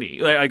at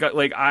Cody.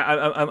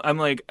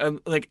 I'm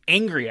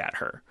angry at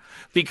her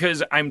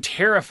because I'm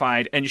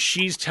terrified, and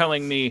she's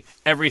telling me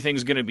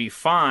everything's going to be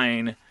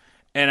fine,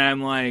 and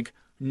I'm like,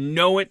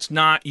 no, it's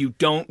not. You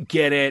don't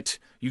get it.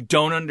 You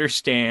don't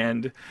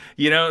understand.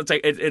 You know, it's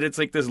like it's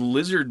like this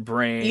lizard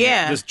brain,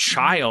 this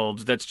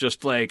child that's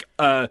just like,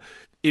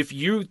 if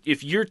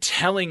you're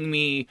telling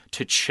me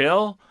to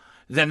chill,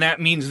 then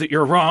that means that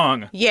you're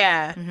wrong.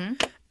 Yeah.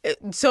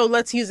 Mm-hmm. So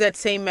let's use that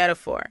same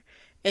metaphor.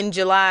 In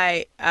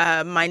July,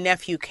 my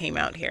nephew came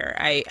out here.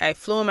 I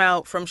flew him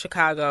out from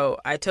Chicago.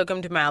 I took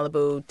him to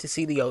Malibu to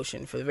see the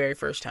ocean for the very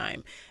first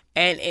time.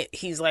 And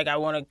he's like, I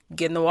want to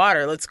get in the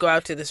water. Let's go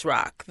out to this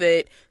rock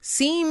that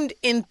seemed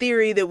in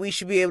theory that we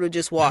should be able to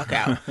just walk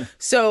out.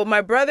 So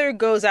my brother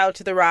goes out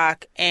to the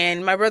rock,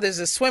 and my brother's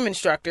a swim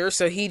instructor.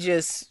 So he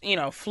just,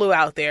 flew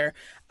out there.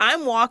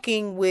 I'm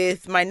walking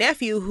with my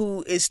nephew,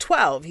 who is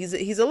 12.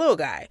 He's a little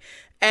guy.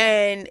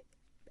 And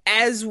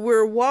as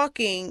we're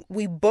walking,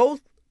 we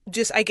both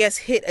just, I guess,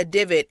 hit a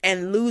divot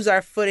and lose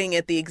our footing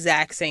at the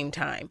exact same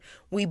time.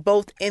 We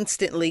both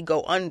instantly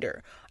go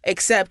under.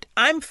 Except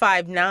I'm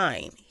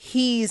 5'9",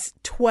 he's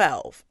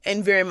 12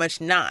 and very much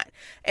not.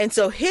 And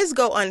so his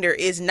go under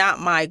is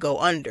not my go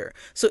under.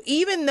 So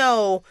even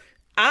though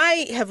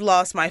I have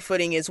lost my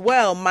footing as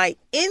well, my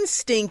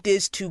instinct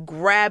is to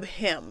grab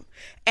him.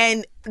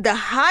 And the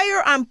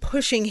higher I'm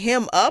pushing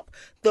him up,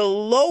 the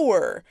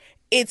lower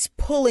it's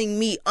pulling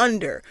me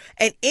under.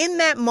 And in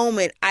that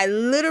moment, I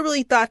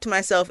literally thought to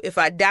myself, if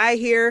I die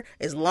here,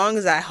 as long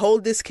as I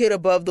hold this kid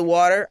above the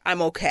water,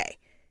 I'm okay.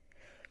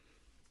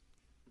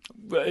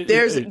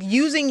 There's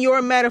using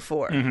your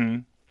metaphor. Mm-hmm.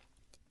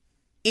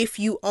 If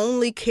you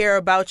only care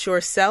about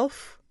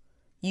yourself,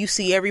 you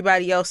see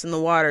everybody else in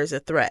the water as a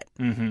threat.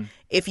 Mm-hmm.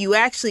 If you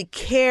actually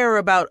care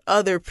about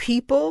other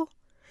people,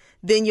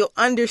 then you'll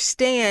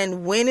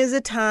understand when is a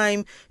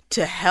time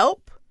to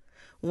help,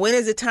 when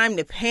is a time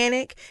to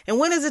panic, and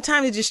when is a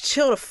time to just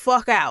chill the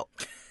fuck out.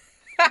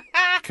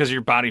 Because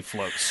your body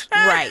floats,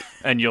 right?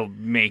 And you'll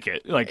make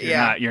it. Like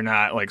you're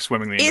not like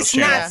swimming the English It's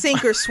Channel. not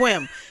sink or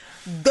swim.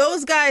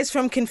 Those guys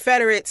from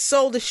Confederate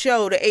sold a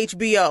show to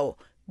HBO.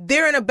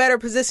 They're in a better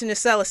position to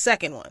sell a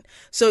second one.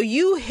 So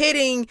you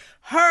hitting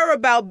her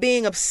about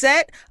being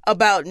upset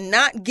about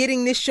not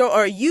getting this show,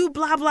 or you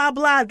blah, blah,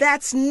 blah,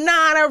 that's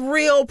not a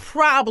real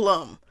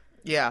problem.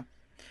 Yeah.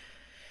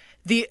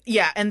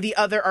 And the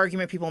other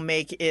argument people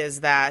make is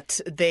that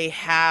they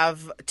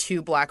have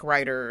two black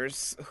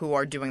writers who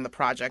are doing the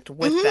project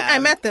with them. I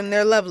met them.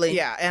 They're lovely.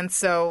 Yeah. And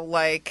so,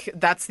 like,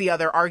 that's the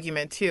other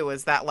argument, too,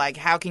 is that, like,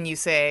 how can you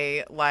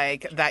say,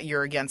 like, that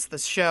you're against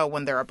this show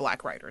when there are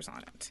black writers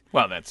on it?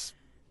 Well, that's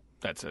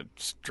that's a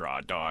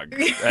straw dog.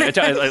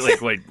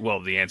 Well,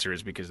 the answer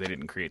is because they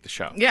didn't create the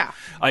show. Yeah.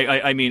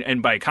 I mean,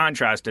 and by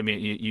contrast, I mean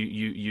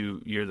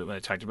you're the one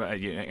that talked about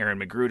Aaron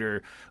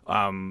McGruder,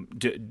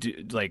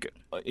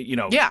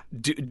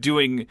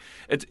 doing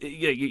it.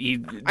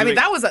 I mean,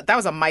 that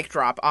was a mic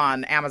drop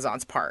on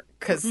Amazon's part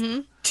because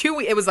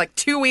it was like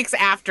 2 weeks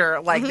after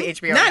like the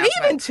HBO. Not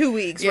announcement. even 2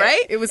 weeks, Yeah,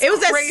 right? it was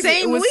that crazy.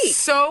 same It was week.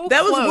 so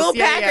that was close. Will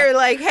Yeah, Packer. yeah.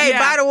 Like, hey, Yeah.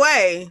 by the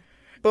way,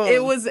 boom.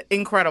 It was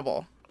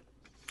incredible.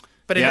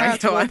 But Yeah. anyway, Shout out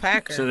to go Will on.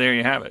 Packer. So there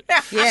you have it.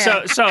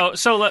 Yeah.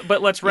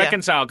 But let's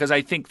reconcile because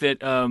I think that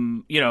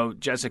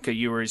Jessica,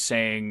 you were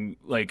saying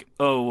like,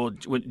 oh well,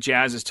 when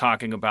Jazz is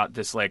talking about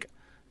this like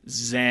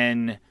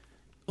Zen,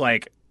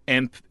 like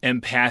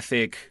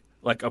empathic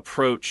like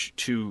approach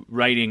to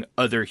writing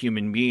other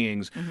human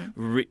beings,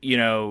 but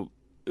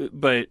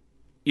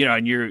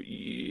and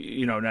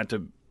you're not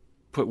to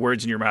put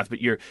words in your mouth, but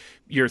your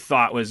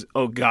thought was,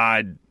 oh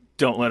God,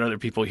 don't let other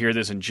people hear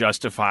this and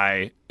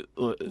justify this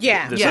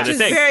Which other is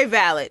thing. very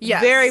valid.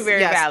 Yes, Very,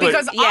 very yes. valid.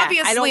 Because I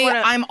obviously, don't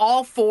wanna... I'm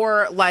all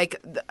for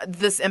like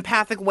this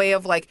empathic way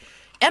of like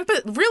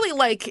really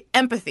like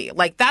empathy.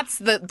 Like that's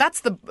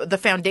the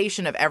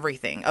foundation of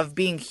everything, of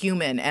being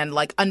human and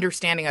like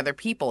understanding other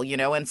people,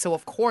 And so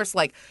of course,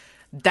 like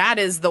that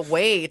is the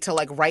way to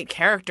like write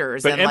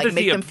characters and like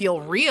make them feel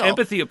real.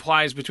 Empathy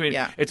applies between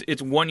Yeah.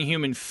 it's one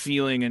human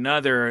feeling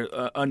another,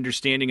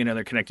 understanding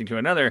another, connecting to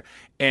another,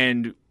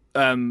 and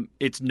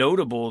it's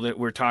notable that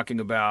we're talking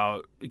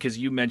about, because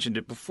you mentioned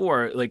it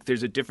before, like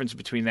there's a difference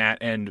between that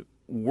and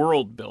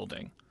world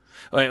building.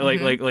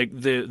 Like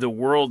the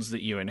worlds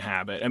that you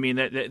inhabit. I mean,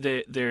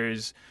 that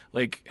there's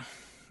like,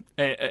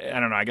 I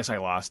don't know. I guess I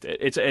lost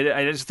it.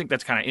 I just think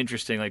that's kind of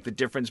interesting. Like the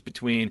difference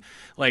between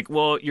like,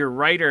 well, if you're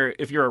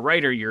a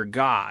writer, you're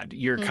God.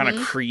 You're kind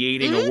of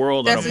creating a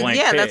world on a blank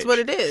page. That's what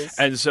it is.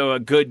 And so a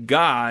good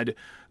God,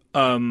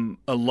 a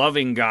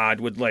loving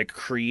God would like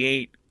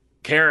create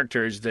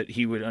characters that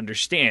he would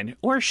understand,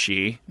 or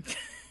she.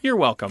 You're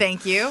welcome.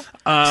 Thank you.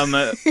 Has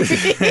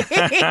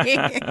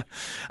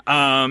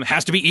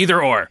to be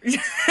either or.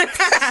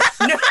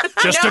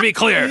 Just to be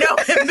clear. No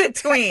in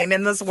between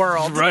in this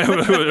world.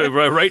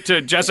 Write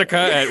to Jessica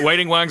at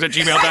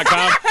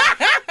waitingwongs@gmail.com.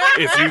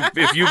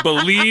 If you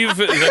believe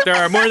that there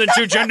are more than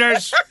two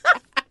genders,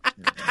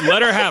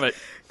 let her have it.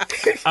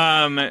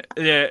 That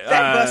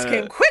bus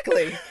came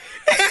quickly.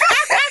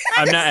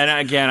 I'm not,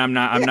 and again, I'm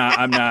not.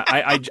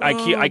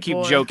 I keep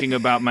boy. joking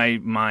about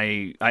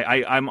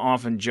I'm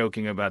often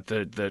joking about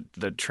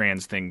the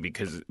trans thing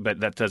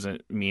but that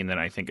doesn't mean that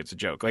I think it's a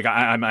joke. Like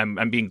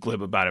I'm being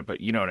glib about it, but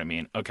you know what I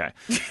mean. Okay,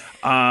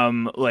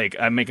 like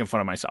I'm making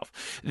fun of myself.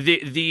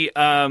 A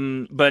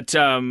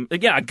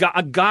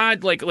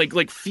God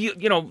like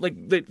feel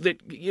that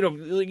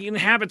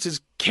inhabits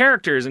his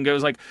characters and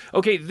goes like,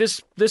 okay,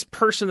 this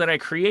person that I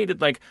created,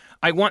 like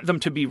I want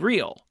them to be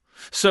real.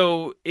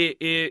 So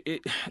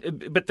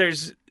but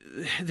there's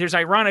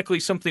ironically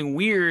something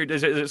weird.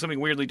 There's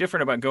something weirdly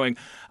different about going,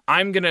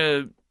 I'm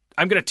gonna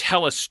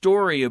tell a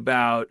story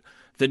about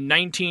the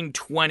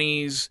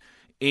 1920s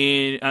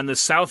on the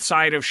south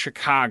side of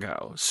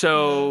Chicago.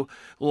 So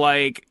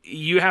like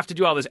you have to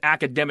do all this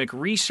academic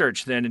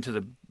research then into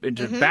the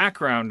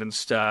background and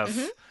stuff.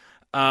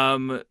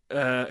 God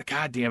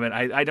damn it.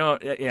 I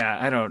don't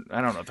know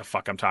what the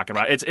fuck I'm talking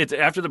about. It's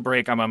after the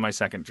break. I'm on my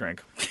second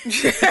drink.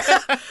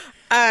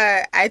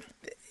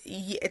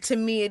 To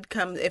me, it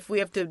comes, if we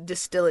have to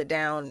distill it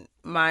down,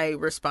 my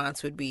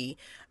response would be,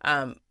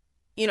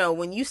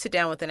 when you sit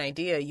down with an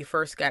idea, you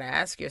first got to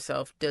ask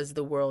yourself, does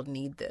the world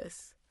need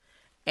this?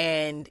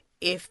 And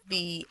if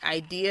the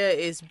idea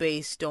is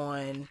based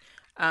on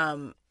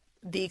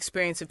the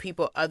experience of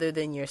people other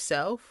than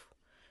yourself,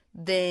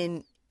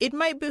 then it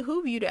might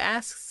behoove you to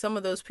ask some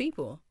of those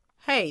people,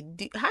 hey,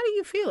 how do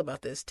you feel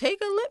about this?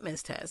 Take a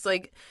litmus test.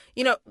 Like,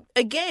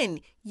 again,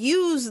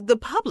 use the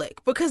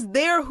public because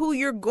they're who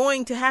you're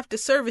going to have to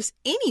service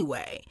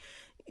anyway.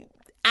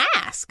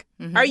 Ask,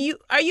 are you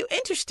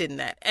interested in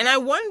that? And I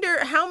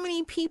wonder how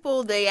many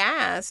people they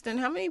asked and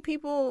how many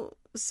people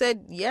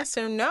said yes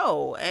or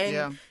no,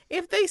 and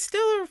if they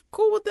still are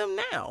cool with them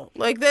now,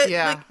 like that.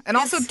 Yeah, like, and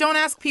also don't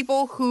ask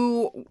people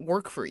who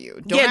work for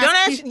you.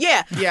 Ask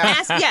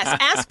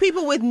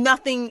people with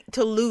nothing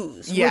to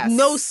lose, with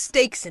no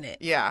stakes in it.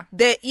 Yeah,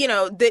 that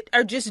that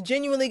are just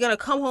genuinely going to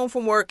come home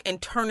from work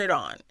and turn it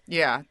on.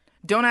 Yeah,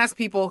 don't ask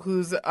people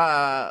whose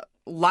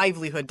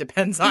livelihood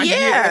depends on you.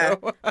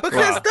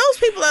 Because those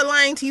people are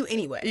lying to you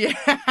anyway. Yeah.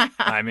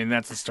 I mean,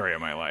 that's the story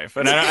of my life.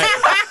 And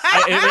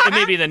it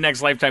may be the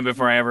next lifetime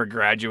before I ever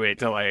graduate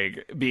to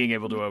like being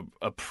able to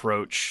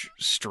approach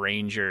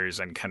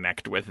strangers and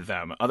connect with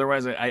them.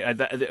 Otherwise,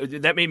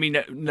 that may be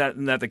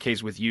not the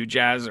case with you,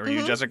 Jazz, or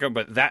you, Jessica,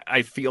 but that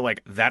I feel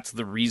like that's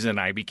the reason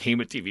I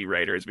became a TV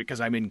writer, is because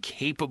I'm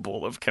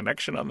incapable of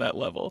connection on that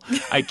level.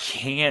 I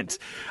can't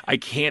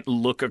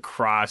look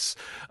across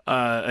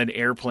an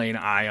airplane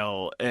aisle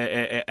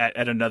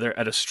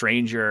at a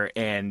stranger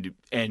and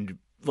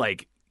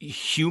like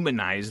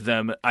humanize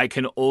them. I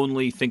can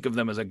only think of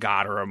them as a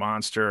god or a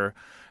monster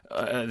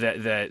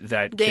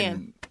that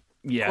Dan,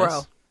 Yes.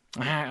 Grow.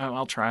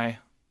 I'll try.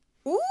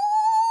 Ooh,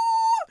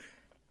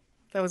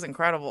 that was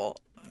incredible.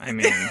 I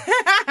mean,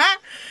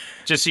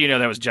 just so you know,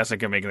 that was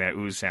Jessica making that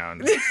ooh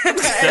sound.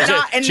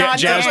 And not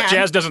Dan.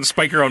 Jazz doesn't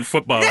spike her own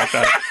football like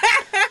that.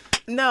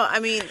 No, I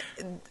mean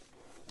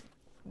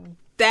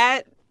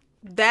that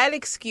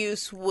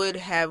excuse would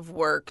have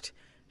worked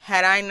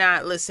had I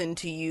not listened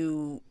to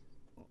you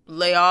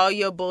lay all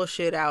your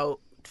bullshit out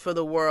for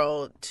the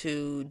world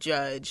to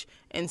judge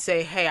and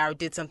say, hey, I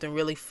did something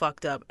really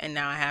fucked up and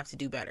now I have to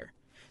do better.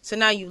 So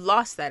now you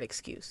lost that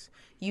excuse.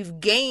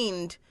 You've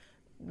gained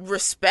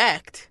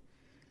respect,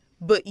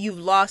 but you've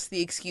lost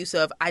the excuse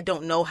of, I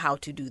don't know how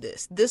to do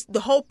this.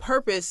 The whole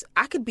purpose,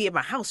 I could be at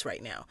my house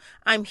right now.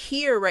 I'm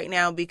here right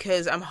now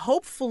because I'm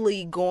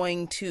hopefully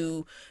going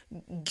to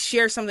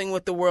share something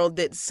with the world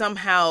that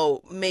somehow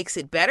makes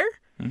it better.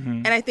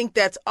 And I think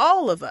that's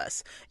all of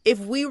us. If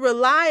we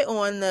rely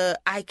on the,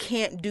 I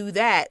can't do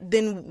that,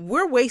 then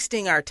we're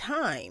wasting our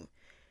time.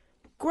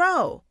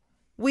 Grow.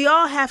 We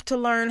all have to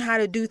learn how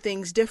to do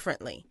things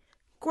differently.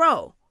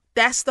 Grow.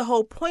 That's the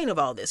whole point of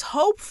all this.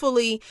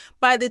 Hopefully,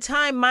 by the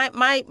time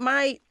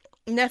my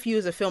nephew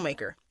is a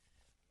filmmaker,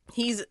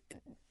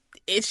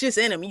 it's just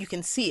in him. You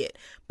can see it.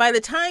 By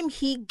the time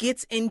he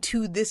gets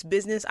into this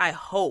business, I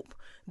hope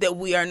that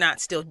we are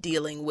not still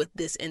dealing with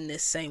this in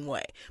this same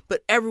way.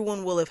 But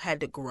everyone will have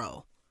had to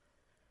grow.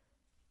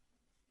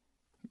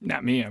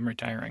 Not me. I'm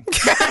retiring.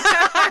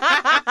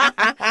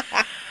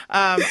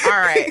 All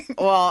right.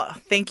 Well,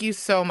 thank you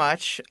so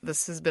much.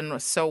 This has been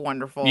so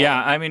wonderful. Yeah,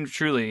 I mean,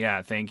 truly,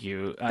 yeah. Thank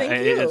you.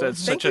 Thank you.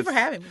 Thank you for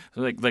having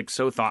me. Like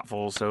so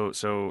thoughtful, so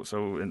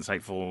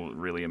insightful,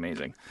 really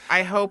amazing.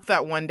 I hope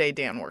that one day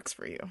Dan works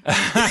for you.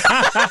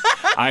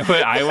 I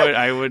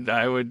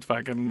would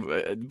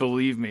fucking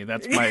believe me.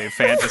 That's my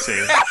fantasy.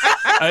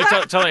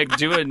 I tell like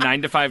do a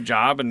 9-to-5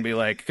 job and be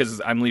like,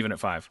 because I'm leaving at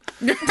 5.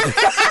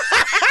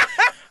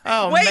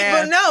 Oh, wait, man.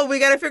 but no, we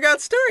got to figure out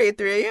story at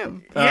 3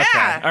 a.m. Yeah.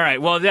 Okay. All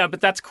right. Well, yeah, but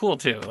that's cool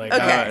too. Like,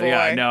 Okay.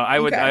 yeah, no, I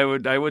would,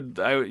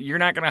 Okay. you're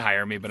not going to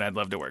hire me, but I'd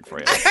love to work for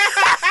you.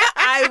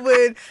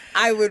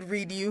 I would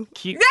read you.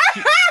 Keep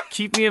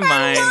me in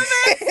mind.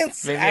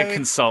 Maybe a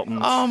consultant.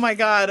 Oh my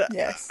God.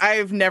 Yes.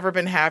 I've never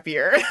been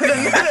happier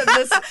than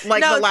this,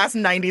 the last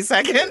 90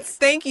 seconds.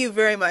 Thank you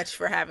very much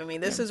for having me.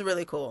 This is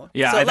really cool.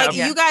 Yeah, So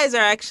you guys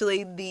are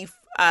actually the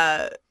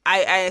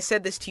I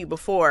said this to you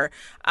before.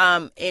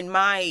 In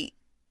my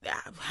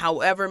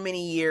however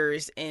many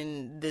years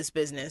in this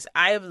business,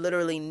 I have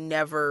literally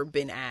never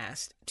been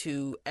asked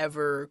to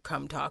ever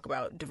come talk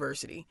about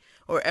diversity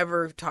or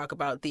ever talk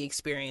about the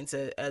experience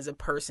as a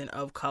person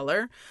of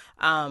color.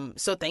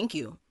 So thank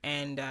you.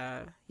 And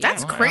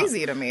That's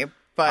crazy to me.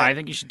 But I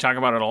think you should talk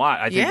about it a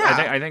lot. I think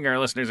Yeah. I think our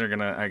listeners are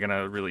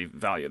gonna really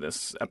value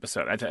this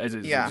episode. It's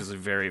just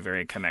very,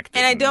 very connected.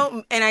 And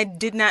I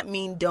did not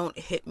mean don't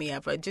hit me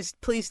up.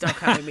 Please don't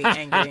come to me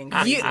angry and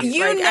crazy. you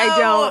like, know I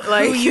don't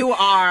like who you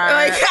are.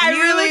 Like I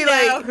You really know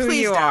like. who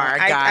Please you don't. are,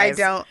 guys.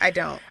 I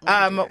don't.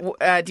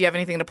 Do you have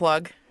anything to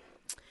plug?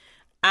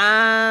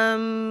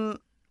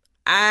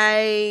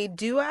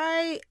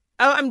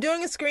 I'm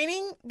doing a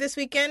screening this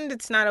weekend.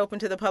 It's not open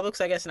to the public,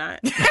 so I guess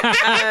not. But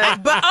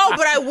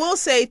I will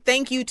say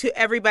thank you to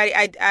everybody.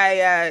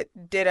 I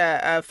did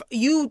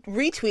you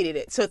retweeted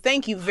it, so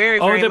thank you very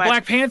very the much.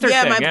 Black Panther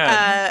yeah, thing.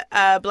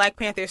 My Black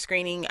Panther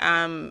screening,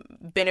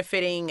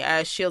 benefiting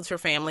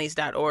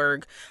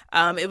shieldsforfamilies.org.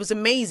 It was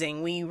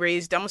amazing. We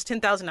raised almost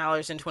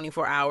 $10,000 in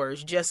 24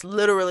 hours, just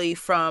literally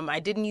from. I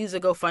didn't use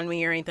a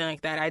GoFundMe or anything like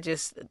that. I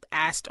just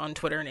asked on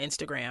Twitter and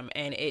Instagram,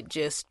 and it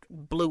just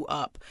blew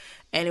up.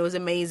 And it was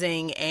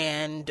amazing,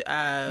 and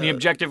the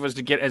objective was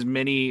to get as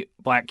many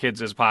black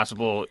kids as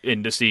possible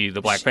in to see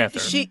the Black Panther.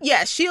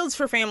 Shields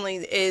for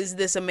Families is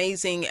this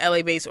amazing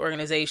LA-based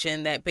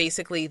organization that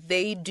basically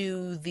they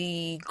do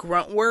the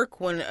grunt work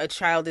when a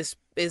child is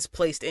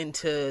placed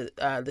into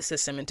the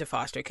system, into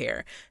foster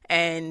care.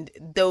 And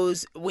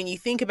those, when you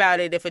think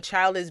about it, if a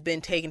child has been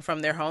taken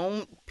from their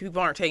home,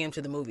 people aren't taking them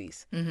to the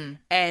movies. Mm-hmm.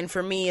 And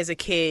for me as a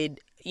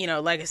kid, you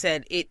know, like I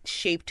said, it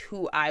shaped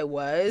who I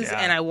was,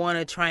 and I want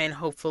to try and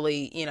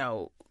hopefully, you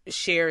know,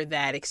 share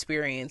that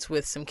experience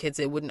with some kids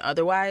that wouldn't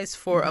otherwise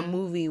for a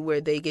movie where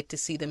they get to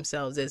see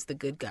themselves as the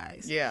good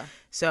guys. Yeah.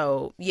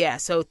 So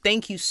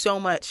thank you so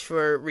much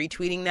for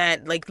retweeting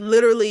that. Like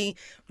literally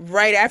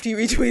right after you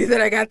retweeted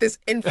that, I got this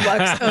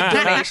influx of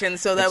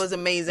donations. So that was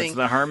amazing. It's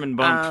the Harmon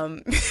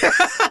bump.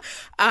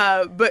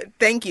 But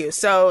thank you.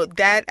 So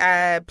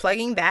that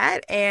plugging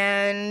that,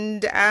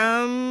 and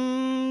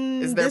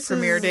Is there a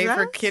premiere date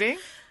for Kidding?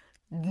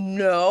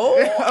 No.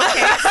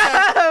 Okay,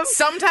 so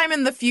sometime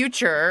in the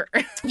future.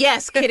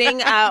 Yes,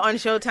 Kidding on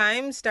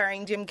Showtime,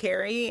 starring Jim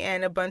Carrey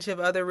and a bunch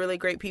of other really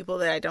great people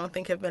that I don't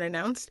think have been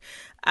announced.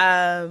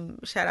 Shout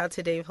out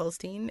to Dave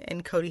Holstein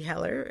and Cody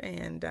Heller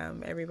and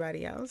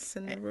everybody else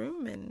in the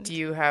room. And Do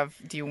you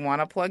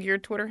want to plug your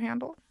Twitter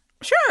handle?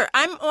 Sure,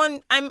 I'm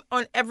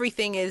on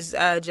everything is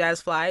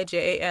Jazzfly,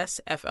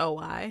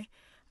 JASFLY.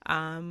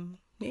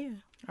 Yeah.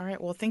 All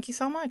right. Well, thank you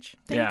so much.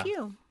 Thank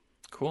you.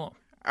 Cool.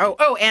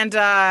 And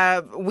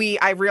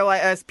I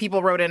realized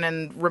people wrote in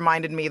and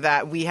reminded me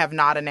that we have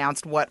not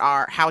announced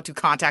how to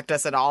contact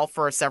us at all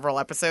for several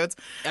episodes.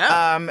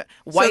 Oh.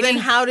 So then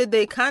how did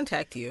they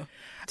contact you?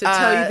 To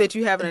tell you that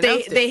you haven't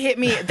announced it. They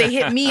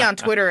hit me on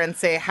Twitter and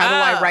say, how do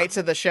I write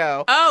to the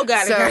show? Oh,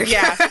 got it.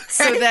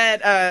 So,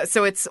 yeah.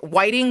 So it's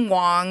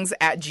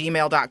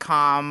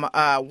whitingwongs@gmail.com.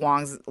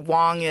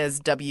 Wong is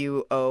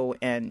WONGS.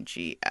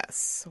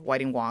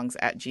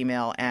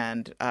 whitingwongs@gmail,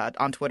 and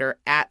on Twitter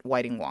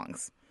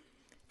 @whitingwongs.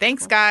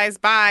 Thanks, guys.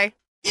 Bye.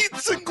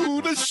 It's a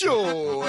good show.